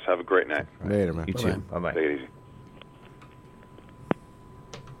right, guys. Have a great night. Later, man. You too. Bye-bye. Take it easy.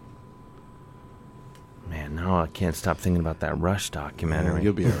 Man, now I can't stop thinking about that Rush documentary. Yeah,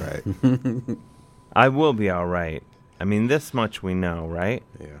 you'll be all right. I will be all right. I mean, this much we know, right?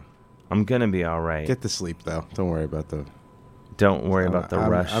 Yeah. I'm going to be all right. Get to sleep, though. Don't worry about the... Don't worry about the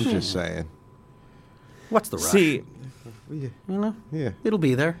Rush. I'm just saying. What's the Rush? See... Yeah. It'll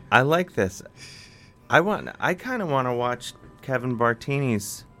be there. I like this. I kind of want to watch Kevin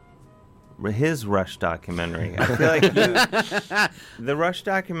Bartini's his Rush documentary. I feel like the Rush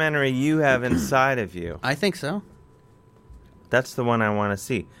documentary you have inside of you. I think so. That's the one I want to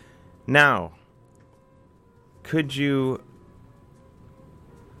see. Now, could you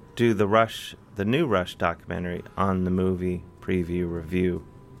do the new Rush documentary on the movie preview review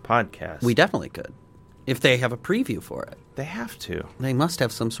podcast? We definitely could. If they have a preview for it. They have to. They must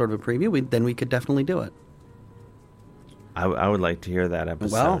have some sort of a preview. Then we could definitely do it. I would like to hear that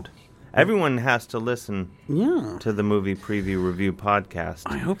episode. Well, everyone has to listen to the movie preview review podcast.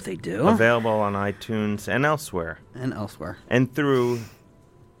 I hope they do. Available on iTunes and elsewhere. And through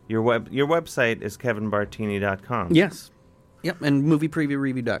your website is kevinbartini.com. Yes. Yep, and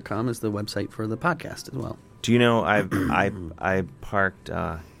moviepreviewreview.com is the website for the podcast as well. Do you know I parked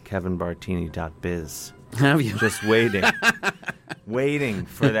kevinbartini.biz. Have you? Just waiting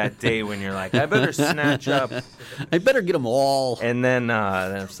for that day when you're like, I better snatch up. I better get them all. And then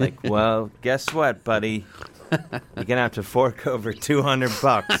it's like, well, guess what, buddy? You're going to have to fork over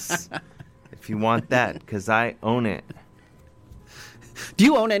 $200 if you want that, because I own it. Do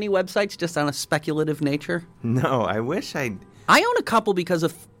you own any websites just on a speculative nature? No, I wish I own a couple because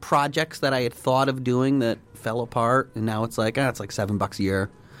of projects that I had thought of doing that fell apart, and now it's like $7 a year.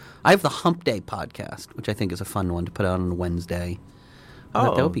 I have the Hump Day podcast, which I think is a fun one to put out on a Wednesday.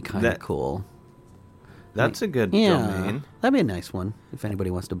 That would be kind of cool. That's a good domain. That'd be a nice one if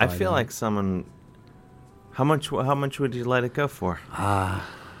anybody wants to buy it. I feel like someone... How much would you let it go for?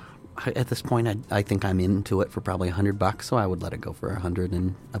 At this point, I think I'm into it for probably $100, so I would let it go for 100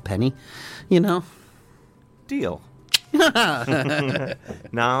 and a penny. Deal. No,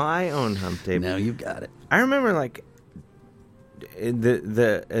 I own Hump Day. No, you got it. I remember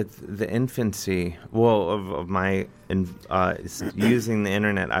the infancy, of my using the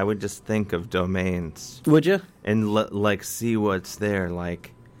internet. I would just think of domains. Would you? And see what's there.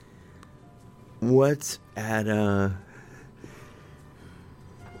 What's at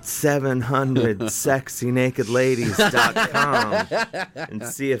 700sexynakedladies.com and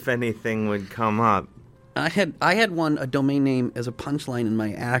see if anything would come up. I had a domain name as a punchline in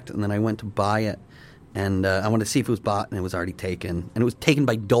my act, and then I went to buy it. And I wanted to see if it was bought, and it was already taken. And it was taken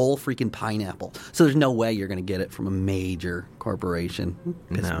by Dole freaking Pineapple. So there's no way you're going to get it from a major corporation.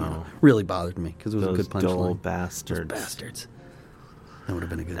 No. Really bothered me because it was a good punchline. Dole bastards. Those bastards. That would have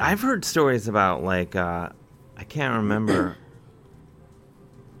been a good one. I've heard stories about, I I can't remember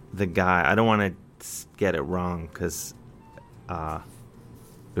the guy. I don't want to get it wrong because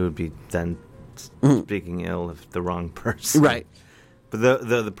it would be then speaking ill of the wrong person. Right. But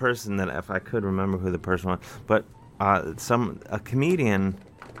the person that, if I could remember who the person was, but a comedian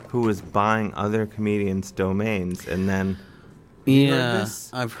who was buying other comedians' domains, and then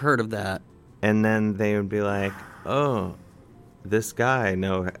I've heard of that. And then they would be like, "Oh, this guy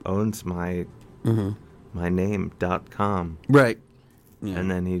owns my my name.com." Right. Yeah.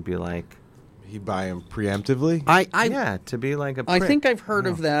 And then he'd be like, he'd buy him preemptively. To be like a I prick. think I've heard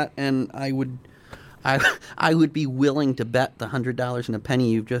of that, and I would be willing to bet the $100 and a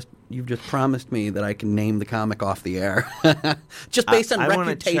penny you've just promised me that I can name the comic off the air, just based on I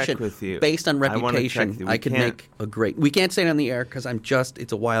wanna reputation. check with you. Based on I wanna check reputation, with you. I could make a great. We can't say it on the air because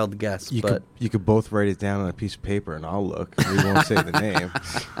it's a wild guess. You but could both write it down on a piece of paper, and I'll look. We won't say the name.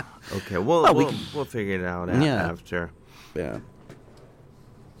 Okay, we'll figure it out after. Yeah.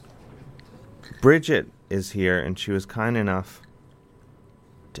 Bridget is here, and she was kind enough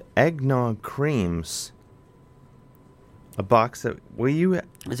to eggnog creams. A box of...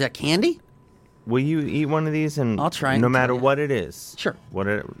 Is that candy? Will you eat one of these? And I'll try. No matter what it is. Sure.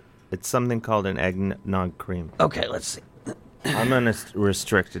 It's something called an eggnog cream. Okay, let's see. I'm on a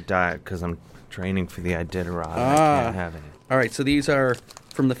restricted diet because I'm training for the Iditarod. I can't have it. All right, so these are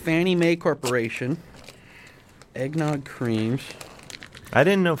from the Fannie Mae Corporation. Eggnog creams. I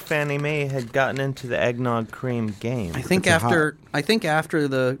didn't know Fannie Mae had gotten into the eggnog cream game. I think after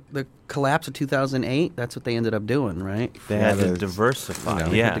the collapse of 2008, that's what they ended up doing, right? They had to diversify.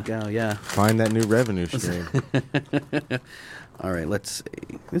 They had to go, find that new revenue stream. All right, let's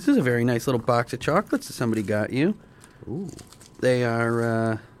see. This is a very nice little box of chocolates that somebody got you. Ooh. They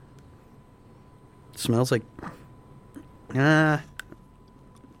are. Smells like.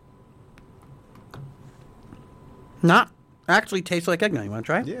 Not actually tastes like eggnog. You want to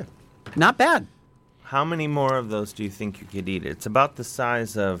try it? Yeah. Not bad. How many more of those do you think you could eat? It's about the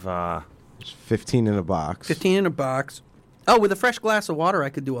size of... It's 15 in a box. 15 in a box. Oh, with a fresh glass of water, I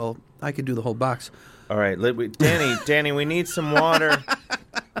could do the whole box. All right, Danny, we need some water.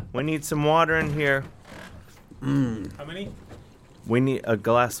 We need some water in here. How many? We need a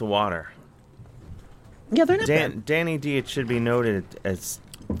glass of water. Yeah, they're not bad. Danny D, it should be noted as...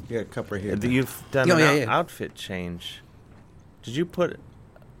 Yeah, a cup right here. You've done an outfit change. Did you put...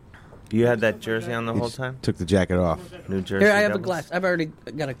 You had that jersey on the whole time? Took the jacket off. New jersey. Here, I have a glass. I've already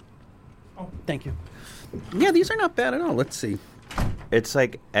got a... Oh, thank you. Yeah, these are not bad at all. Let's see. It's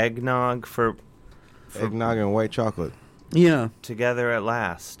like eggnog for eggnog and white chocolate. Yeah. Together at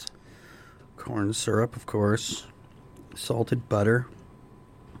last. Corn syrup, of course. Salted butter.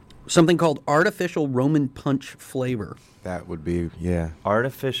 Something called artificial Roman punch flavor. That would be, yeah.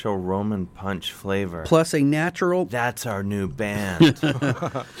 Artificial Roman punch flavor. Plus a natural... That's our new band.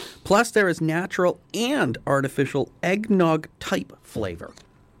 Plus there is natural and artificial eggnog type flavor.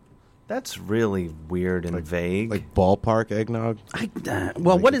 That's really weird and vague. Like ballpark eggnog?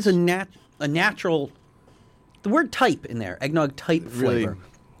 What is a natural... The word type in there, eggnog type flavor,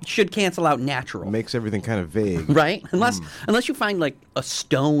 should cancel out natural. Makes everything kind of vague. Right? Unless you find like a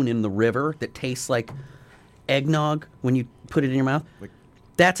stone in the river that tastes like eggnog when you put it in your mouth.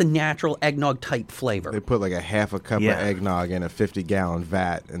 That's a natural eggnog type flavor. They put like a half a cup of eggnog in a 50-gallon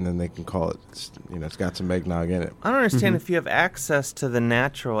vat, and then they can call it, it's got some eggnog in it. I don't understand if you have access to the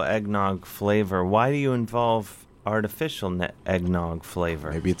natural eggnog flavor, why do you involve artificial eggnog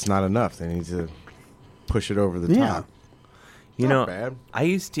flavor? Maybe it's not enough. They need to push it over the top. You Not know, bad. I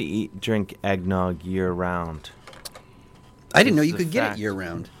used to drink eggnog year-round. I didn't know you could get it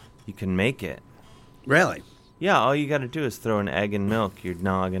year-round. You can make it. Really? Yeah, all you got to do is throw an egg in milk. You're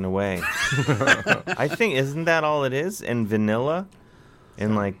nogging away. I think, isn't that all it is? And vanilla?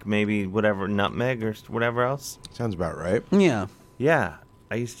 And like maybe whatever, nutmeg or whatever else? Sounds about right. Yeah. Yeah,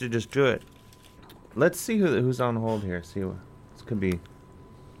 I used to just do it. Let's see who's on hold here. See, this could be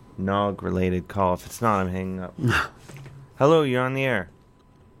nog-related call. If it's not, I'm hanging up. Hello, you're on the air.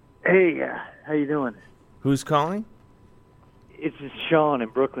 Hey, how you doing? Who's calling? It's just Sean in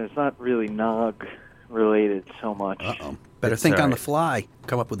Brooklyn. It's not really nog related so much. Uh-oh. Better think on the fly.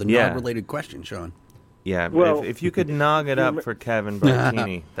 Come up with a nog-related question, Sean. Yeah, Well, if you could nog it up for Kevin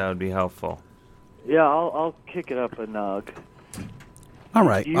Bartini, that would be helpful. Yeah, I'll kick it up a nog. All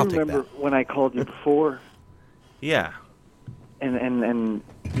right, Do you remember when I called you before? Yeah. And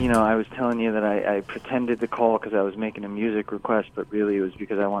you know, I was telling you that I pretended to call because I was making a music request, but really it was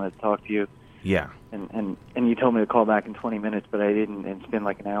because I wanted to talk to you. Yeah. And you told me to call back in 20 minutes, but I didn't, and it's been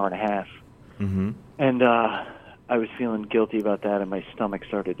like an hour and a half. Mm-hmm. And I was feeling guilty about that, and my stomach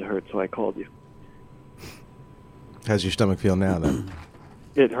started to hurt, so I called you. How's your stomach feel now, then?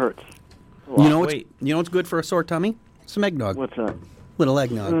 It hurts. You know what's good for a sore tummy? Some eggnog. What's that? Little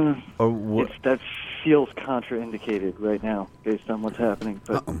eggnog. That feels contraindicated right now, based on what's happening.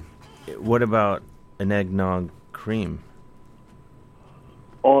 But What about an eggnog cream?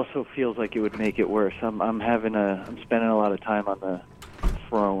 also feels like it would make it worse. I'm spending a lot of time on the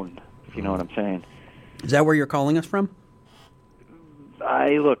throne, if you know what I'm saying. Is that where you're calling us from? I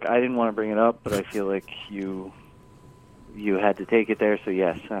didn't want to bring it up, but I feel like you had to take it there, so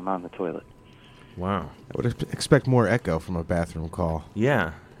yes, I'm on the toilet. Wow. I would expect more echo from a bathroom call.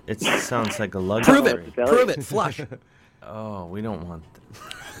 Yeah. It sounds like a luxury. Prove it. Flush. Oh, we don't want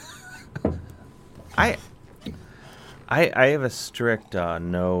that. I have a strict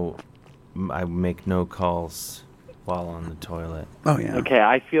no. I make no calls while on the toilet. Oh yeah. Okay,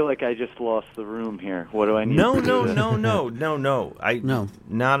 I feel like I just lost the room here. What do I need? No, to do no, to- no, no, no, no. No,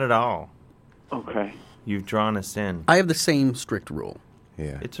 not at all. Okay. You've drawn us in. I have the same strict rule.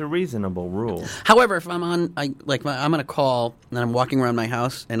 Yeah. It's a reasonable rule. However, if I'm on a call and I'm walking around my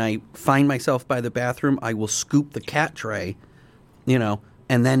house and I find myself by the bathroom, I will scoop the cat tray,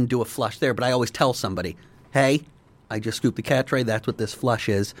 and then do a flush there. But I always tell somebody, "Hey, I just scooped the cat tray. That's what this flush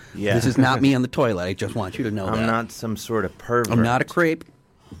is. Yeah. This is not me on the toilet. I just want you to know that. I'm not some sort of pervert. I'm not a creep.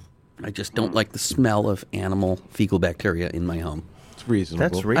 I just don't like the smell of animal fecal bacteria in my home. It's reasonable.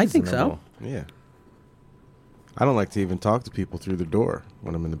 That's reasonable. I think so. Yeah. I don't like to even talk to people through the door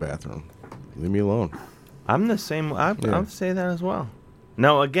when I'm in the bathroom. Leave me alone. I'm the same. I'll say that as well.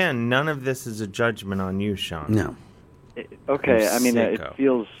 No, again, none of this is a judgment on you, Sean. No. Okay, I mean, Sicko. it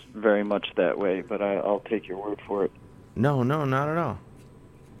feels very much that way, but I'll take your word for it. No, not at all.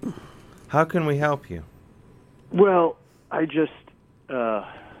 How can we help you? Well, I just, I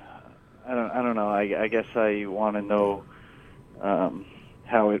don't know. I guess I want to know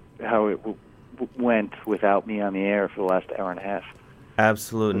how it went without me on the air for the last hour and a half.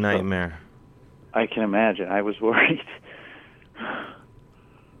 Absolute nightmare. I can imagine. I was worried.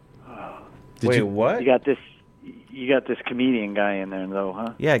 Wait, what? You got this comedian guy in there, though,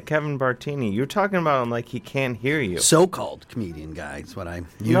 huh? Yeah, Kevin Bartini. You're talking about him like he can't hear you. So-called comedian guy is what I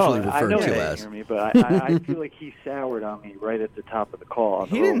usually refer I know to he as. Hear me, but I feel like he soured on me right at the top of the call.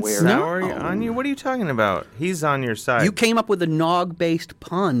 He didn't sour on you. What are you talking about? He's on your side. You came up with a nog-based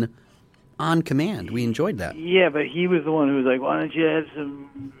pun on command. We enjoyed that. Yeah, but he was the one who was like, "Why don't you have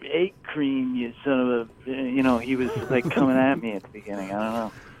some egg cream, you son of a..." He was like coming at me at the beginning. I don't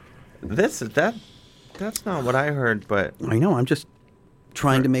know. That's not what I heard, but I know. I'm just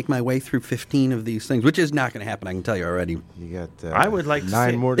trying to make my way through 15 of these things, which is not going to happen. I can tell you already. You got. I would like to 9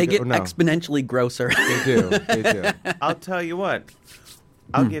 see- more. They to get go. No. exponentially grosser. They do. They do. I'll tell you what.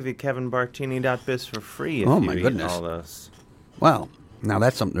 I'll give you kevinbartini.biz for free if Oh, you my eat goodness. all those. Well, now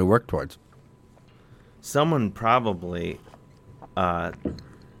that's something to work towards. Someone probably bought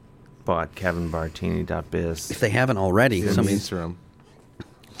kevinbartini.biz. If they haven't already, Yeah,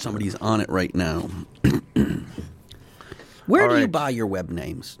 somebody's on it right now. Where do you buy your web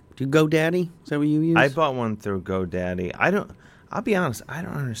names? Do you GoDaddy? Is that what you use? I bought one through GoDaddy. I'll be honest, I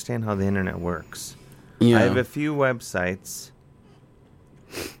don't understand how the internet works. Yeah. I have a few websites,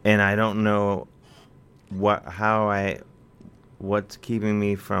 and I don't know what's keeping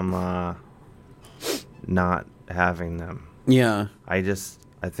me from not having them. Yeah. I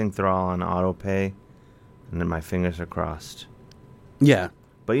think they're all on auto pay, and then my fingers are crossed. Yeah.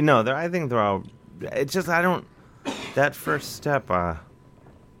 But I think they're all. It's just I don't. That first step,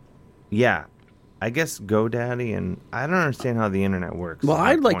 yeah, I guess GoDaddy, and I don't understand how the internet works. Well, is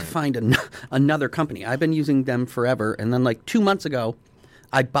my I'd like to point. find another company. I've been using them forever, and then 2 months ago,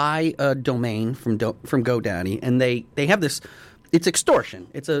 I buy a domain from GoDaddy, and they have this. It's extortion.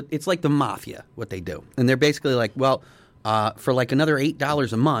 It's like the mafia what they do, and they're basically like, well, for another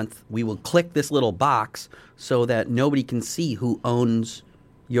 $8 a month, we will click this little box so that nobody can see who owns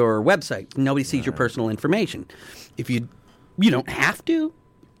your website. Nobody sees your personal information. If you don't have to,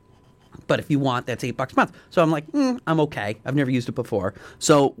 but if you want, that's $8 a month. So I'm like, I'm okay. I've never used it before.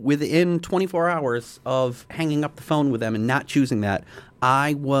 So within 24 hours of hanging up the phone with them and not choosing that,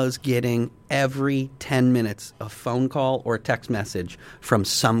 I was getting every 10 minutes a phone call or a text message from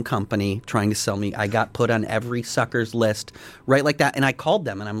some company trying to sell me. I got put on every sucker's list, right like that. And I called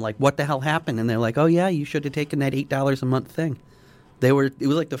them, and I'm like, what the hell happened? And they're like, oh, yeah, you should have taken that $8 a month thing. It was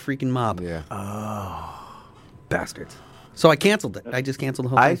like the freaking mob. Yeah. Oh, bastards. So I canceled it. I just canceled the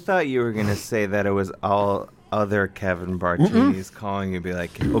whole thing. I thought you were going to say that it was all other Kevin Bartinis calling you, be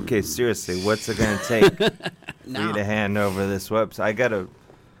like, okay, seriously, what's it going to take for you to hand over this website? I got to.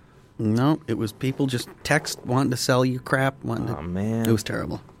 No, it was people just wanting to sell you crap. Man. It was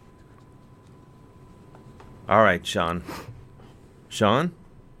terrible. All right, Sean. Sean?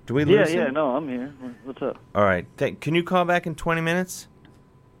 Do we lose him? No, I'm here. What's up? All right. Can you call back in 20 minutes?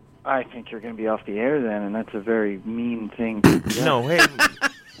 I think you're going to be off the air then, and that's a very mean thing to do. No, hey.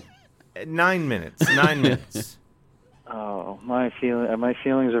 9 minutes. 9 minutes. Oh, my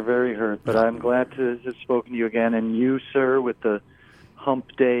feelings are very hurt, but I'm glad to have spoken to you again. And you, sir, with the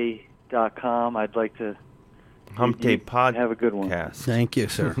humpday.com, I'd like to... Hump Day Podcast. Have a good one. Thank you,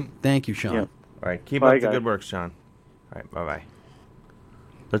 sir. Thank you, Sean. Yeah. All right, keep Bye, up the guys. good work, Sean. All right, bye-bye.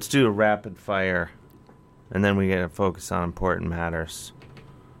 Let's do a rapid fire, and then we got to focus on important matters.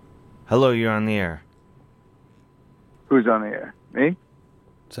 Hello, you're on the air. Who's on the air? Me?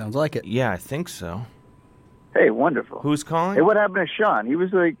 Sounds like it. Yeah, I think so. Hey, wonderful. Who's calling? Hey, what happened to Sean? He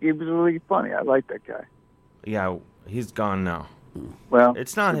was really funny. I like that guy. Yeah, he's gone now. Well,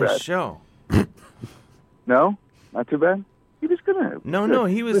 It's not too his bad. show. No, not too bad. He was gonna. No,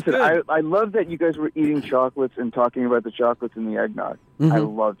 he was Listen, good. I love that you guys were eating chocolates and talking about the chocolates and the eggnog. Mm-hmm. I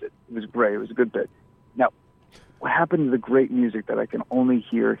loved it. It was great. It was a good bit. Now, what happened to the great music that I can only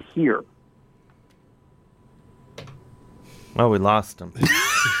hear here? Oh, we lost him.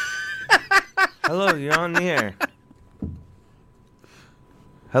 Hello, you're on the air.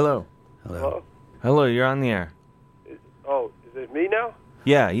 Hello. Hello? Hello, you're on the air. Is it me now?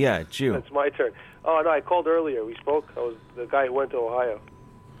 Yeah, it's you. It's my turn. Oh, no, I called earlier. We spoke. I was the guy who went to Ohio.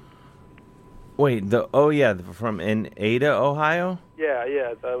 Wait, from in Ada, Ohio? Yeah,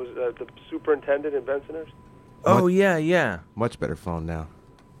 I was the superintendent in Bensonhurst. Oh, yeah. Much better phone now.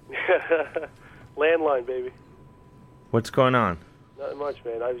 Landline, baby. What's going on? Not much,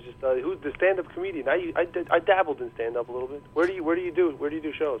 man. I was just who's the stand-up comedian? I dabbled in stand-up a little bit. Where do you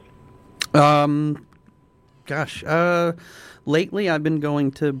do shows? Lately I've been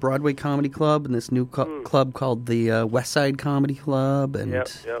going to Broadway Comedy Club and this new club called the West Side Comedy Club and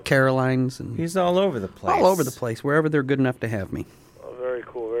Yep. Caroline's. And he's all over the place. All over the place, wherever they're good enough to have me. Oh, very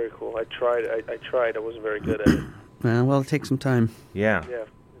cool, very cool. I tried. I tried. I wasn't very good at it. Well, it takes some time. Yeah. Yeah,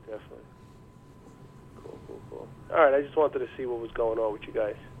 definitely. Cool. All right, I just wanted to see what was going on with you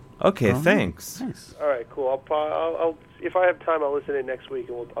guys. Okay, thanks. Nice. All right, cool. I'll if I have time, I'll listen in next week,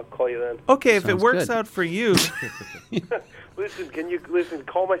 and I'll call you then. Okay, if it works out for you. Listen, can you listen?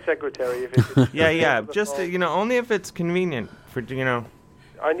 Call my secretary if it's Yeah. Just only if it's convenient for send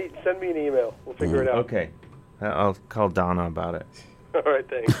me an email. We'll figure it out. Okay, I'll call Donna about it. All right,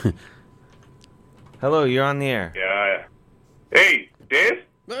 thanks. Hello, you're on the air. Yeah. Hey, Dave?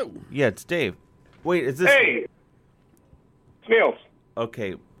 No. Yeah, it's Dave. Wait, is this? Hey, it's Niels.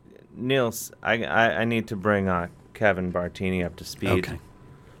 Okay, Niels, I need to bring Kevin Bartini up to speed. Okay.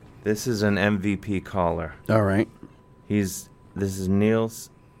 This is an MVP caller. All right. This is Niels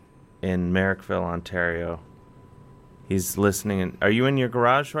in Merrickville, Ontario. He's listening. Are you in your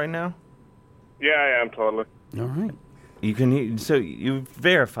garage right now? Yeah, I am totally. All right. So you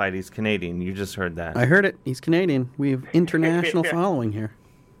verified he's Canadian. You just heard that. I heard it. He's Canadian. We have international following here.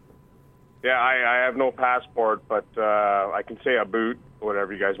 Yeah, I have no passport, but I can say a boot,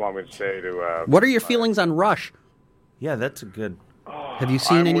 whatever you guys want me to say to. What are your feelings on Rush? Yeah, that's a good. Have you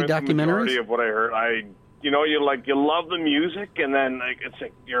seen any with the majority documentaries? of what I heard. You love the music, and then it's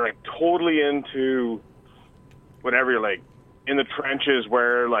like you're like totally into whatever you're like in the trenches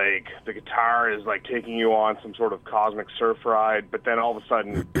where like the guitar is like taking you on some sort of cosmic surf ride, but then all of a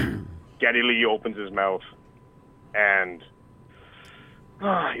sudden Geddy Lee opens his mouth and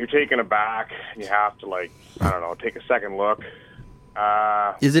you're taken aback. You have to take a second look.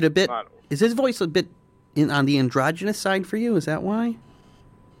 Is it a bit? Is his voice a bit on the androgynous side for you? Is that why?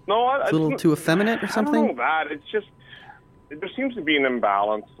 No, It's a little too effeminate or something? I don't know that. It's just there seems to be an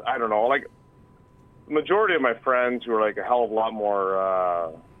imbalance. I don't know. Like the majority of my friends who are like a hell of a lot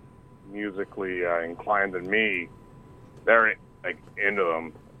more musically inclined than me, they're like into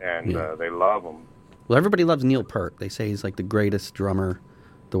them and they love them. Well, everybody loves Neil Peart. They say he's like the greatest drummer,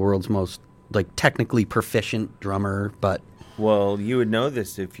 the world's most technically proficient drummer. But well, you would know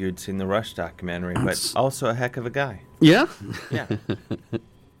this if you'd seen the Rush documentary, but also a heck of a guy. Yeah. Yeah.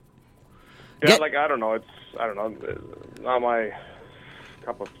 Yeah, I don't know. It's not my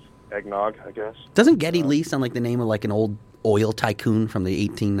cup of eggnog, I guess. Doesn't Geddy Lee sound like the name of like an old oil tycoon from the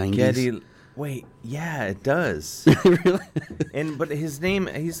 1890s? Geddy. Wait, yeah, it does. Really? But his name,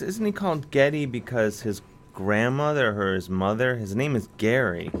 isn't he called Geddy because his grandmother or his mother? His name is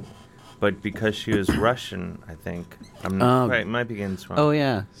Gary, but because she was Russian, I think. I'm not right. Might be getting this wrong. Oh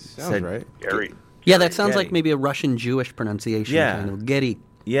yeah, sounds right. Gary. Yeah, that sounds Geddy. like maybe a Russian Jewish pronunciation. Yeah. Kind of. Geddy.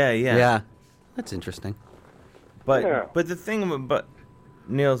 Yeah. That's interesting. But the thing about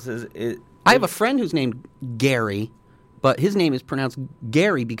Niels is I have a friend who's named Gary, but his name is pronounced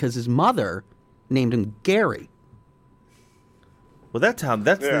Gary because his mother named him Gary. Well, that's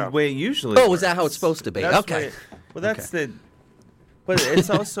the way it usually Oh, works. is that how it's supposed to be? That's Okay. But it's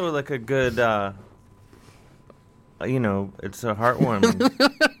also like a good, it's a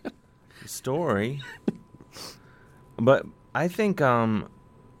heartwarming story. But I think,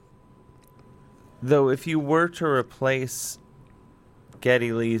 though, if you were to replace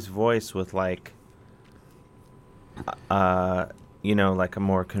Geddy Lee's voice with like a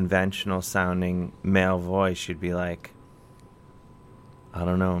more conventional sounding male voice, you'd be like, I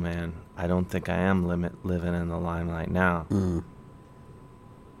don't know, man. I don't think I am living in the limelight now.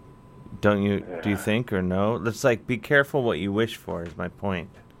 Don't you? Do you think or no? It's like, be careful what you wish for. Is my point.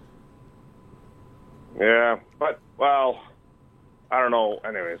 Yeah, but well, I don't know.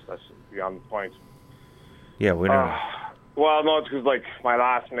 Anyways, that's beyond the point. Yeah, we don't. Well, no, it's because like my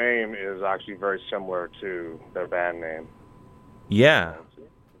last name is actually very similar to their band name. Yeah,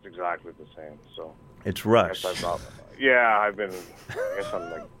 It's exactly the same. So it's Rush. I guess I guess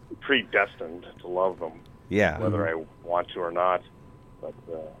I'm like predestined to love them. Yeah. Whether I want to or not. But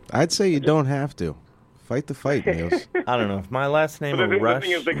I'd say you don't have to. Fight the fight, Niels. I don't know if my last name But were the Rush. thing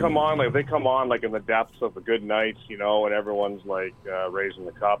is, they come on like in the depths of a good night, and everyone's like raising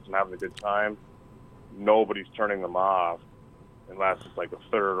the cups and having a good time. Nobody's turning them off unless it's like the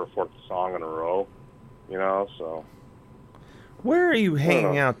third or fourth song in a row, So Where are you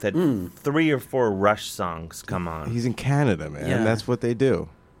hanging out that 3 or 4 Rush songs come on? He's in Canada, man. Yeah. That's what they do.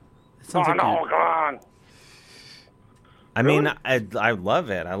 no, come on. I mean, I love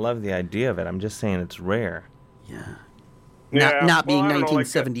it. I love the idea of it. I'm just saying it's rare. Not being I don't know,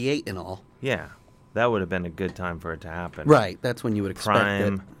 1978 and all. Yeah, that would have been a good time for it to happen. Right, that's when you would expect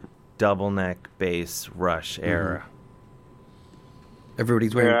Prime, it. double neck bass Rush era.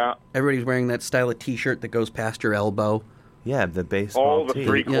 Everybody's wearing that style of T-shirt that goes past your elbow. Yeah, the baseball. the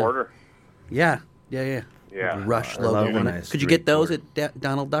 3/4. Yeah. Yeah. The Rush I love logo a on it. nice Could you get those at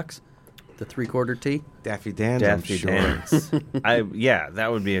Donald Duck's? The 3/4 T? Daffy Dan's, Daffy I'm sure. Dan's.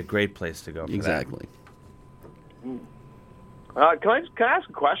 That would be a great place to go for Exactly. Can I ask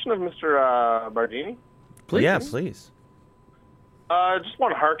a question of Mr. Bartini? Please. Yeah, please. Just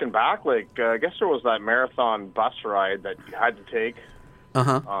want to harken back. Like, I guess there was that marathon bus ride that you had to take.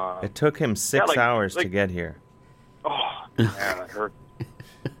 It took him 6 hours to get here. Oh, man, that hurt.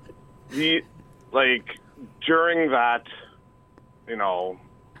 During that,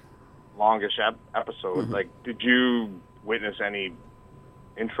 longish episode, did you witness any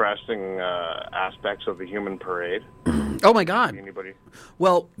interesting aspects of the human parade? Oh my God! Anybody?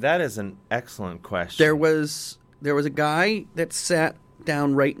 Well, that is an excellent question. There was a guy that sat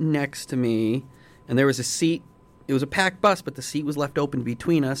down right next to me, and there was a seat. It was a packed bus, but the seat was left open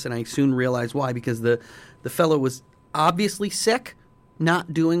between us, and I soon realized why, because the fellow was obviously sick,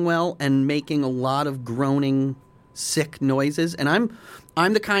 not doing well, and making a lot of groaning, sick noises. And I'm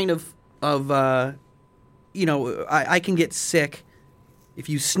the kind of I can get sick if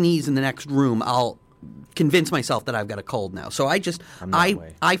you sneeze in the next room. I'll convince myself that I've got a cold now. So I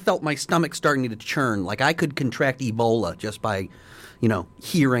felt my stomach starting to churn, like I could contract Ebola just by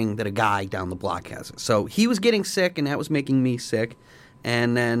hearing that a guy down the block has it. So he was getting sick, and that was making me sick.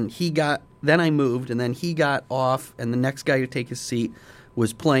 And then I moved, and then he got off, and the next guy to take his seat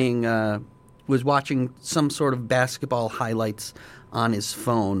was was watching some sort of basketball highlights on his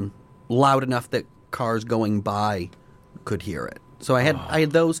phone, loud enough that cars going by could hear it. So I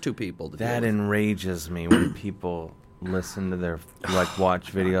had those two people to That deal with. enrages me when people listen to their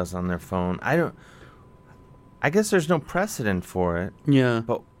watch videos on their phone. I guess there's no precedent for it. Yeah.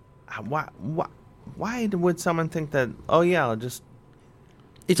 But why would someone think that? Oh yeah, I'll just.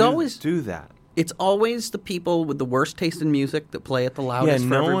 Always do that. It's always the people with the worst taste in music that play it the loudest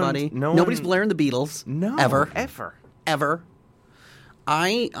for everybody. Nobody's blaring the Beatles. No, ever.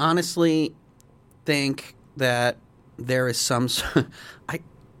 I honestly think that there is some. I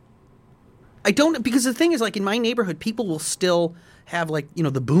don't, because the thing is, in my neighborhood, people will still have the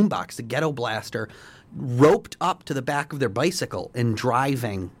boombox, the ghetto blaster, roped up to the back of their bicycle and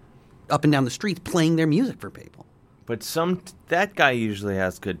driving up and down the streets, playing their music for people. But that guy usually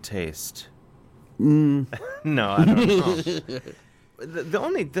has good taste. No, I don't know.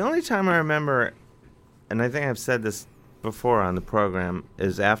 the only time I remember, and I think I've said this before on the program,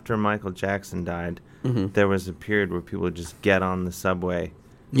 is after Michael Jackson died. Mm-hmm. There was a period where people would just get on the subway,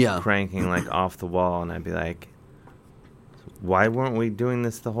 cranking off the wall, and I'd be like, "Why weren't we doing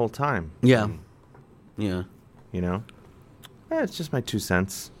this the whole time?" Yeah. It's just my 2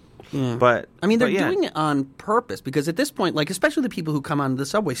 cents. Yeah. But I mean, they're doing it on purpose, because at this point, especially the people who come onto the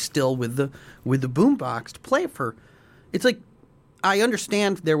subway still with the boombox to play it for, it's like, I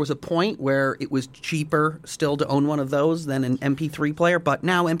understand there was a point where it was cheaper still to own one of those than an MP3 player, but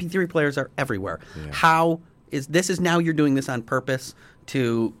now MP3 players are everywhere. Yeah. How is now you're doing this on purpose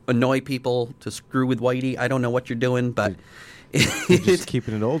to annoy people, to screw with Whitey? I don't know what you're doing, but You're just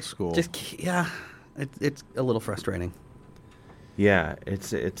keeping it old school. It's a little frustrating. Yeah,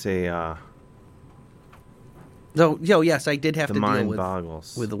 it's a. So, yes, I did have The to deal mind with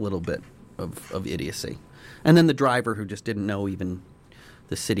boggles. with a little bit of idiocy, and then the driver who just didn't know even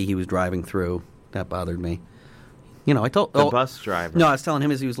the city he was driving through, that bothered me. I told The bus driver. No, I was telling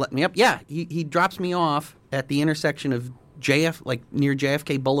him as he was letting me up. Yeah, he drops me off at the intersection of near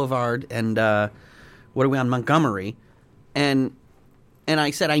JFK Boulevard and what are we on, Montgomery, and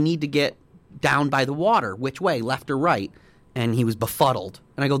I said I need to get down by the water. Which way, left or right? And he was befuddled.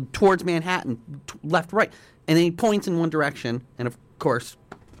 And I go towards Manhattan, left, right. And then he points in one direction, and of course,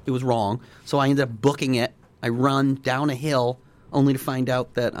 it was wrong. So I ended up booking it. I run down a hill, only to find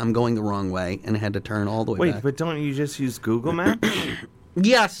out that I'm going the wrong way, and I had to turn all the way Wait, back. but don't you just use Google Maps?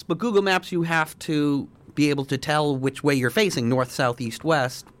 Yes, but Google Maps, you have to be able to tell which way you're facing, north, south, east,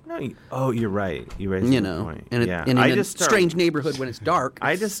 west. No, you're right. You raised a good point. In Yeah. in a strange neighborhood when it's dark.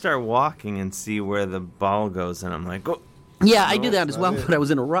 I just start walking and see where the ball goes, and I'm like, oh. Yeah, I do that as well, but I was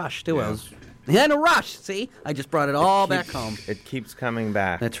in a rush, too. I was in a rush, see? I just brought it all back home. It keeps coming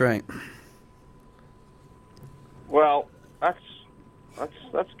back. That's right. Well, that's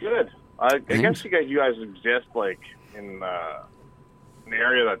good. I guess you guys exist like in an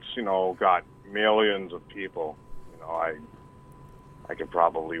area that's got millions of people. I could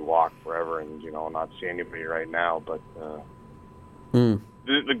probably walk forever and not see anybody right now. But do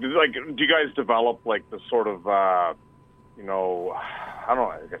you guys develop like the sort of I don't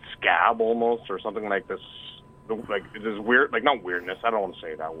know, like a scab almost or something like this? Like this weird, like not weirdness. I don't want to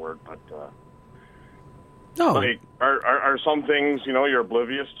say that word, but. No. Like, are some things, you're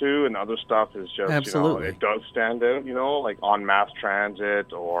oblivious to, and other stuff is just, Absolutely. it does stand out, like on mass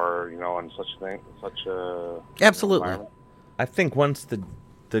transit or, in such a... Absolutely. I think once the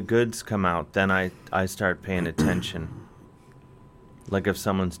goods come out, then I start paying attention. Like if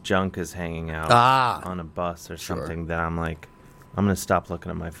someone's junk is hanging out on a bus or something, then I'm like, I'm going to stop looking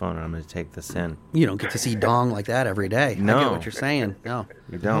at my phone and I'm going to take this in. You don't get to see dong like that every day. No. I get what you're saying. No.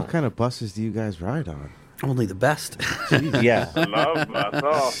 You don't. What kind of buses do you guys ride on? Only the best. Yeah. Love that.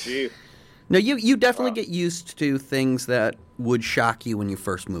 Oh, jeez. No, you definitely get used to things that would shock you when you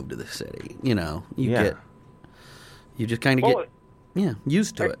first moved to the city. You just kind of get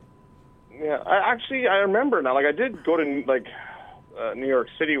used to it. Yeah, I remember now. Like I did go to New York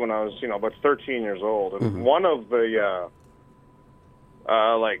City when I was about 13 years old, and one of the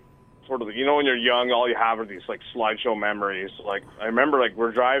sort of when you're young, all you have are these like slideshow memories. Like I remember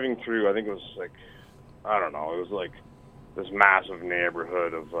we're driving through. I think it was I don't know. It was like this massive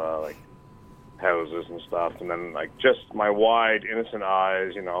neighborhood of houses and stuff, and then just my wide, innocent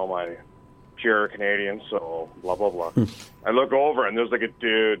eyes, my pure Canadian soul, blah blah blah. I look over and there's a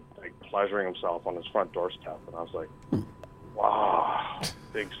dude pleasuring himself on his front doorstep, and I was like, "Wow,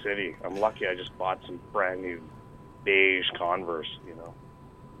 big city. I'm lucky. I just bought some brand new beige Converse."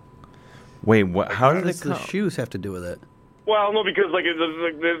 Wait, what? How does the shoes have to do with it? Well, no, because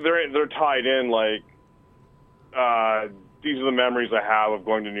they're tied in these are the memories I have of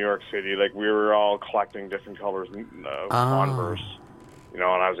going to New York City. We were all collecting different colors of Converse, and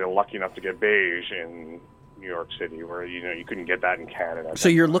I was lucky enough to get beige in New York City, where you couldn't get that in Canada. So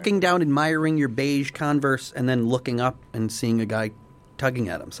you're looking down, admiring your beige Converse, and then looking up and seeing a guy tugging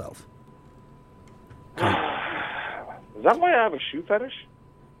at himself. Is that why I have a shoe fetish?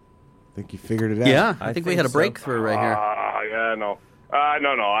 I think you figured it out. Yeah, I think we had a breakthrough right here. Yeah, no.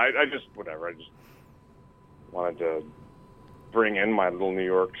 No. I just, whatever. I just wanted to bring in my little New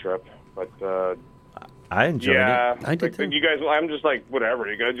York trip. But, I enjoyed it. I did too. You guys, I'm just whatever.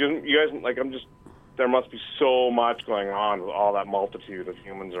 You guys, I'm just, there must be so much going on with all that multitude of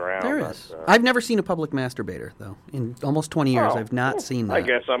humans around. There is. I've never seen a public masturbator, though. In almost 20 years, I've not seen that. I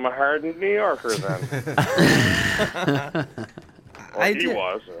guess I'm a hardened New Yorker then. I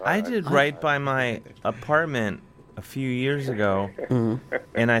did right by my apartment a few years ago,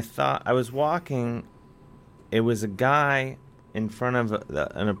 and I thought I was walking. It was a guy in front of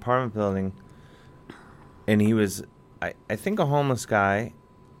an apartment building, and he was, I think, a homeless guy,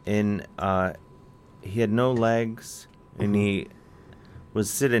 and he had no legs, and he was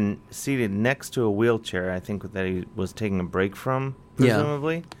seated next to a wheelchair. I think that he was taking a break from,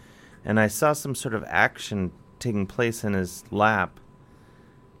 presumably, and I saw some sort of action taking place in his lap.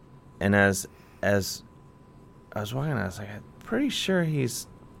 And as I was walking, I was like, I'm pretty sure he's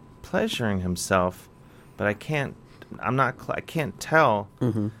pleasuring himself, but I can't I can't tell.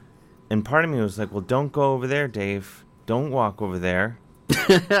 Mm-hmm. And part of me was like, well, don't go over there, Dave. Don't walk over there.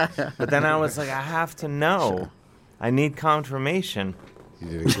 But then I was like, I have to know. Sure. I need confirmation.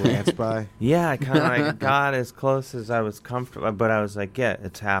 You did a glance by? Yeah, I kind of like got as close as I was comfortable, but I was like, yeah,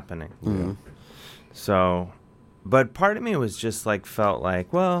 it's happening. Mm-hmm. So, but part of me was just like, felt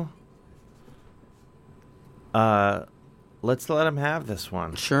like, well, let's let him have this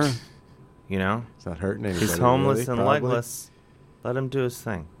one. Sure. You know? It's not hurting anybody. He's homeless really, and probably. legless. Let him do his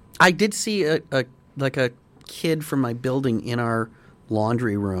thing. I did see a kid from my building in our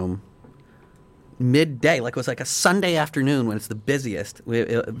laundry room midday, like it was like a Sunday afternoon when it's the busiest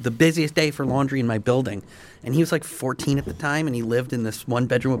day for laundry in my building. And he was like 14 at the time, and he lived in this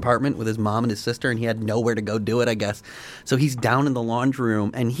one-bedroom apartment with his mom and his sister, and he had nowhere to go do it, I guess. So he's down in the laundry room,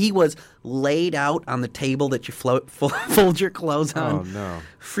 and he was laid out on the table that you fold your clothes on. Oh, no.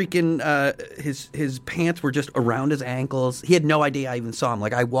 Freaking, his pants were just around his ankles. He had no idea I even saw him.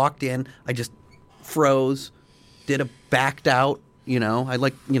 Like, I walked in, I just froze, backed out. You know,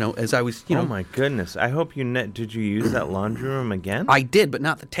 as I was, Oh my goodness! I hope you did you use that laundry room again? I did, but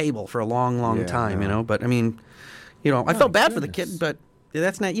not the table for a long time. No. You know, but I mean, I felt bad for the kid, but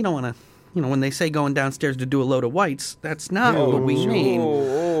that's not. You don't want to. When they say going downstairs to do a load of whites, that's not what we mean.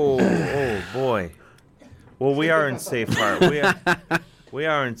 Oh boy! Well, we are in safe harbor. We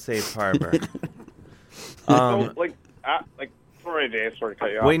are in safe harbor. Sorry, Dave. Sorry to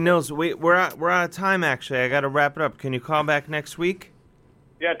cut you off. Wait, Nils, we're out of time. Actually, I got to wrap it up. Can you call back next week?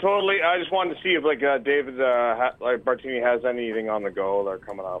 Yeah, totally. I just wanted to see if David Bartini has anything on the go that are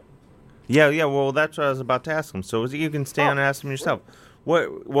coming up. Yeah. Well, that's what I was about to ask him. So you can stay on and ask him yourself.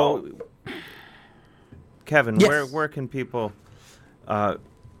 Kevin, yes. where can people?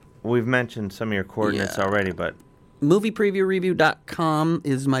 We've mentioned some of your coordinates already, but moviepreviewreview.com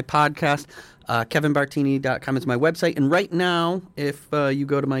is my podcast. KevinBartini.com is my website. And right now, if you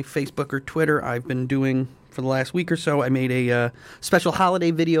go to my Facebook or Twitter, I've been doing, for the last week or so, I made a special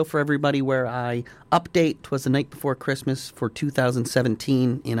holiday video for everybody where I update 'Twas the Night Before Christmas for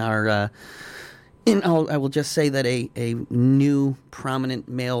 2017 in our... I will just say that a new prominent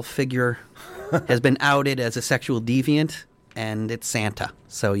male figure has been outed as a sexual deviant, and it's Santa.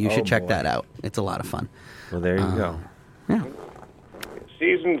 So you should check that out. It's a lot of fun. Well, there you go. Yeah.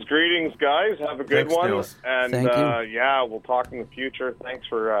 Season's greetings, guys. Have a good Thanks, one. Nils. And Thank you. we'll talk in the future. Thanks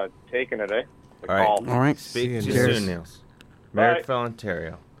for taking it, eh? All right. Call. All right. Speak to you Cheers. soon, Nils. Bye. Merrickville,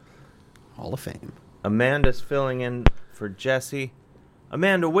 Ontario. Hall of Fame. Amanda's filling in for Jesse.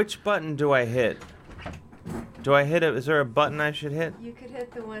 Amanda, which button do I hit? Do I hit it? Is there a button I should hit? You could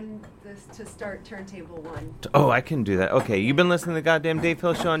hit the one to start turntable 1. Oh, I can do that. Okay, you've been listening to the goddamn Dave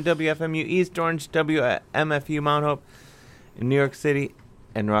Hill Show on WFMU East Orange, WMFU Mount Hope in New York City,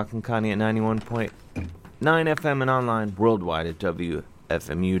 and Rockland County at 91.9 FM and online worldwide at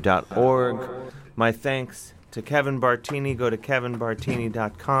WFMU.org. My thanks to Kevin Bartini. Go to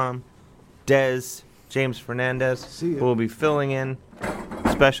kevinbartini.com. James Fernandez, who will be filling in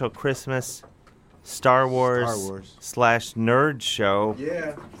special Christmas Star Wars / nerd show.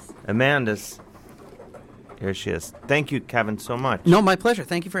 Yeah. Amanda's. Here she is. Thank you, Kevin, so much. No, my pleasure.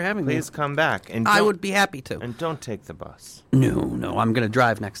 Thank you for having me. Please come back. And I would be happy to. And don't take the bus. No, I'm going to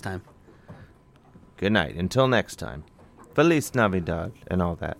drive next time. Good night. Until next time. Feliz Navidad and all that.